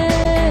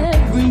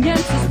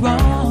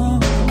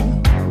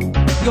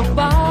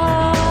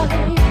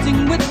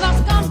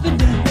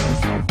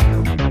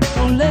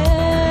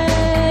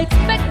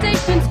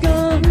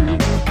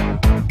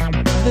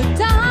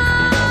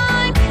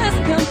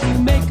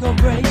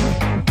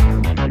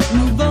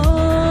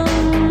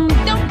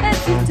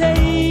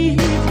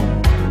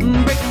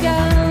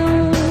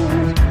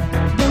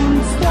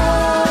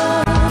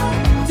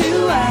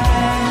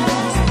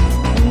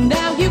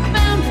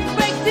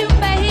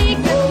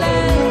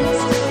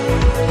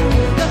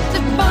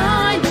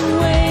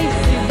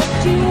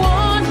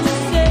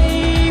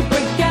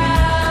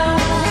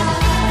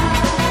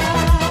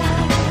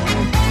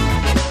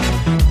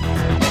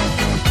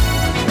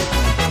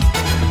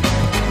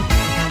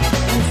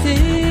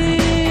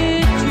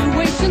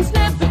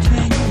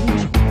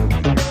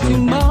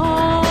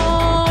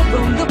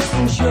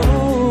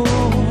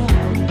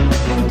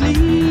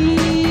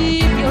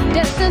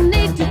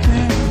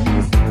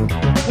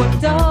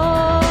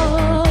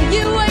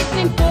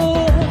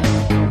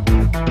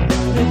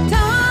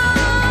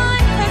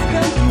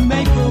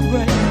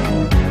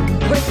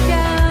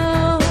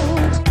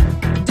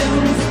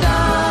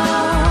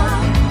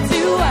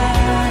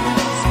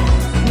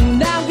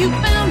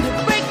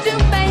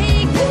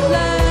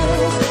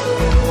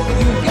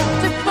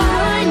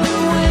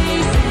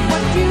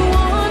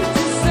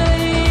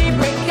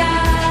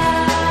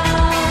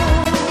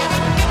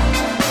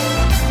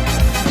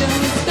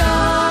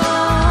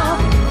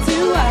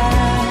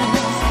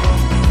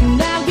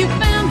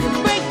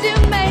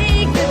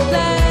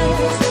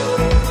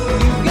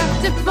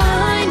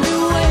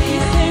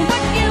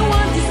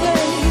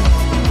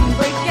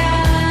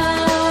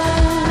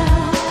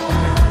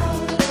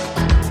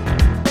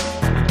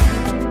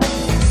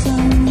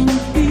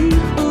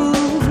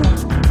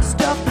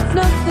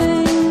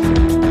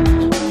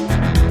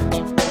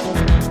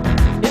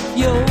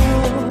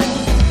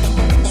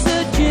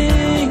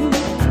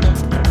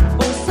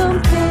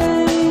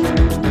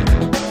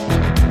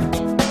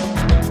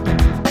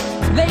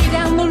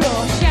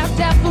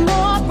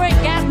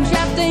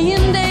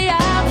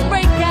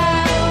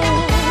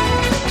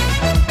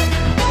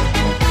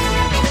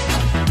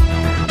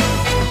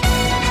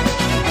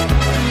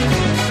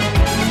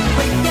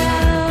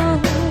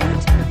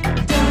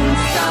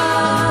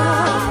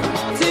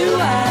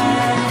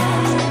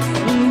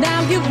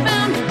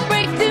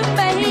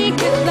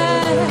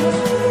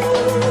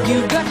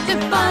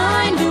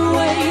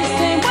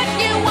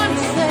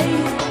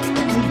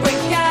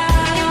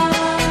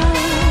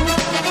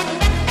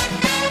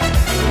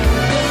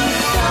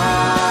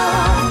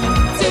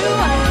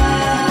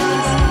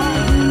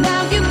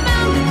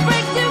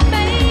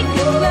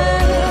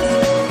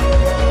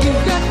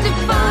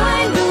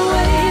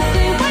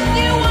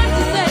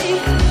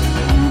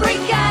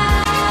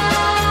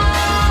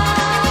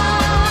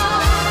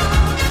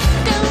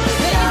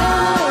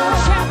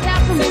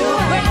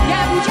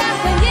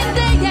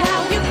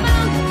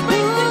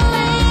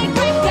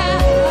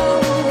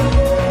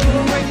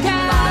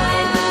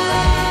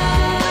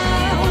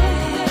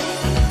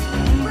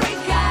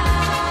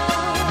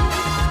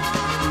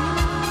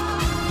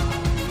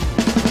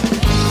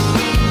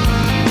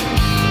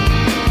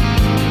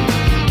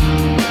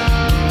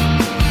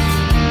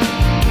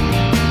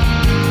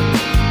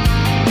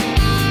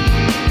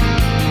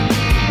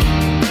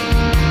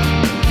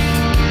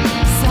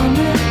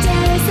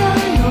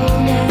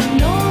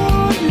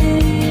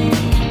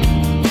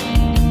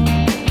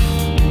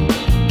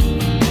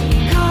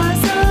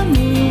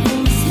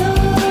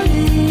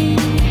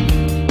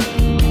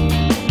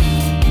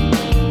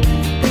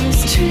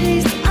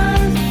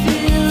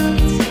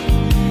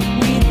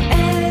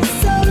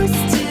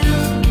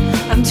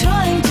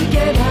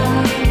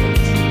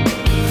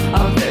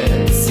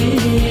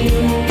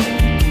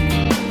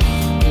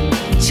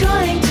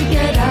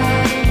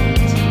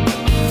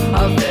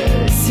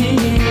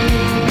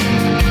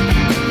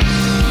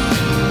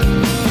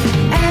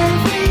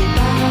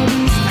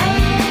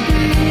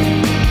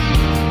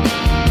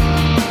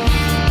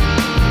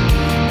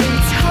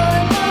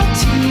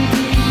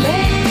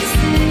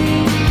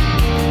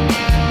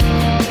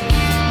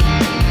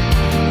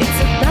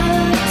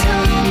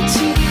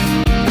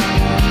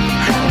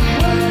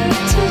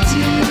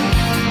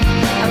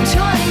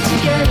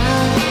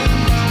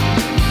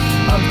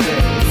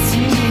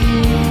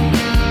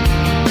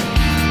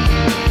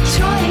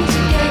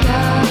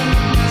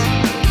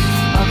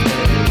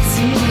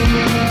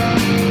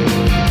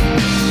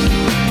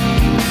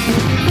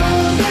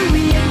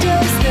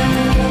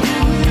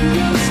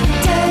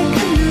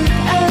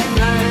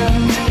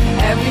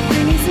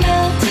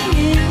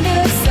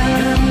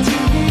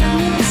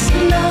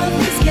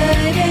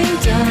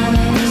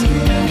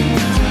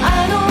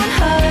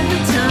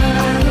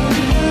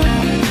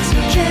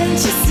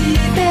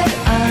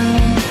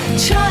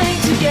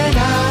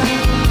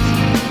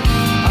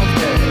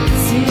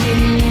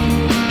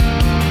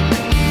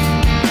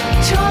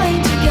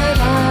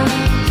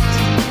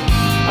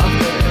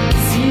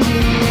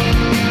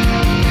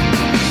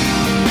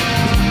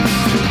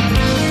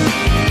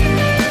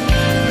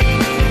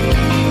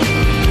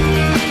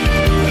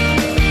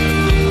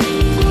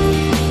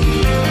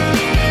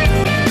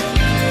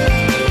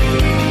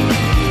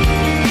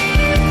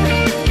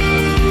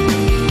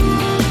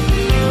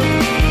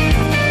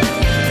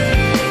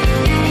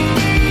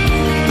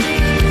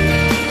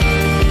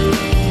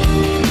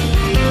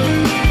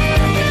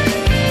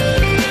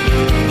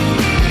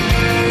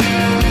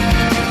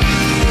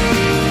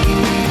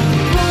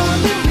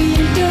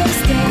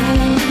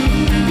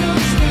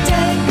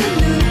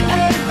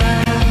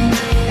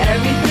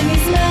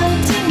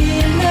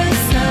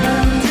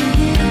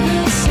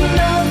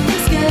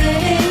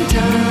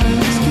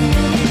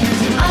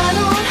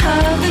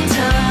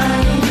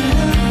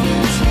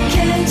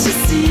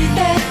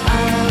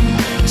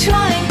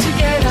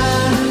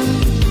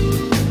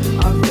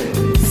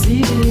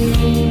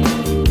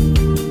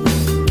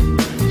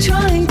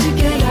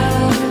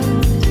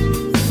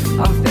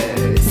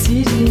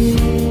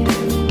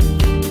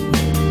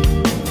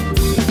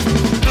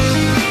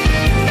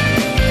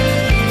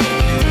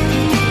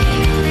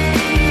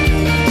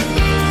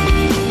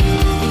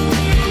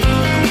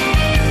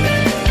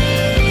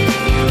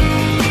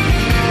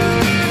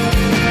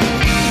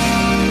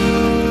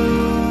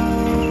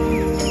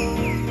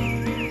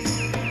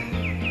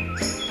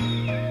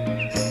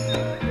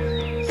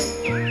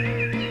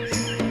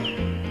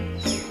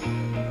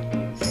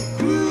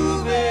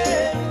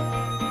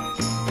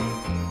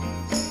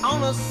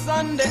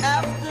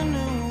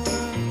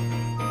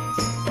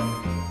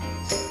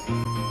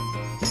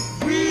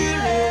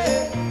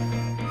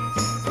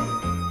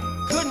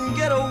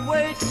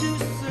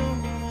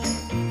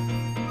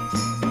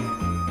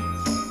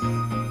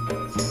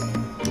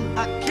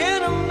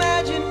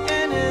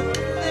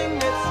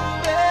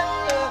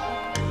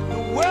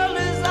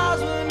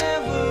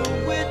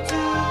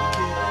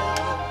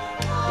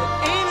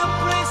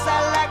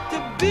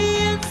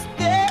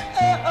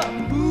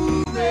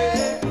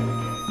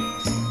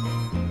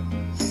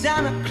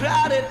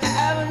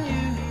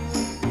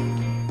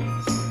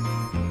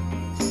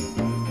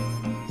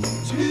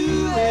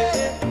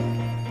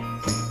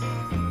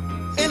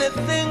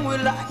anything we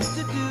like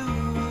to do.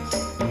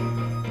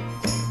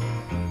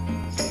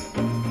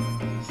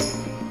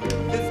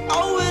 There's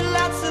always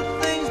lots of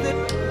things that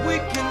we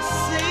can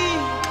see.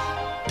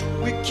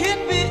 We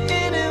can't be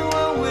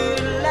anyone we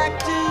like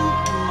to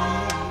be.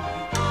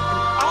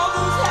 And all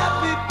those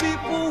happy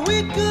people we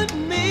could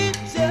meet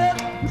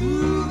just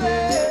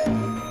grooving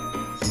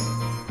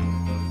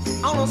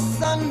on a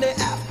Sunday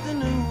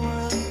afternoon.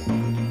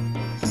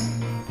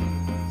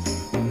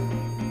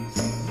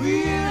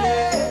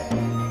 Really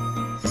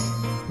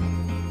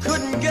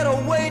couldn't get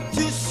away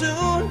too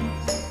soon.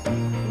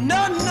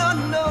 No, no,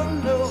 no,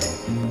 no.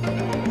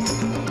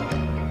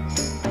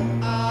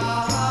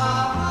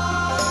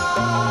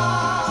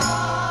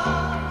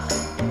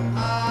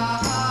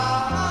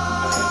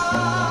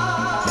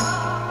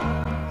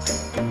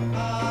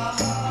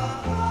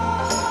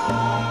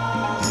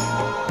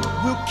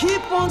 We'll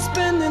keep on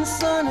spending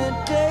sunny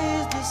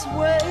days this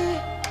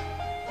way.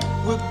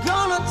 We're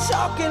gonna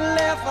talk and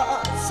laugh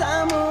our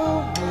time away.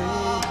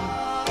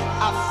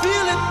 I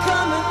feel it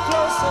coming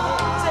closer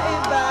day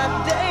by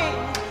day.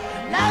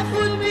 Life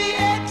would be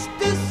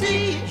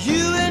ecstasy,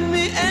 you and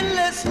me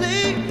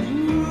endlessly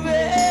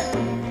moving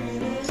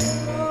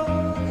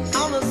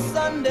on a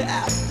Sunday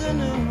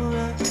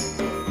afternoon.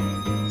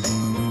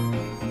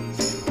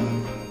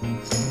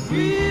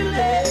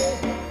 Really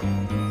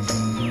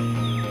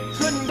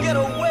couldn't get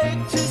away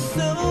too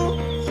soon.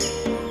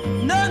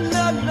 No,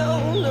 no,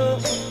 no, no.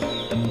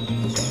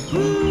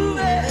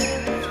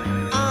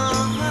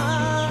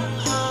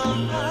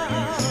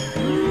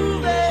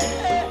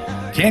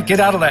 Can't get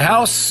out of the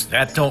house?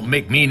 That don't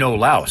make me no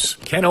louse.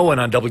 Ken Owen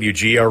on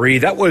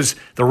WGRE. That was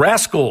The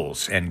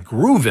Rascals and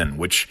Groovin',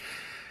 which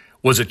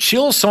was a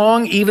chill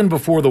song even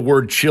before the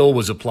word chill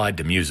was applied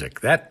to music.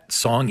 That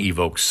song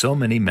evokes so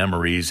many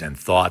memories and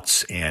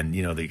thoughts, and,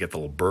 you know, they get the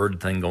little bird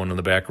thing going in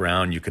the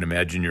background. You can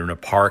imagine you're in a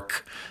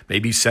park,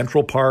 maybe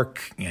Central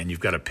Park, and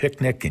you've got a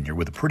picnic, and you're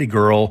with a pretty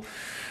girl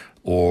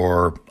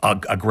or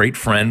a great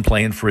friend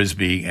playing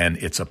Frisbee, and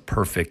it's a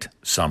perfect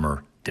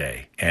summer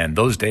day. And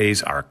those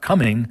days are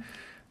coming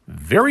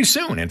very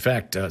soon. In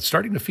fact,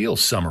 starting to feel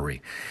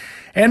summery.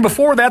 And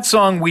before that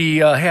song, we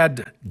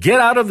had Get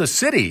Out of the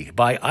City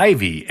by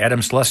Ivy, Adam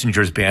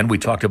Schlesinger's band. We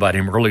talked about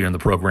him earlier in the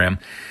program.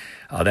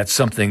 That's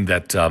something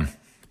that the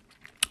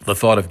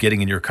thought of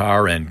getting in your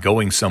car and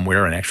going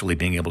somewhere and actually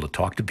being able to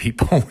talk to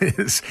people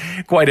is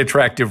quite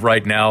attractive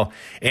right now.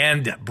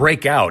 And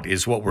Break Out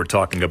is what we're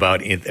talking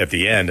about at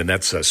the end, and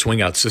that's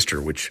Swing Out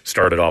Sister, which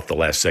started off the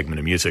last segment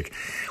of music.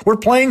 We're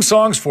playing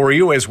songs for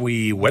you as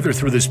we weather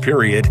through this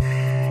period.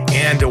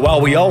 And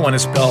while we all want to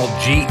spell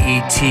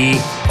G-E-T-O-U-T,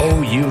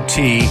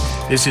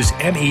 this is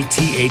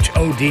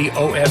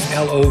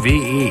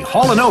M-E-T-H-O-D-O-F-L-O-V-E.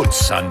 Hall &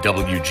 Oates on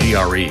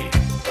WGRE.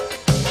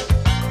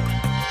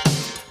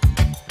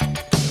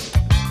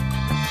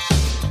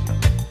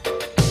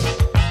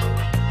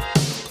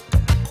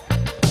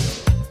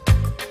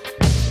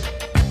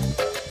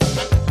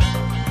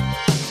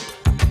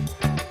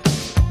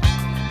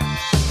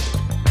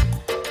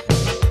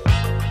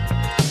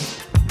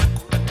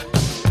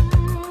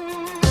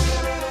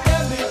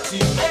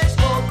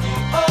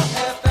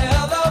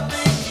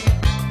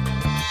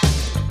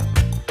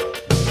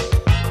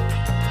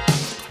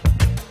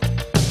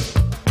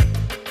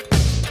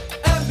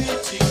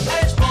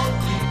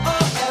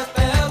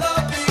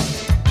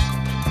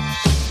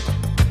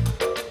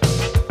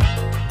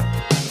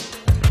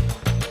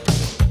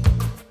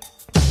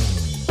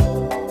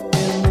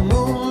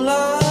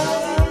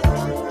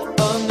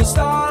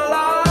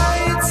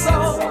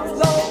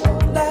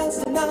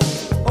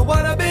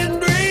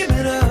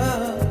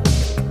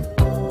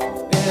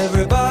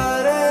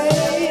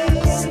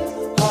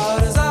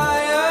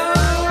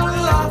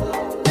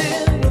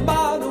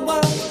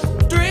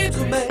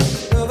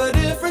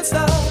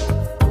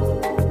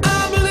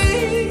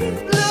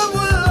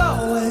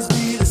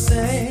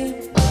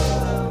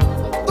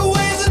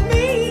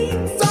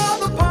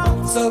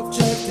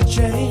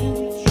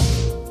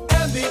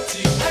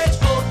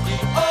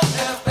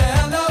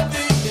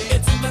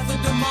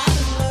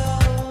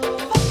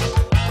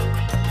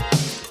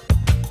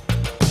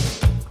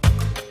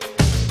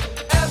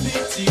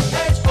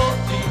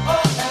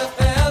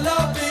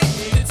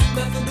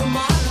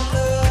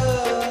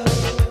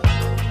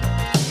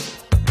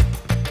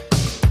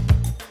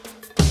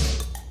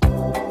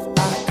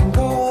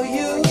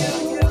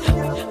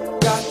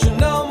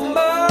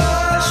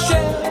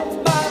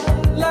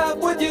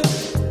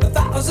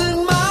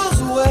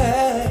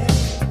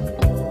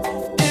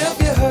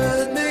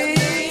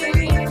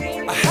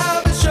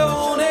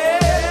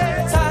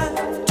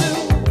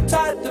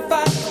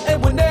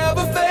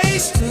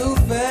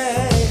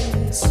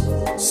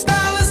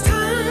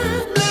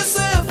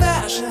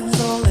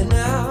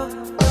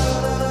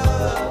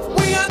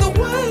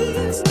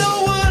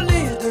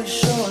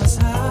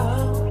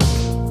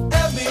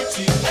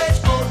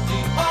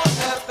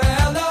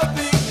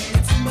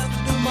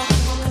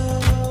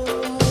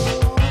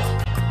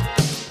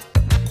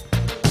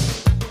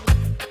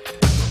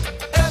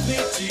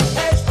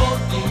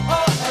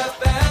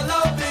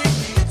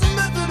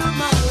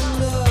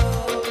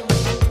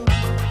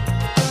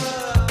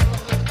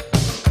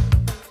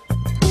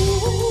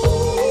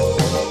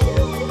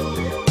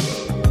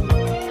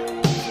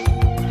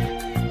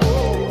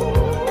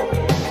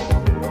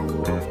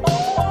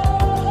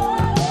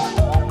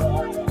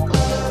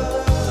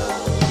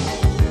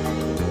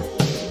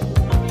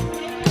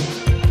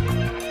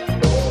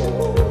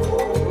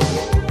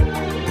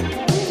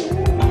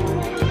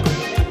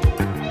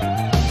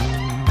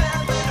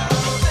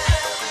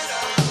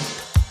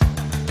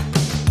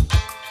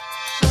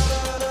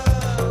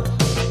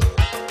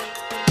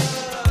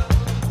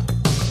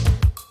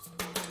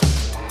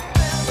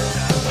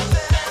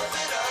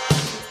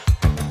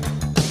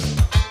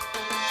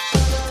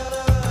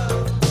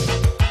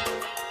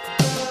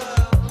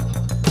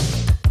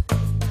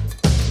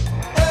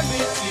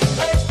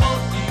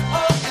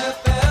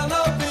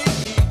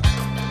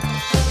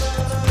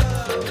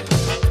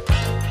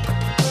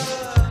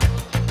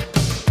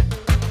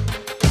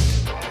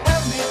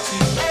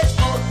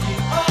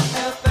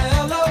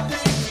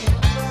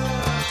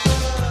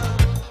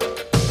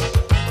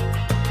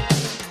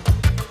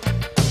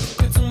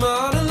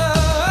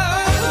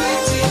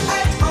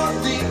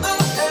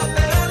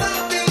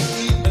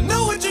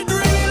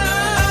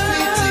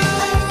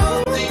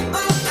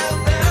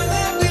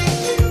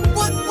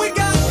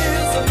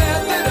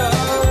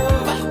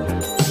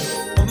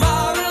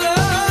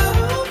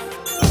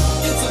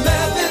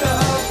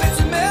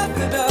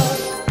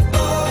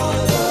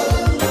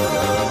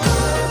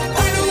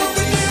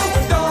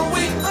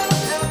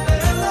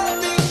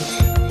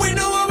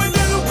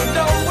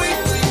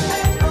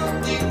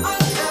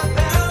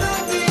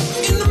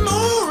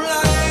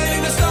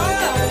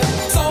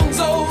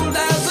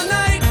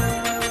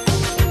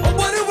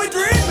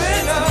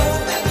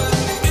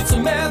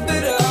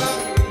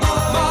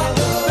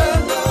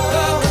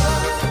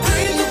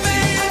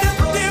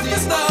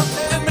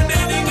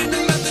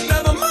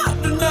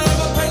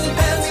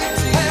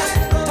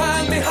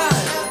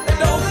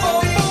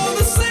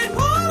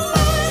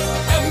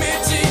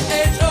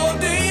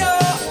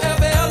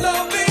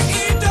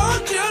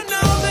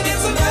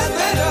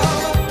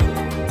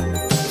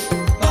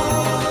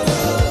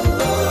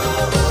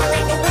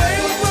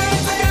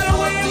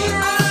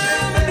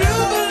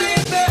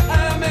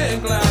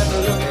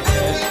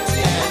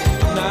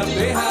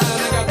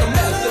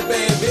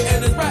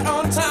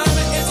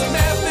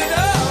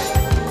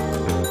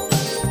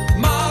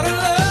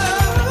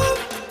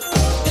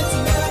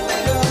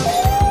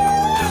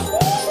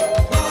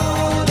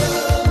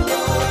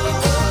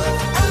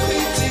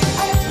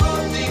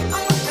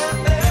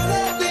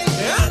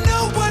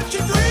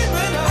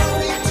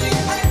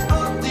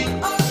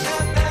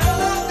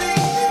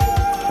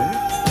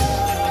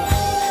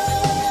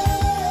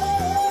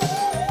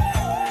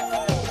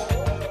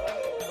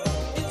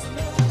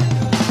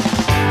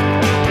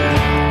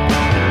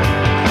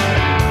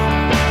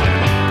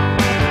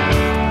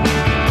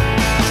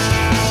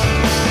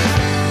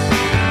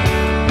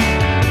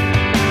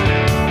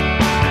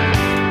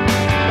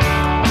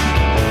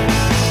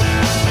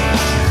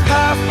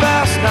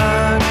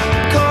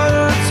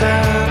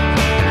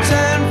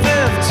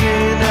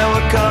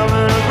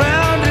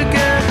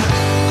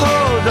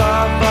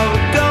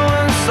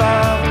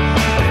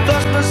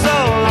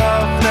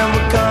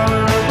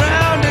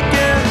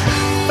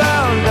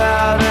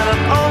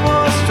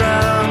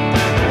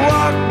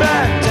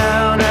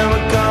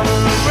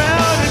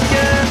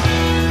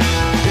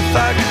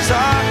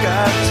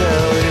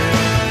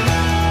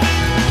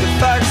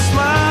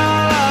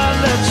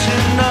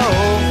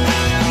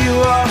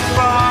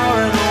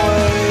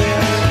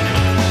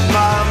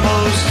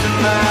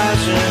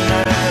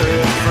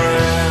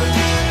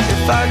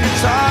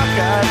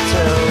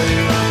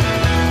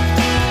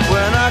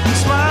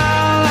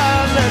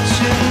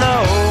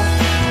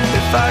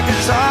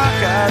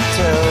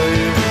 tell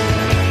you.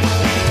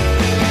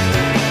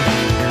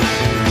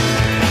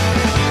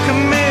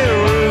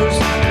 Camiros,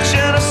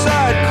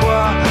 genocide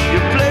choir,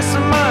 your place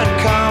of mind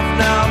conf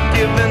now,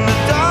 giving the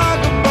dog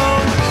a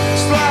bone.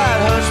 Slide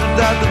hush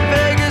without the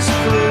vaguest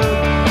clue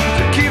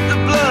to keep the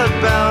blood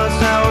balanced.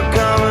 Now we're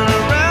coming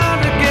around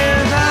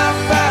again.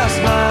 9:30,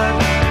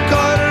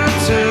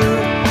 1:45,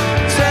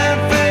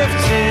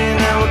 10:15,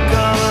 and we're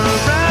coming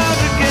around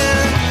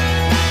again.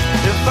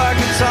 If I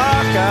could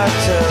talk, I'd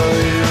tell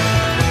you.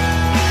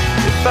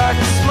 If I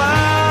could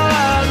smile,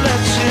 I'd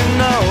let you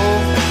know.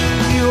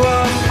 You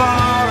are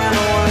far and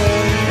away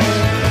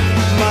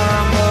my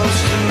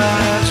most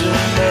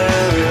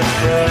imaginary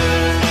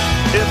friend.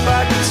 If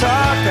I could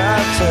talk,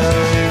 I'd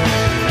tell you.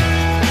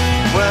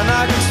 When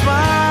I could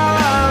smile,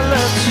 I'd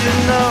let you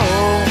know.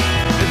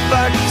 If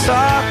I could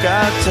talk,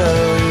 I'd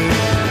tell you.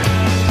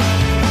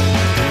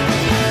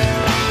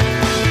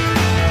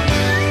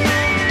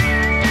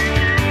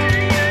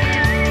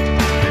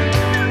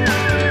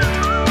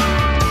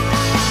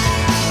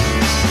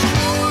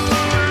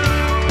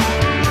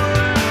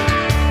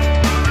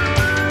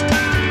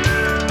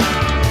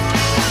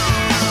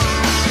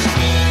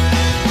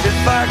 If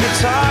I could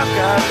talk,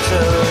 I'd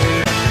tell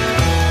you.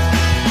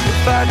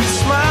 If I could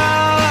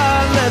smile,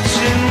 I'd let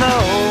you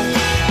know.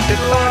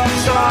 If I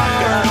could talk,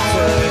 I'd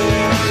tell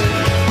you.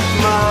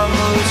 My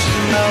most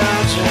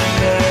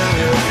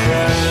imaginary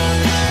friend.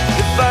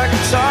 If I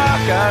could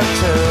talk, I'd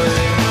tell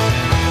you.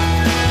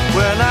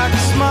 When I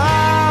could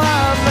smile,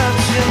 I'd let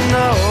you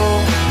know.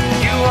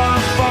 You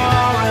are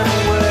far and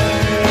away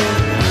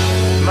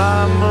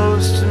my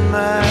most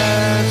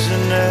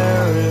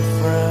imaginary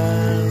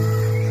friend.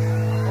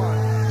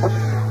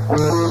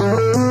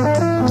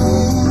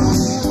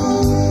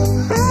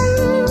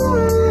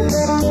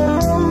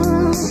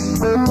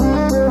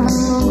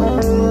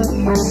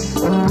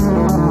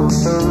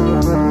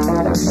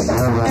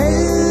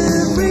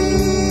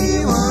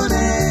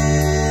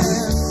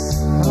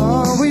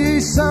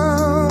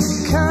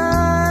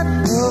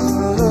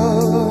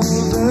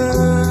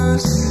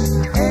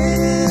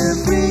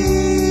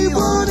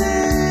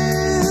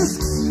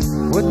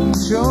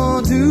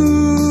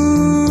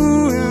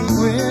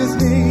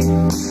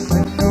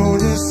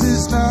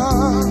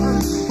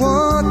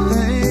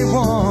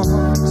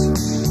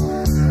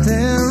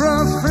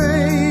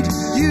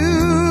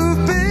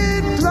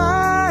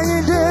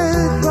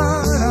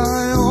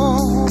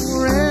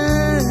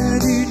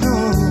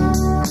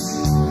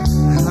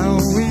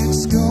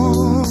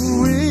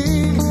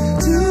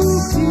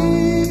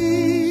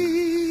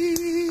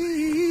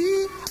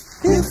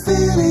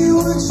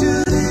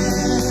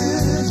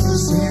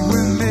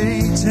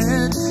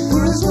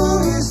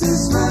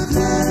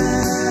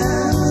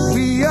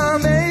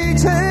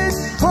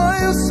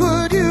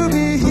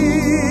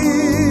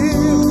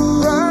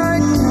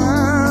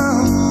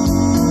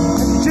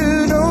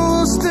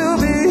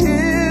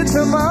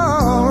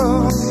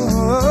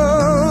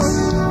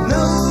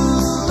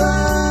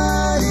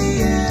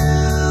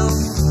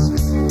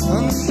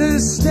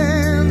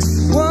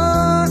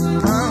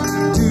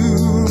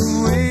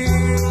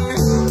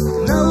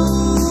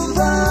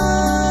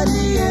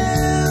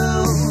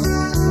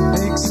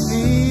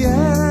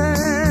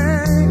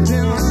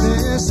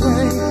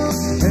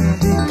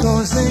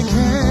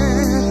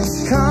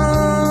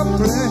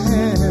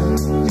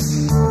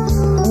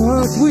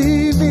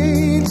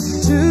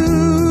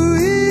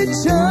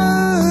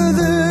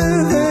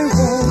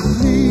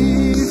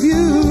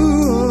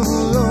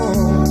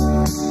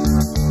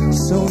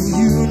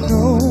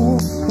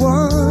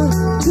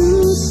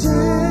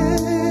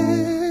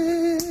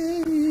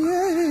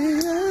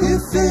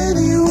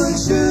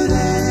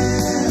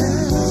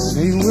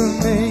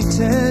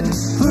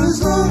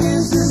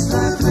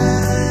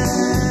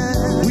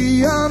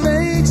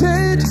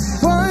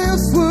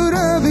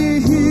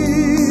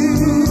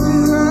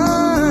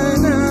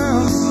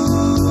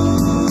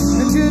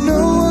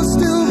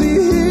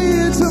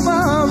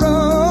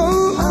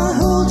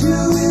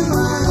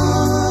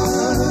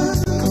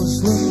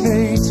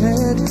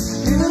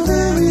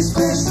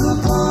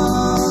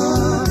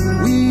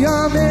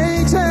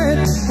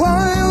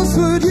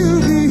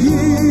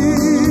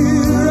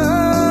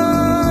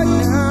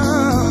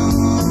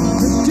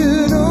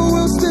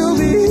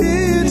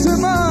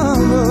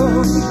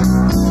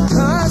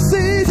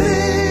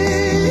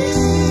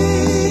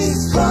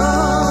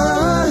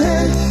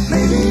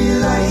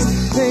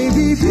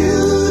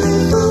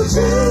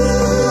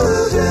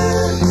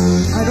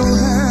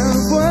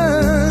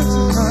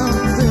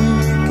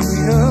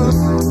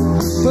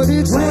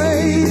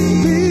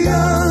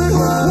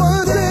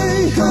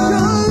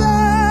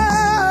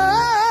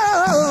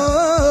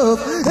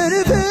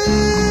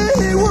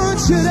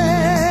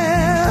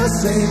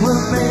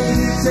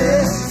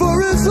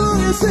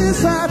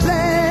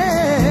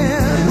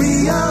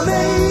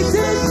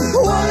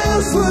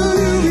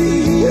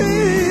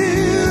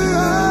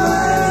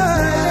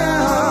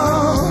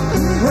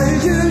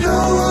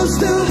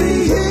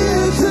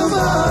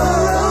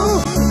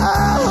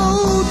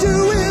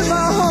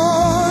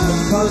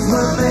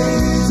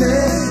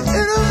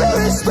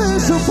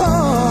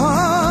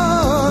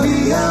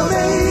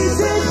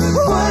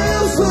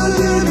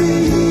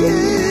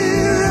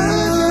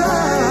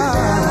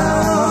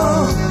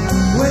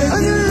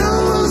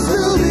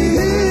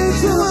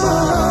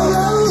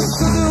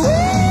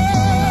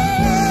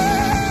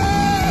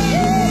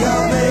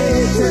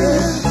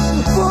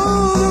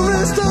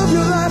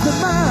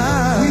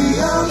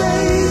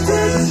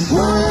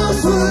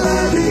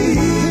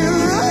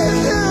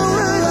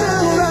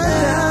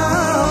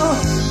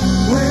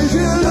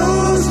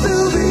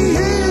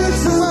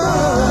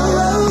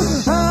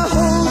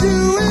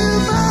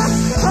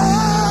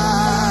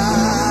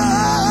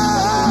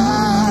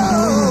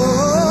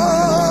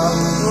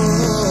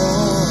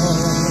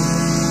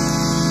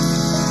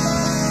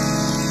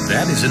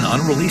 is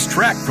an unreleased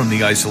track from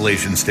the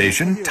Isolation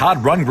Station. Todd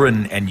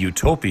Rundgren and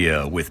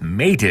Utopia with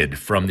Mated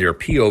from their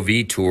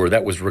POV tour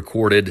that was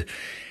recorded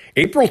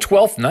April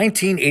 12th,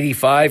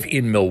 1985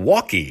 in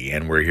Milwaukee,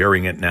 and we're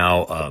hearing it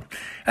now.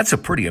 That's a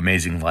pretty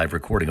amazing live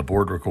recording, a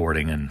board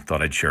recording, and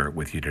thought I'd share it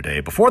with you today.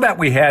 Before that,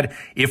 we had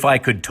If I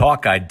Could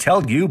Talk, I'd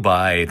Tell You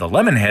by the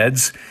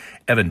Lemonheads.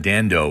 Evan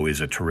Dando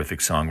is a terrific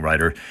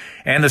songwriter.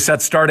 And the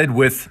set started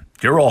with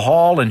Daryl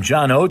Hall and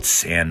John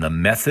Oates and The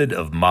Method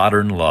of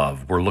Modern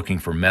Love. We're looking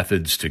for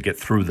methods to get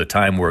through the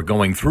time we're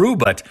going through,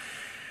 but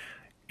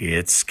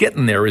it's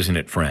getting there, isn't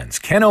it, friends?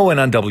 Ken Owen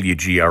on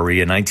WGRE,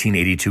 a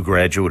 1982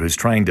 graduate who's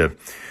trying to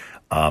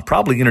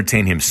probably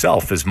entertain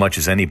himself as much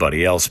as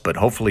anybody else, but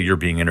hopefully you're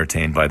being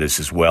entertained by this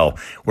as well.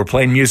 We're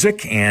playing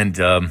music and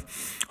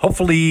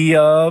hopefully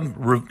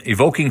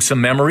evoking some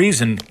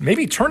memories and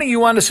maybe turning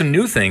you on to some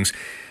new things.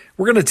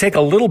 We're going to take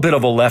a little bit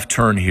of a left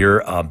turn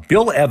here.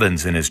 Bill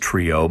Evans and his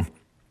trio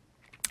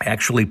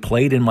actually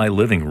played in my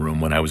living room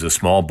when I was a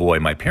small boy.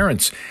 My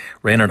parents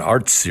ran an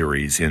art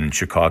series in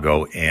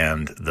Chicago,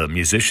 and the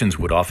musicians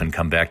would often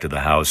come back to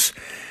the house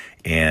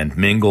and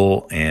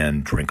mingle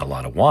and drink a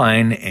lot of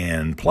wine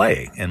and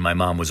play. And my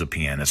mom was a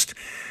pianist.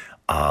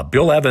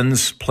 Bill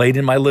Evans played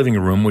in my living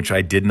room, which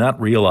I did not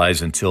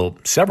realize until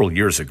several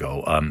years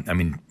ago.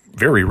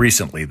 Very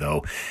recently,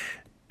 though.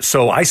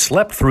 So I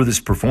slept through this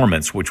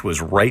performance, which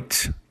was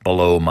right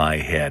below my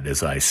head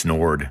as I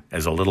snored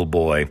as a little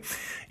boy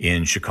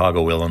in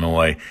Chicago,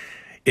 Illinois.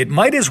 It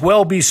might as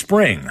well be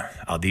spring,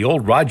 the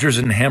old Rodgers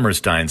and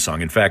Hammerstein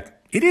song. In fact,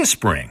 it is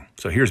spring.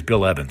 So here's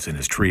Bill Evans and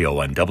his trio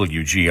on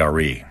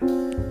WGRE.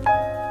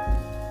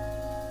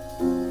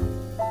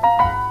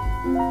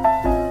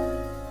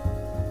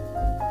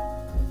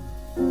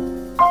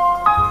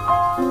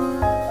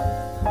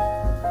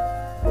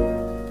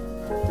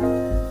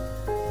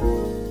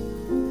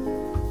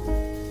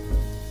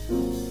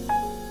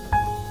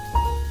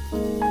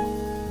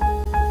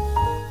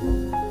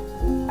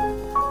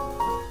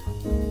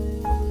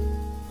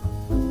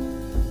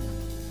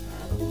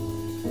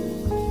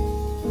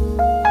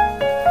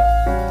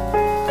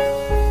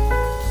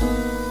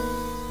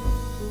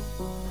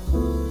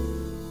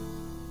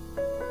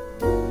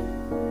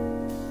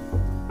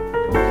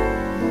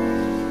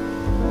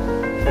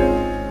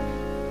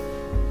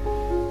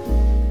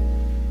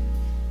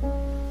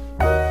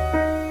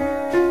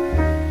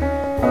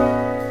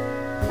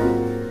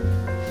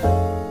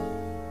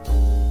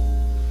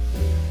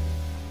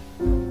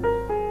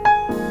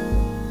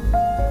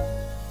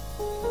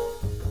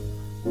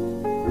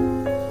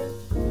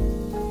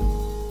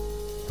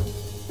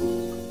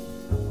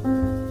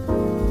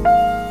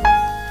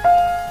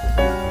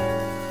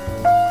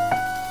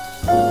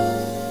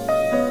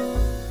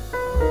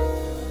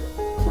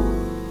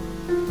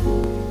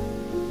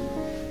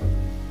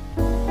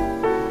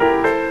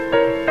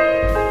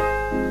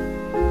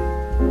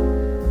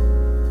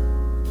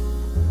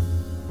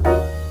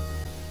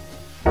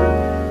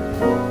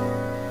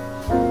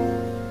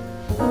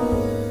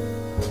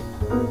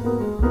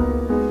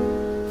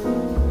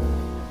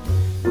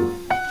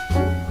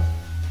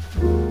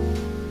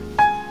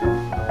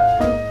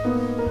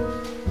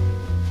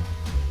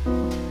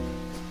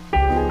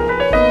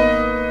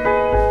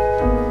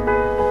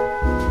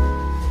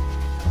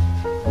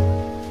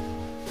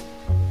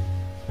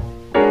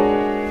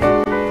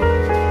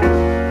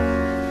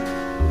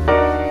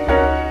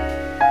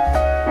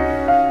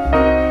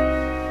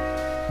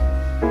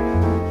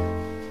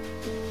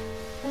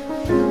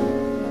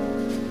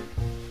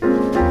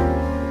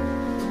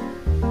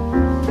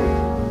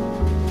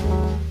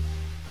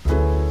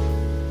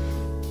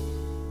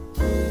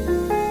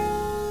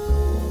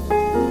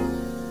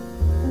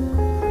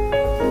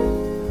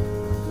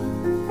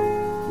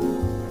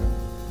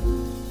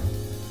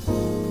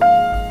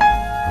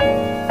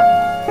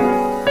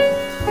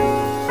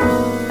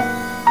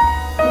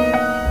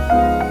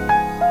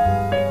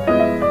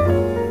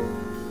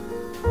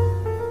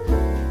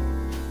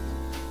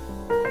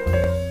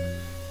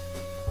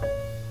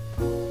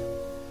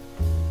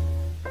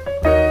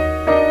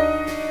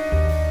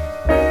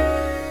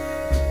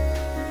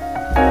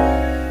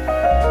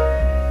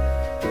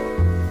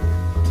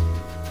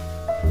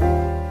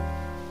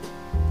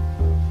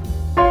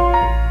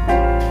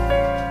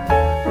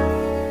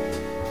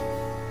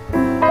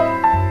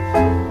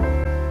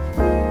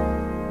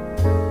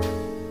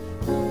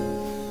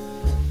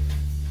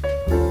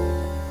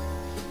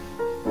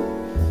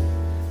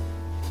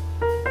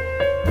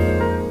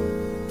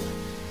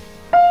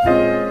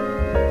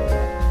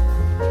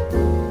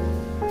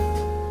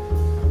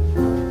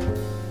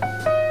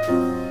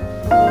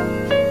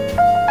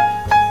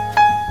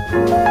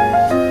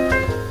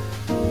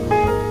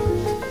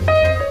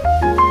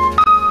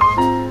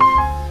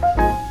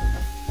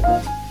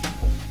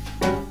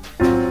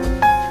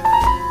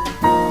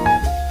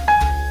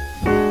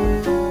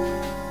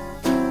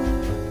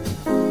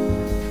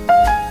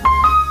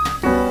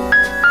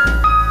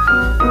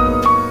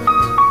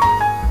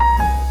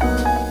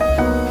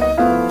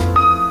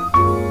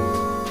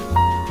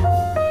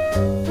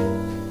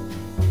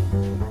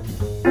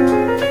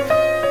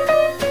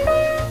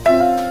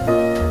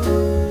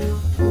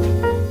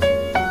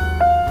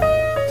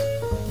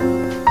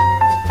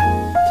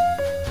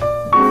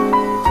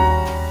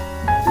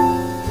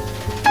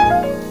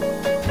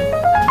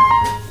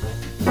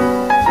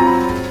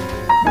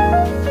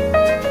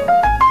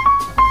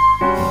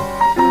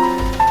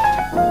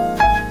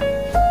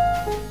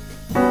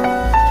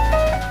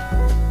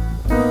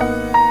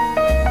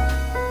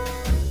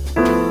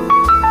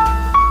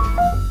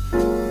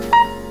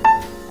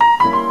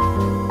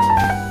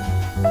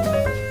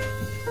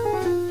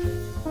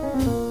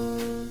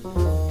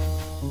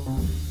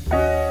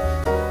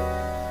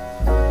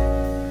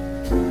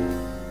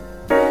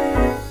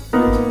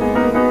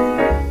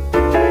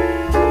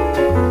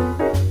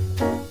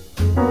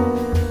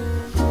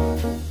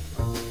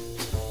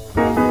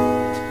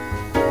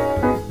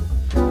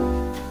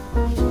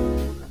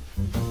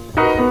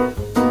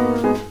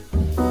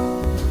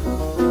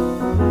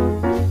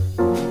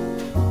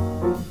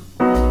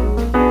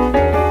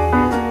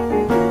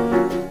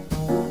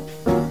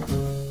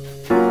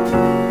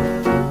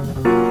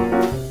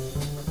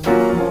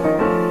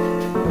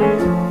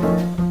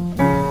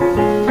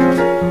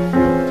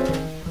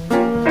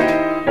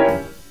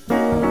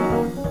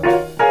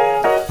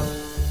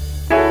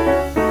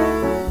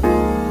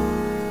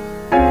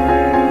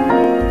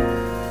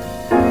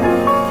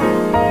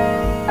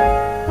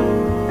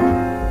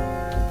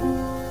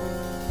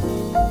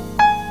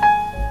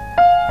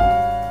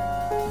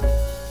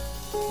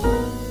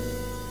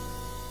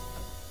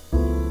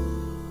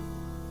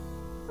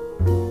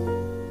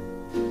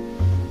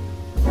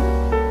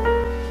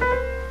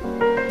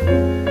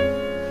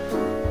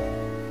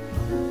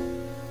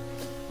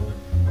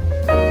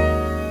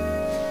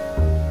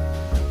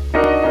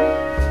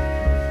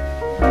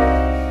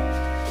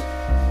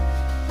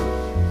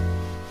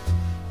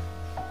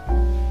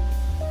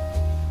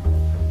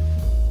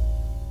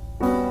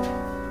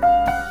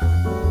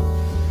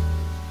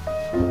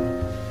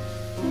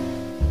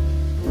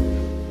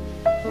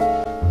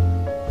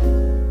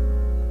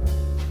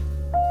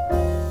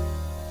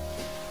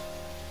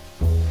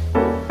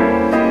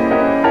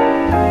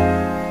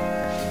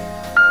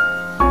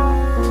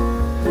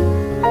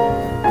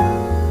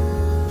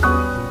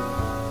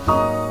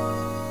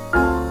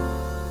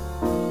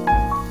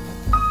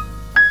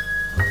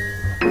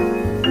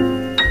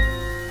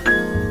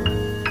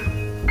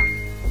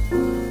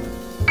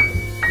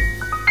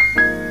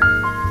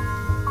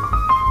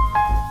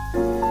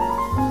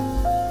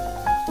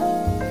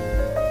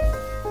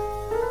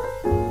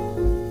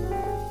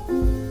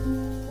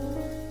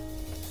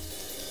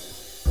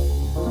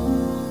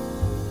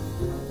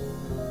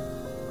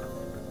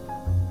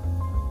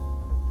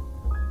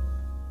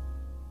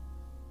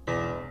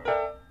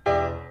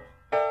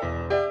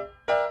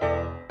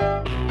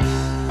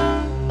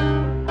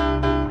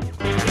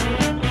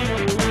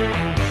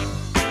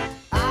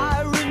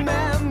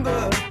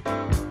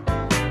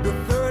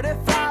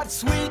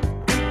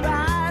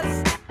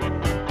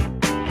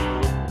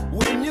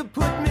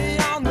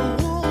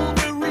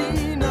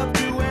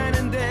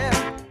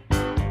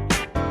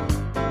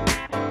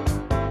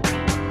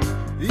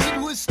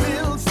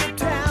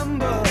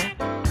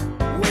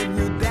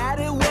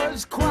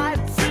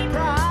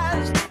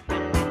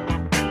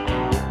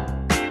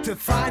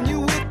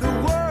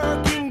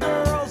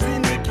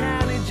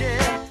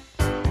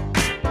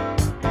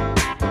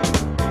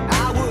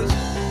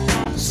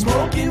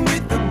 talking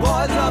with the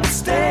boys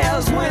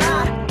upstairs when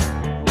I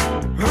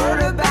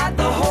heard about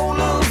the whole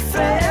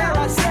affair.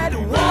 I said,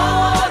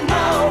 whoa,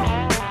 no,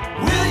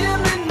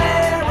 William and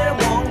Mary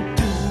won't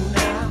do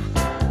now.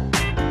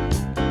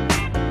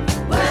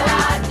 Well,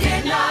 I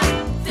did not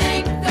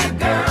think the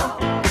girl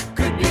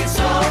could be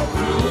so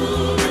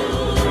rude,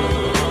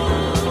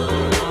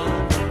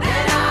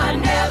 and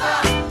I'm never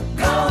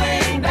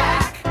going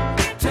back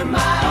to my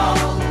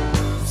old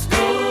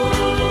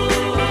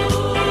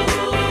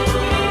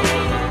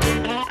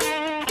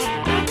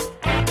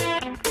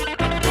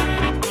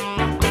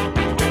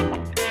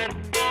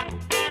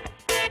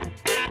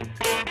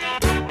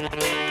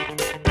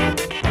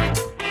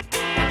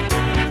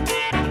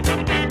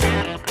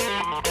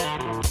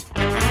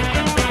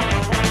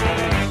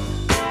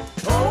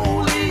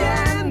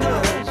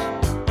oleanders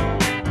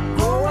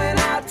growing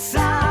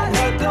outside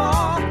her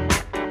door.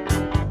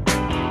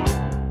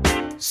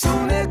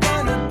 Soon they're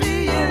gonna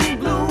be in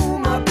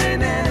bloom up in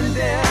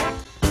there.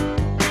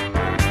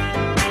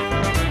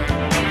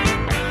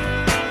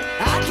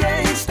 I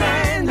can't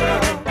stand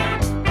her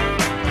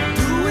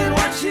doing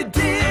what she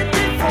did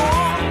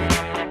before,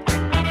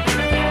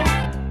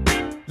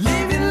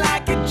 living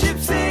like a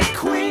gypsy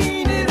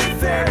queen in a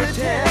fairy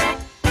tale.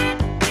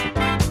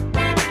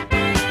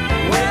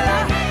 Well,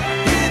 I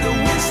hear the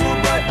whistle,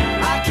 but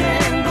I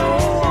can't go.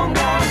 I'm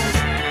gonna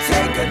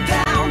take her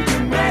down to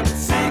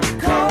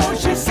Mexico.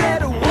 She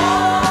said,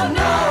 whoa,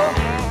 no,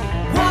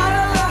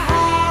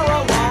 Guadalajara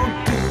won't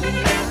do.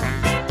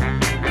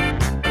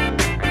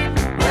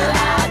 Well,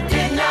 I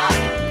did not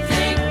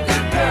think the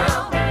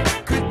girl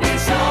could be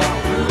so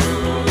rude,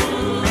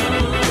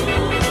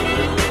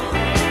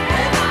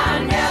 and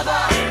I'm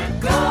never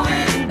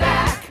going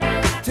back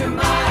to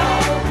my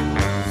old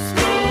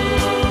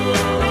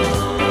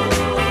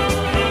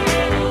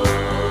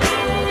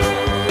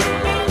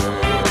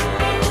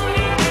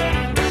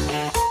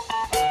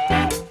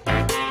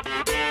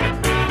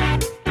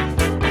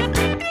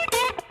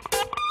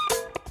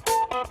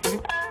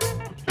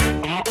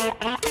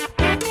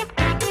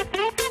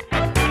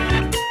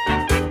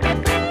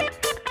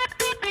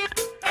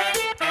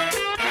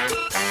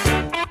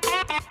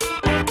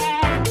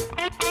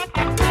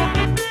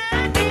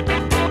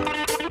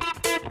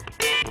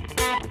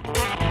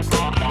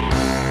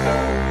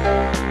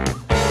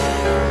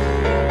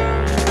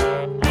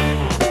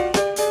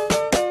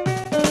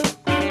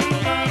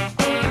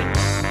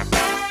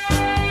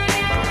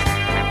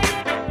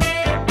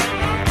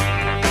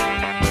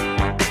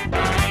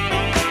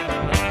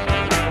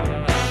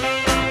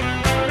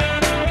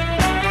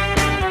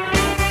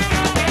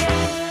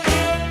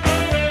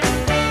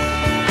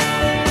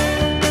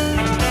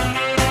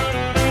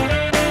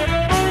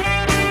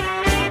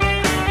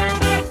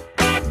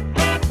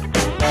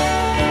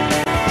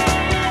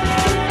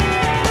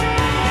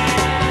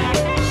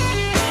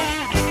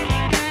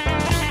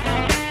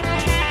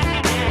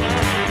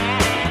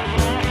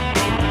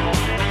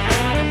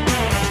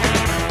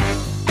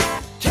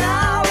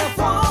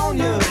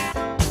California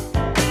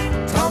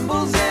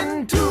tumbles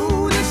into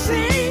the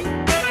sea.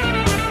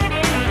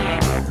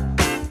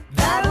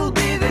 That'll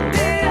be the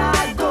day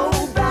I go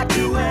back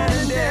to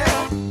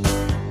Annandale.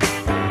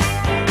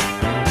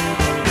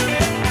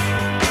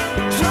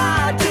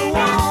 Tried to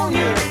warn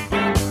you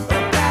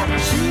about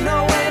Chino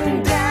and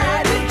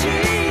Daddy G,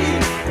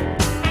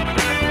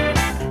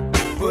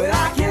 but I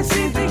can't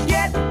seem to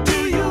get to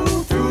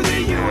you through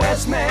the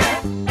U.S. mail.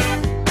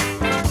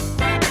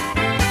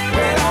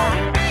 Well, I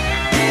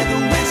hear the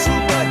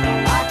whistle, but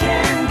I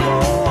can't go.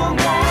 I'm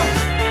gonna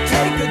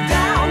take her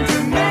down to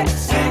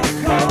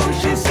Mexico.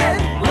 She said,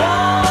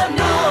 whoa,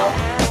 no,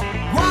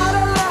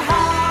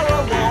 Guadalajara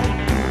won't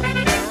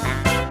do.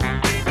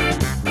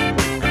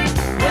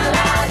 Well,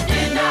 I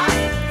did not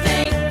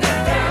think the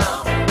girl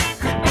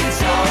could be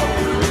so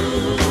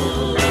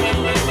rude,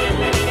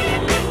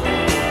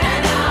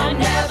 and I'm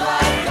never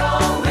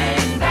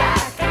going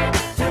back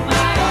to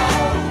my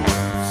old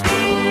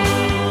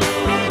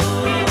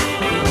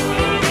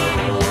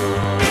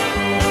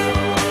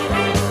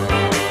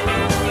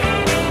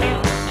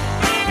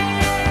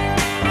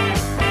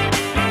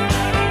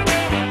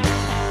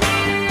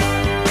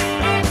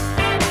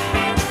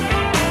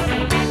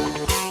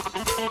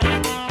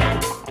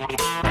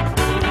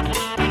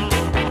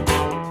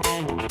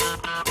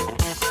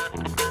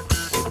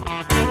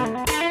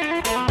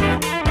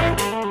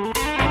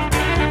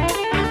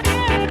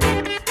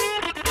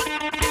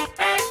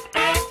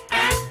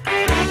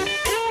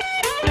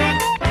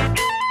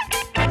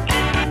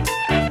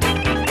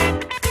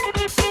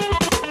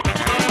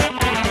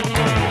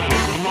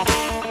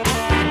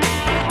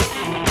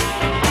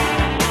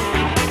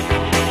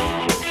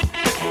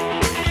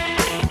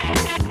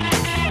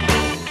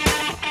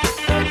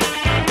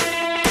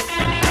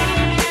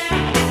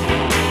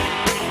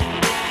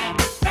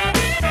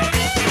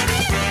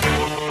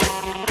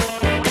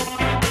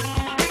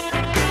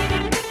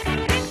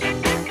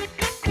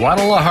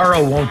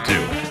Guadalajara won't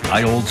do.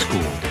 My old school,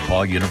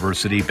 DePauw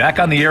University. Back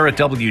on the air at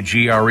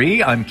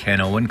WGRE. I'm Ken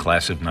Owen,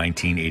 class of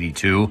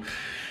 1982.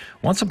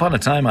 Once upon a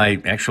time,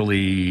 I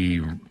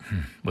actually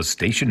was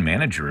station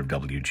manager of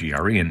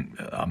WGRE, and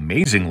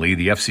amazingly,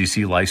 the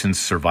FCC license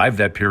survived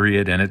that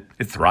period, and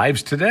it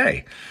thrives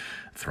today.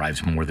 It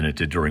thrives more than it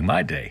did during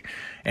my day.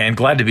 And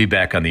glad to be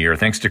back on the air.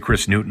 Thanks to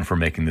Chris Newton for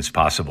making this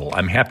possible.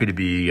 I'm happy to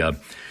be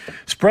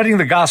spreading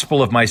the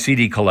gospel of my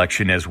CD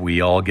collection as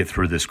we all get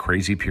through this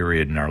crazy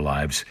period in our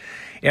lives.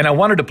 And I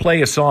wanted to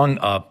play a song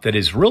that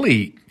has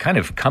really kind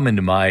of come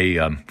into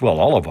my,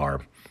 all of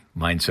our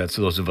mindsets,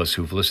 those of us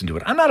who've listened to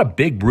it. I'm not a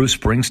big Bruce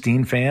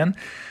Springsteen fan,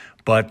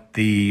 but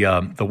the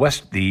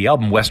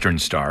album Western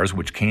Stars,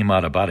 which came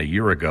out about a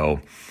year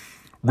ago,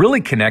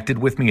 really connected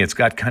with me. It's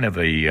got kind of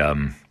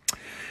a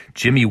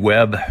Jimmy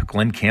Webb,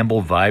 Glenn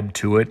Campbell vibe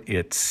to it.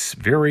 It's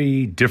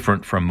very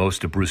different from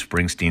most of Bruce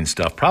Springsteen's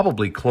stuff,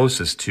 probably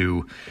closest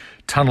to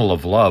Tunnel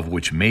of Love,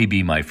 which may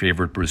be my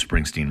favorite Bruce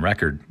Springsteen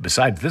record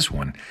besides this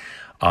one.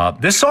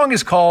 This song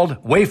is called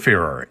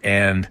Wayfarer,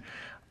 and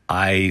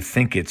I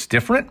think it's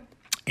different.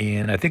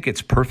 And I think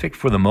it's perfect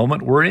for the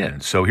moment we're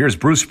in. So here's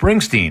Bruce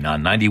Springsteen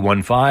on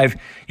 91.5,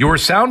 your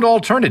sound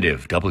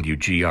alternative,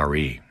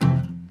 WGRE.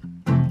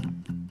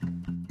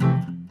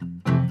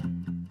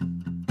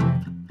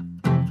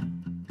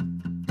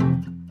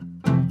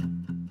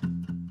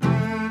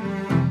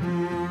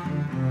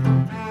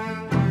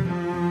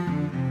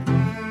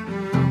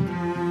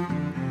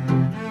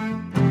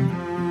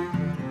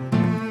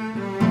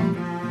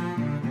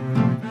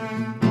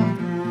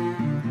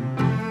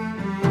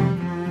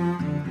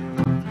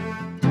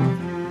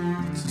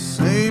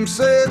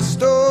 Sad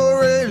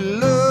story,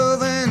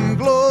 love and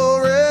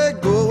glory,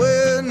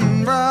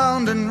 going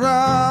round and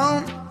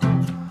round.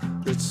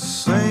 It's the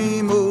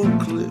same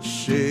old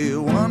cliche,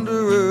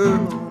 wanderer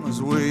on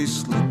his way,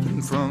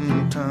 slipping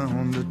from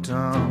town to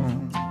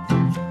town.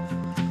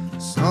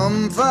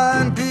 Some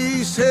find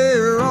peace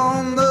here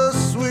on the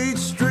sweet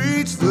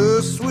streets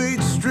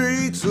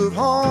of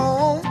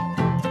home,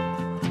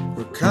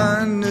 where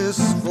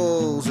kindness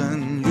falls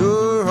and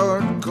your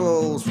heart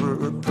calls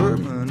for a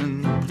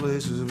permanent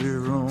place of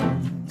your own.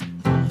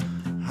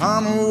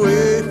 I'm a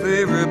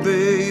wayfarer,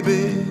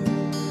 baby,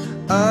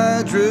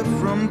 I drift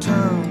from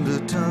town to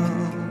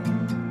town.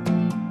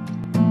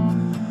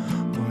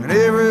 When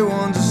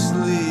everyone's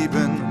asleep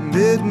and the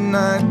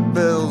midnight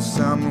bells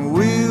sound, the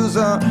wheels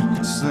are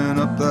sent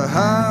up the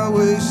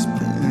highway,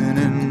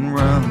 spinning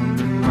round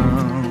and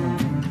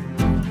round.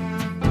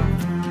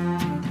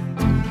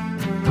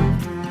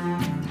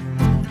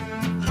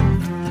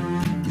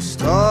 You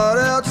start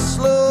out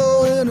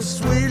slow in a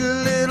sweet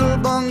little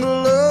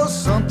bungalow,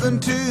 something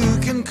two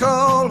can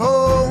call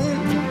home.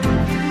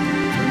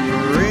 The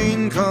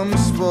rain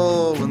comes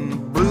falling, the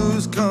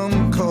blues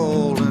come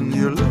calling,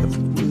 you're left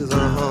with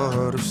a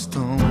heart of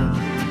stone.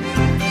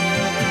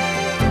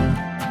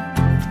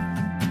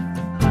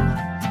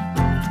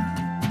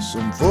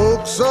 Some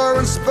folks are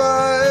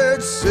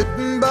inspired,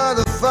 sitting by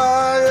the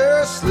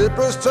fire,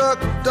 slippers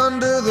tucked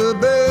under the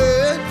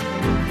bed.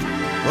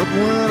 But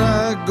when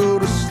I go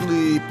to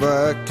sleep,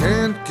 I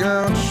can't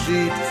count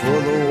sheep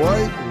for the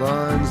white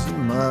lines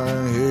in my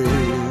head.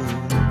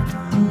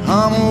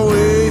 I'm a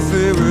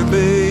wayfarer,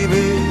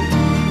 baby,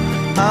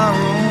 I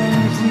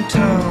roam from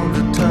town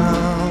to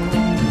town.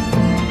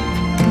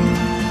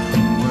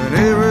 When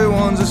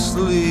everyone's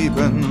asleep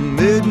and the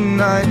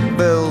midnight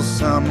bells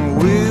sound, the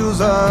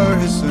wheels are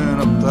hissing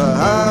up the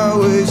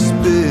highway,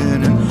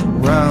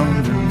 spinning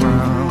round and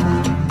round.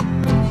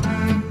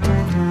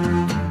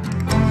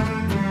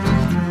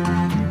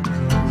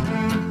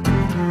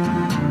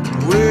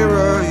 Where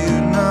are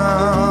you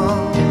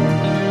now?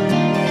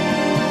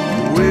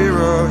 Where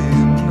are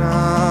you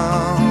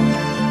now?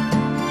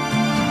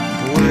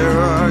 Where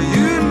are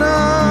you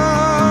now?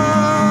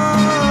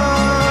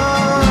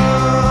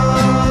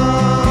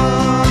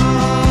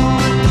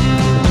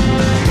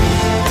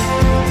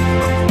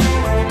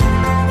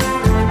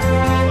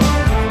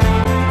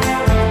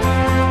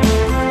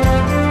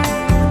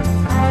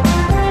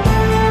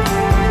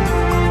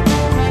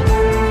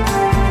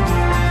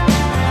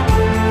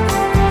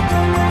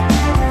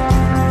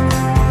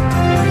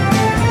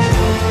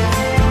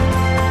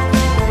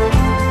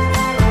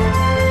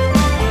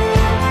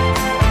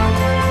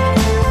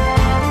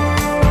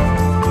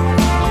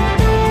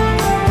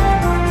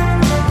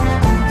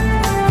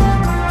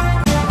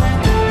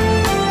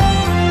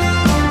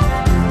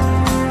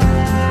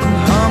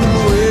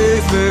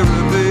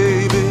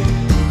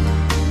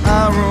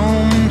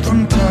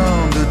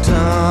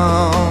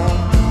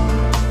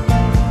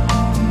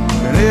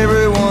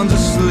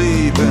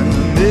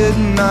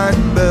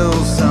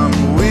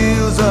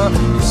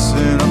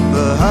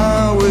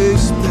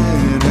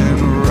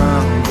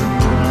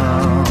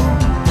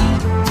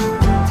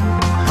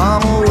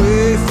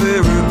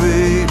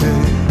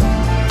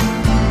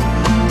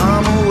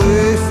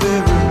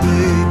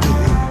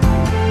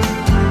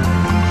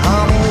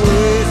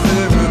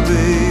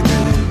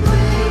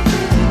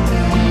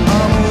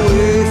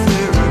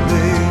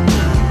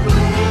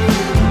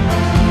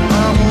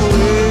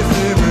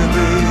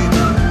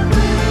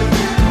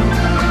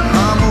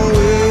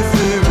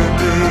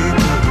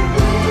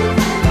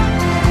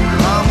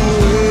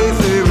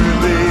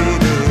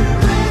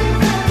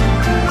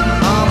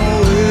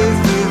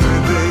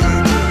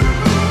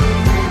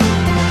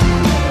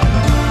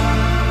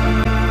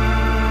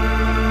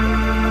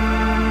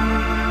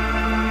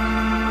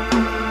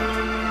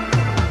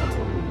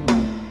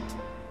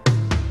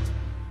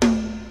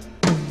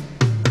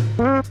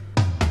 Never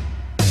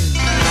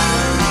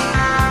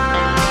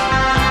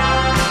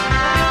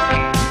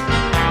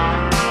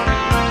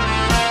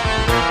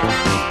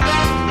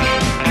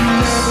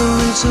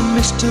is a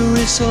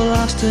mystery so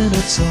lost in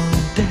its own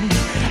day.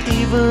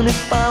 Even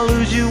if I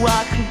lose you,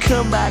 I can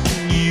come back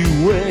a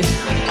new way.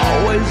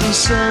 Always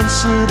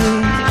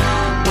insensitive,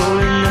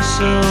 pulling us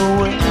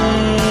away.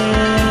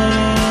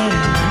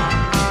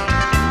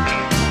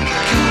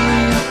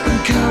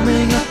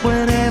 Coming up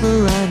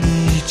whenever I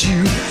need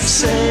you.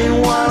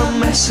 Saying what a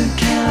mess and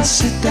can I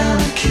sit down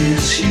and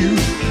kiss you.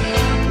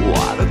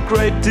 What a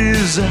great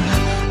desire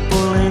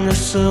pulling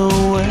us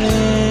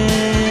away.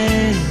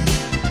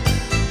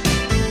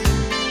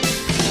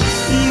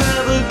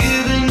 Never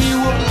giving you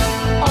up,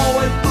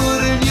 always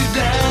putting you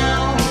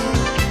down.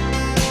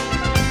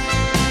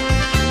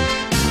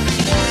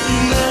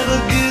 Never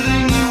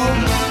giving you up,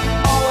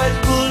 always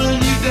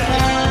pulling you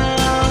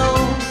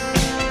down.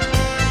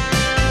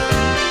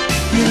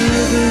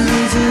 Living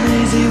isn't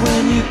easy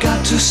when you got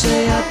to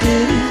say I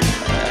did it.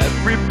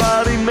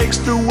 Everybody makes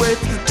the way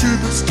to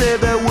the stay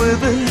there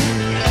with it.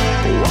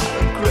 What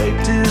a great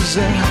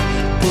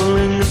desire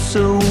pulling us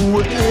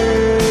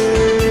away.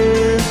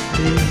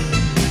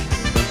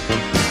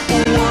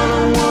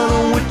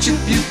 One which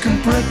if you can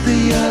break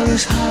the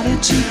other's heart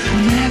into.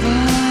 Never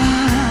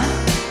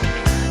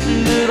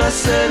did I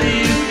say to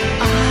you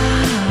I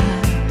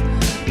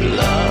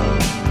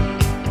love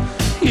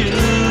you.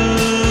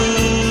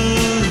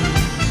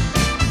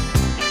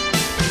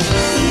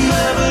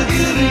 Never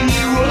giving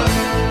you up,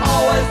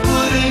 always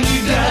putting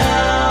you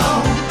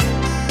down.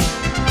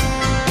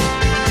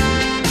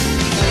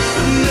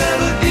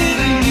 Never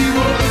giving you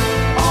up,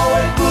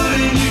 always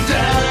putting you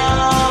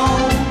down.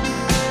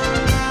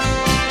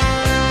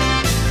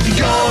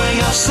 Going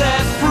our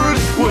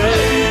separate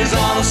ways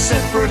on a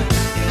separate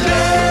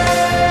day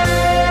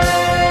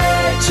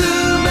to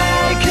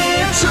make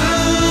it true.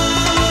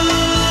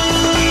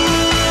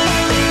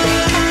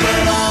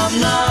 But I'm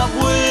not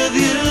with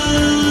you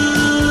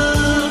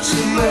to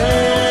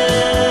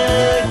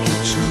make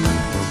it true.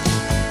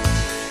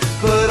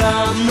 But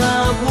I'm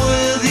not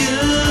with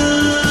you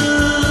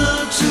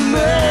to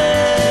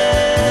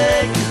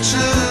make it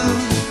true.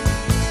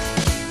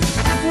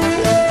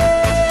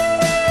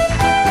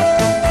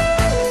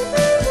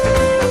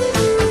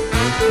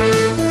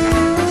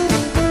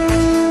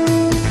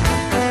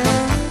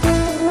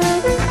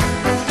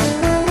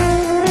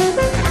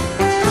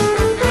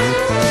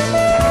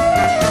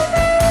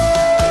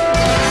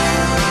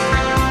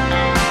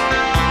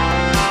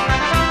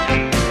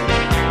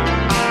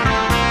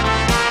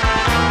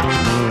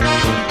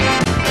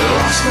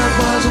 Last night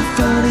was a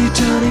funny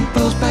turning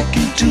post back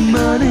into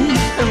money.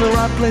 In the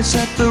right place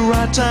at the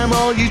right time,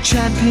 all you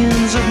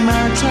champions of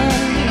my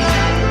time.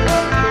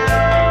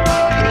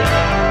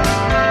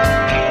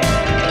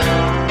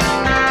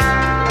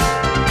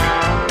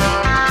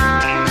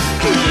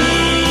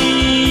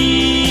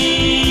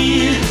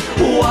 Need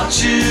what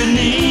you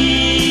need,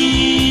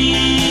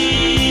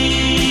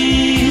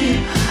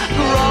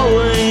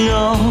 growing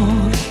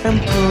old and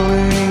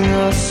pulling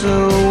us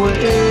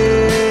away.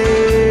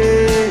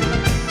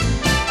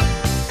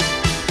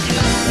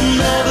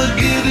 Never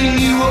giving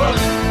you up,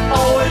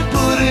 always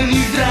putting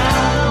you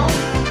down.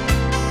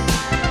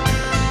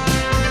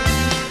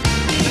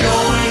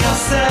 Going our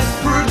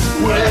separate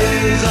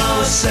ways on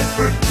a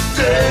separate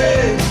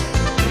day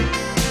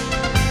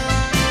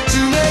to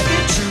make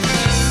it true.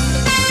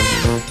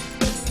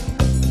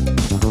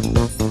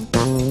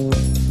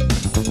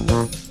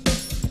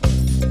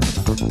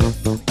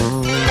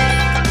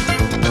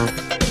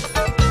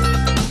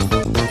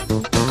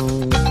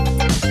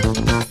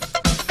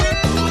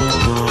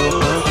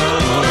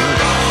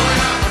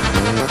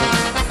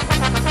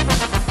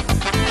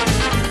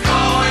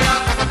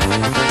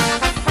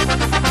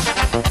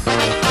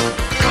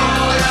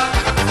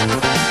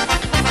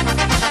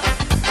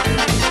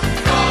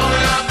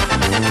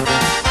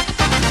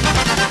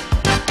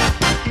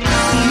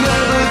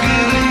 Never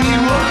giving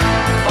you up,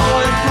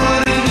 always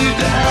putting you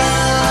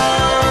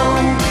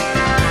down.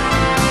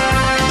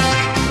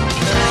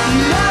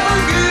 Never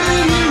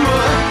giving you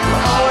up,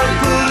 always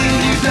putting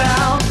you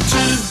down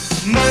to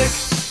make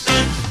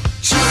it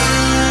true.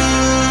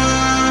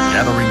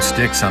 Gathering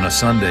Sticks on a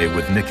Sunday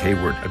with Nick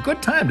Hayward. A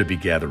good time to be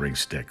gathering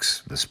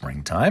sticks, the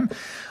springtime.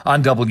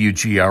 On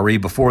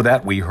WGRE, before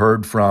that, we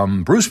heard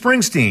from Bruce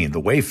Springsteen, The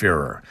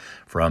Wayfarer,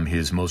 from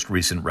his most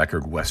recent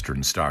record,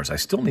 Western Stars. I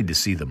still need to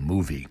see the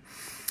movie,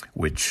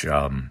 which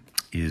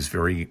is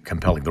very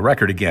compelling. The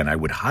record, again, I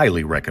would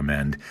highly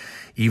recommend,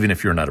 even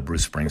if you're not a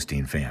Bruce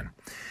Springsteen fan.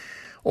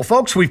 Well,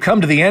 folks, we've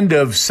come to the end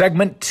of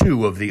segment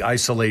 2 of the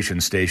Isolation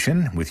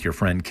Station with your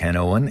friend Ken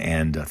Owen,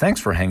 and thanks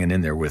for hanging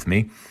in there with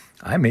me.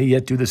 I may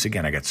yet do this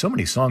again. I got so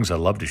many songs I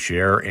love to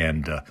share,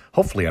 and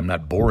hopefully I'm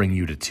not boring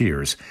you to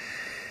tears.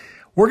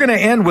 We're going to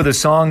end with a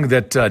song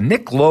that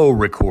Nick Lowe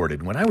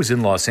recorded. When I was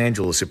in Los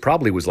Angeles, it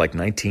probably was like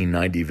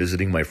 1990,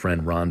 visiting my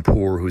friend Ron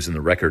Poor, who's in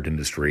the record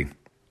industry.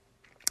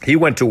 he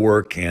went to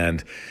work,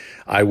 and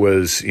I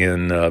was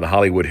in the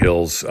Hollywood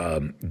Hills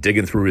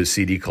digging through his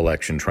CD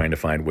collection, trying to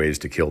find ways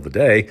to kill the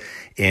day.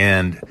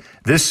 And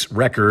this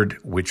record,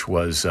 which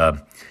was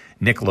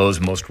Nick Lowe's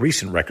most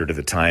recent record at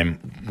the time,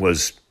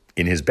 was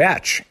in his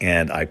batch.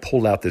 And I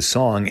pulled out this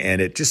song,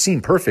 and it just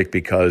seemed perfect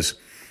because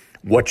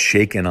What's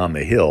Shakin' on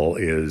the Hill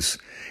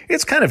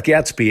it's kind of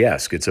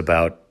Gatsby-esque. It's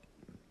about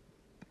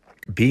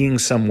being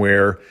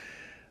somewhere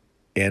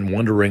and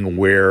wondering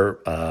where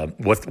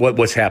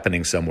what's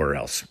happening somewhere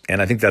else.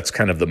 And I think that's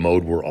kind of the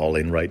mode we're all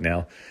in right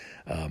now.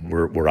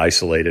 We're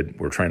isolated.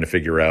 We're trying to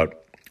figure out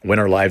when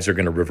our lives are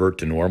going to revert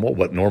to normal,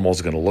 what normal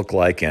is going to look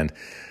like, and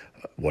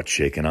what's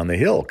shaking on the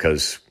hill,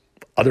 because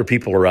other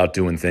people are out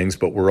doing things,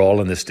 but we're all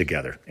in this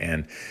together.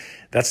 And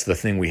that's the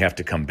thing we have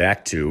to come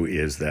back to,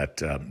 is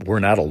that we're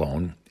not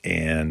alone,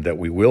 and that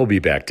we will be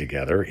back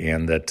together,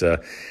 and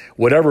that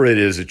whatever it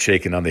is that's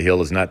shaking on the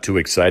hill is not too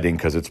exciting,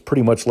 because it's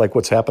pretty much like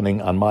what's happening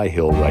on my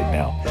hill right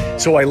now.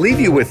 So I leave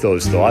you with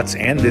those thoughts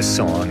and this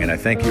song, and I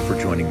thank you for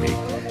joining me.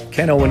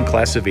 Ken Owen,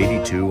 class of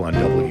 82 on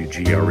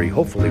WGRE.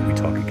 Hopefully we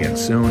talk again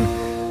soon.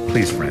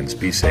 Please, friends,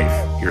 be safe.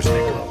 Here's Nick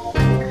Lowe.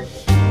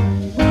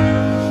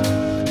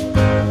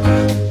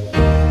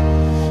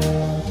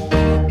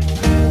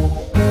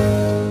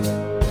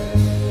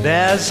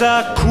 There's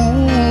a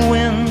cool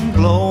wind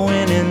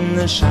blowing in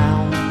the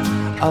sound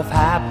of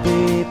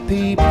happy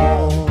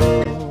people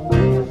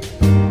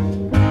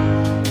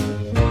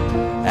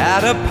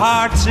at a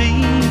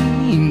party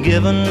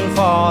given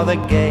for the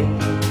gay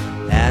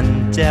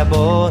and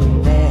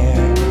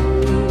debonair.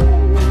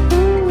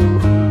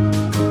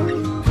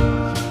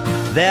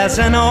 There's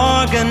an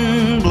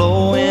organ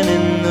blowing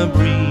in the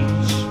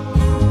breeze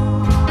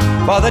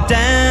for the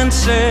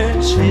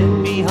dancers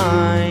hid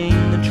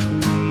behind the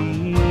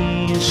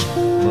trees.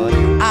 But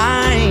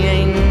I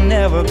ain't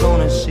never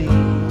gonna see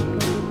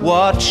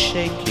what's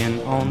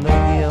shaking on the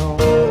hill.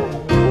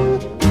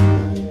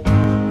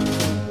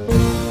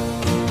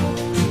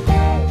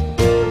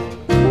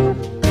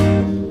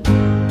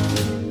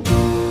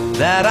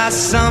 That I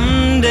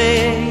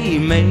someday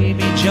may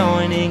be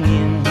joining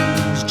in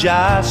is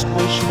just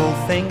wishful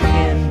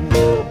thinking,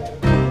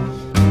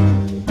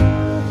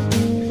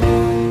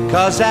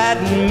 'cause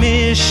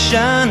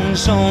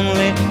admission's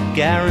only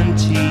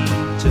guaranteed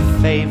to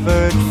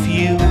favored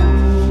few.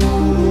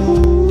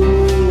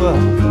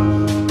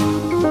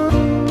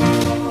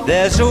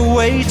 There's a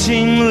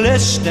waiting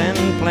list and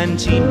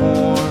plenty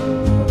more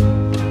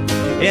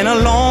in a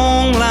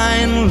long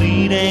line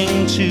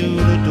leading to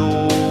the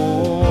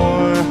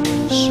door.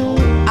 So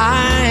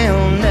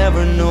I'll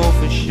never know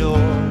for sure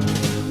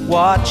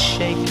what's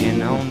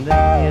shaking on the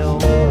hill.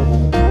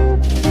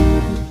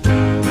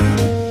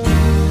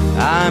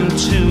 I'm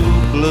too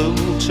blue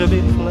to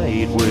be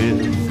played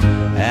with,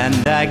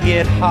 and I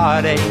get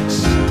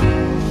heartaches,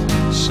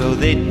 so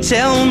they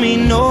tell me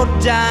no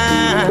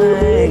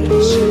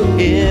dice.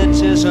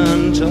 It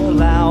isn't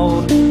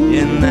allowed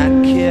in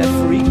that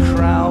carefree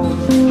crowd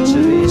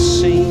to be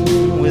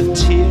seen with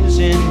tears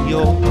in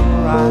your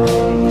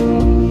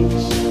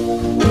eyes.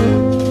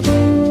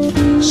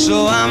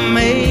 So I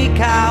make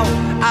out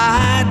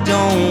I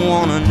don't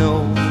wanna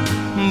know,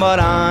 but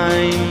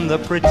I'm the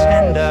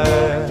pretender,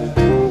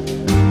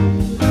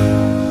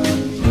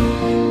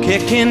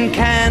 kicking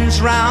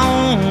cans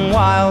round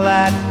while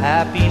that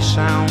happy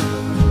sound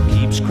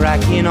keeps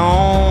cracking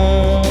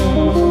on.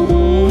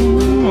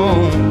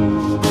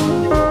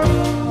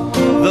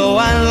 Though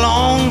I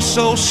long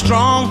so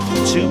strong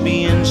to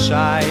be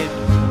inside,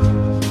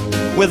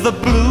 with the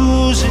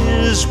blues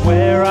is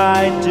where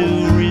I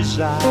do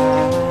reside.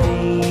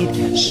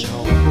 So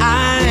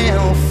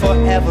I'll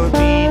forever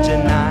be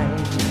denied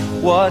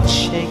what's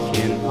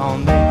shaking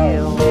on the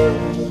hill.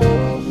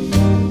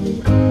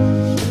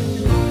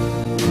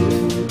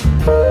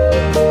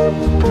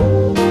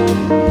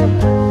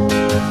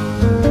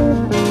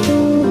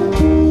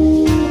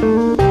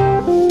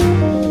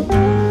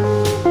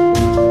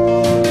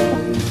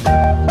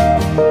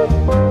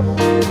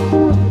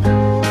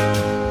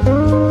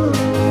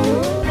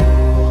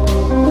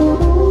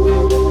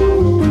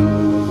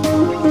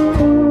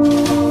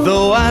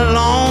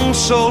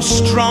 So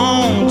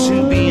strong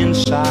to be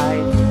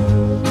inside,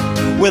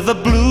 with the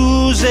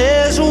blues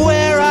is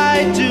where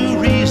I do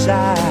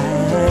reside.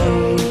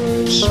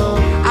 So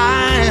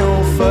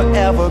I'll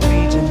forever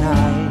be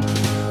denied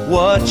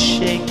what's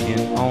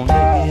shaking on the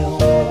hill.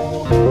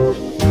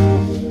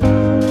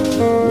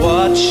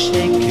 What's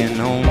shaking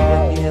on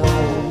the hill?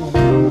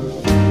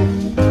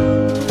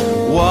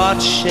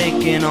 What's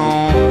shaking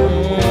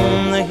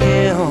on the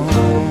hill?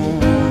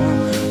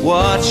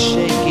 What's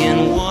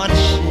shaking? What's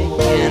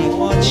shaking?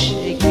 What's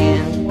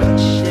shaking?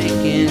 What's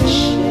shaking?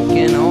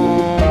 Shaking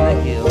on the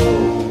hill.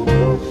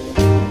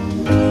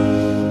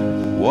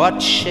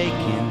 What's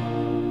shaking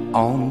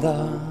on the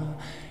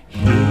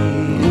hill?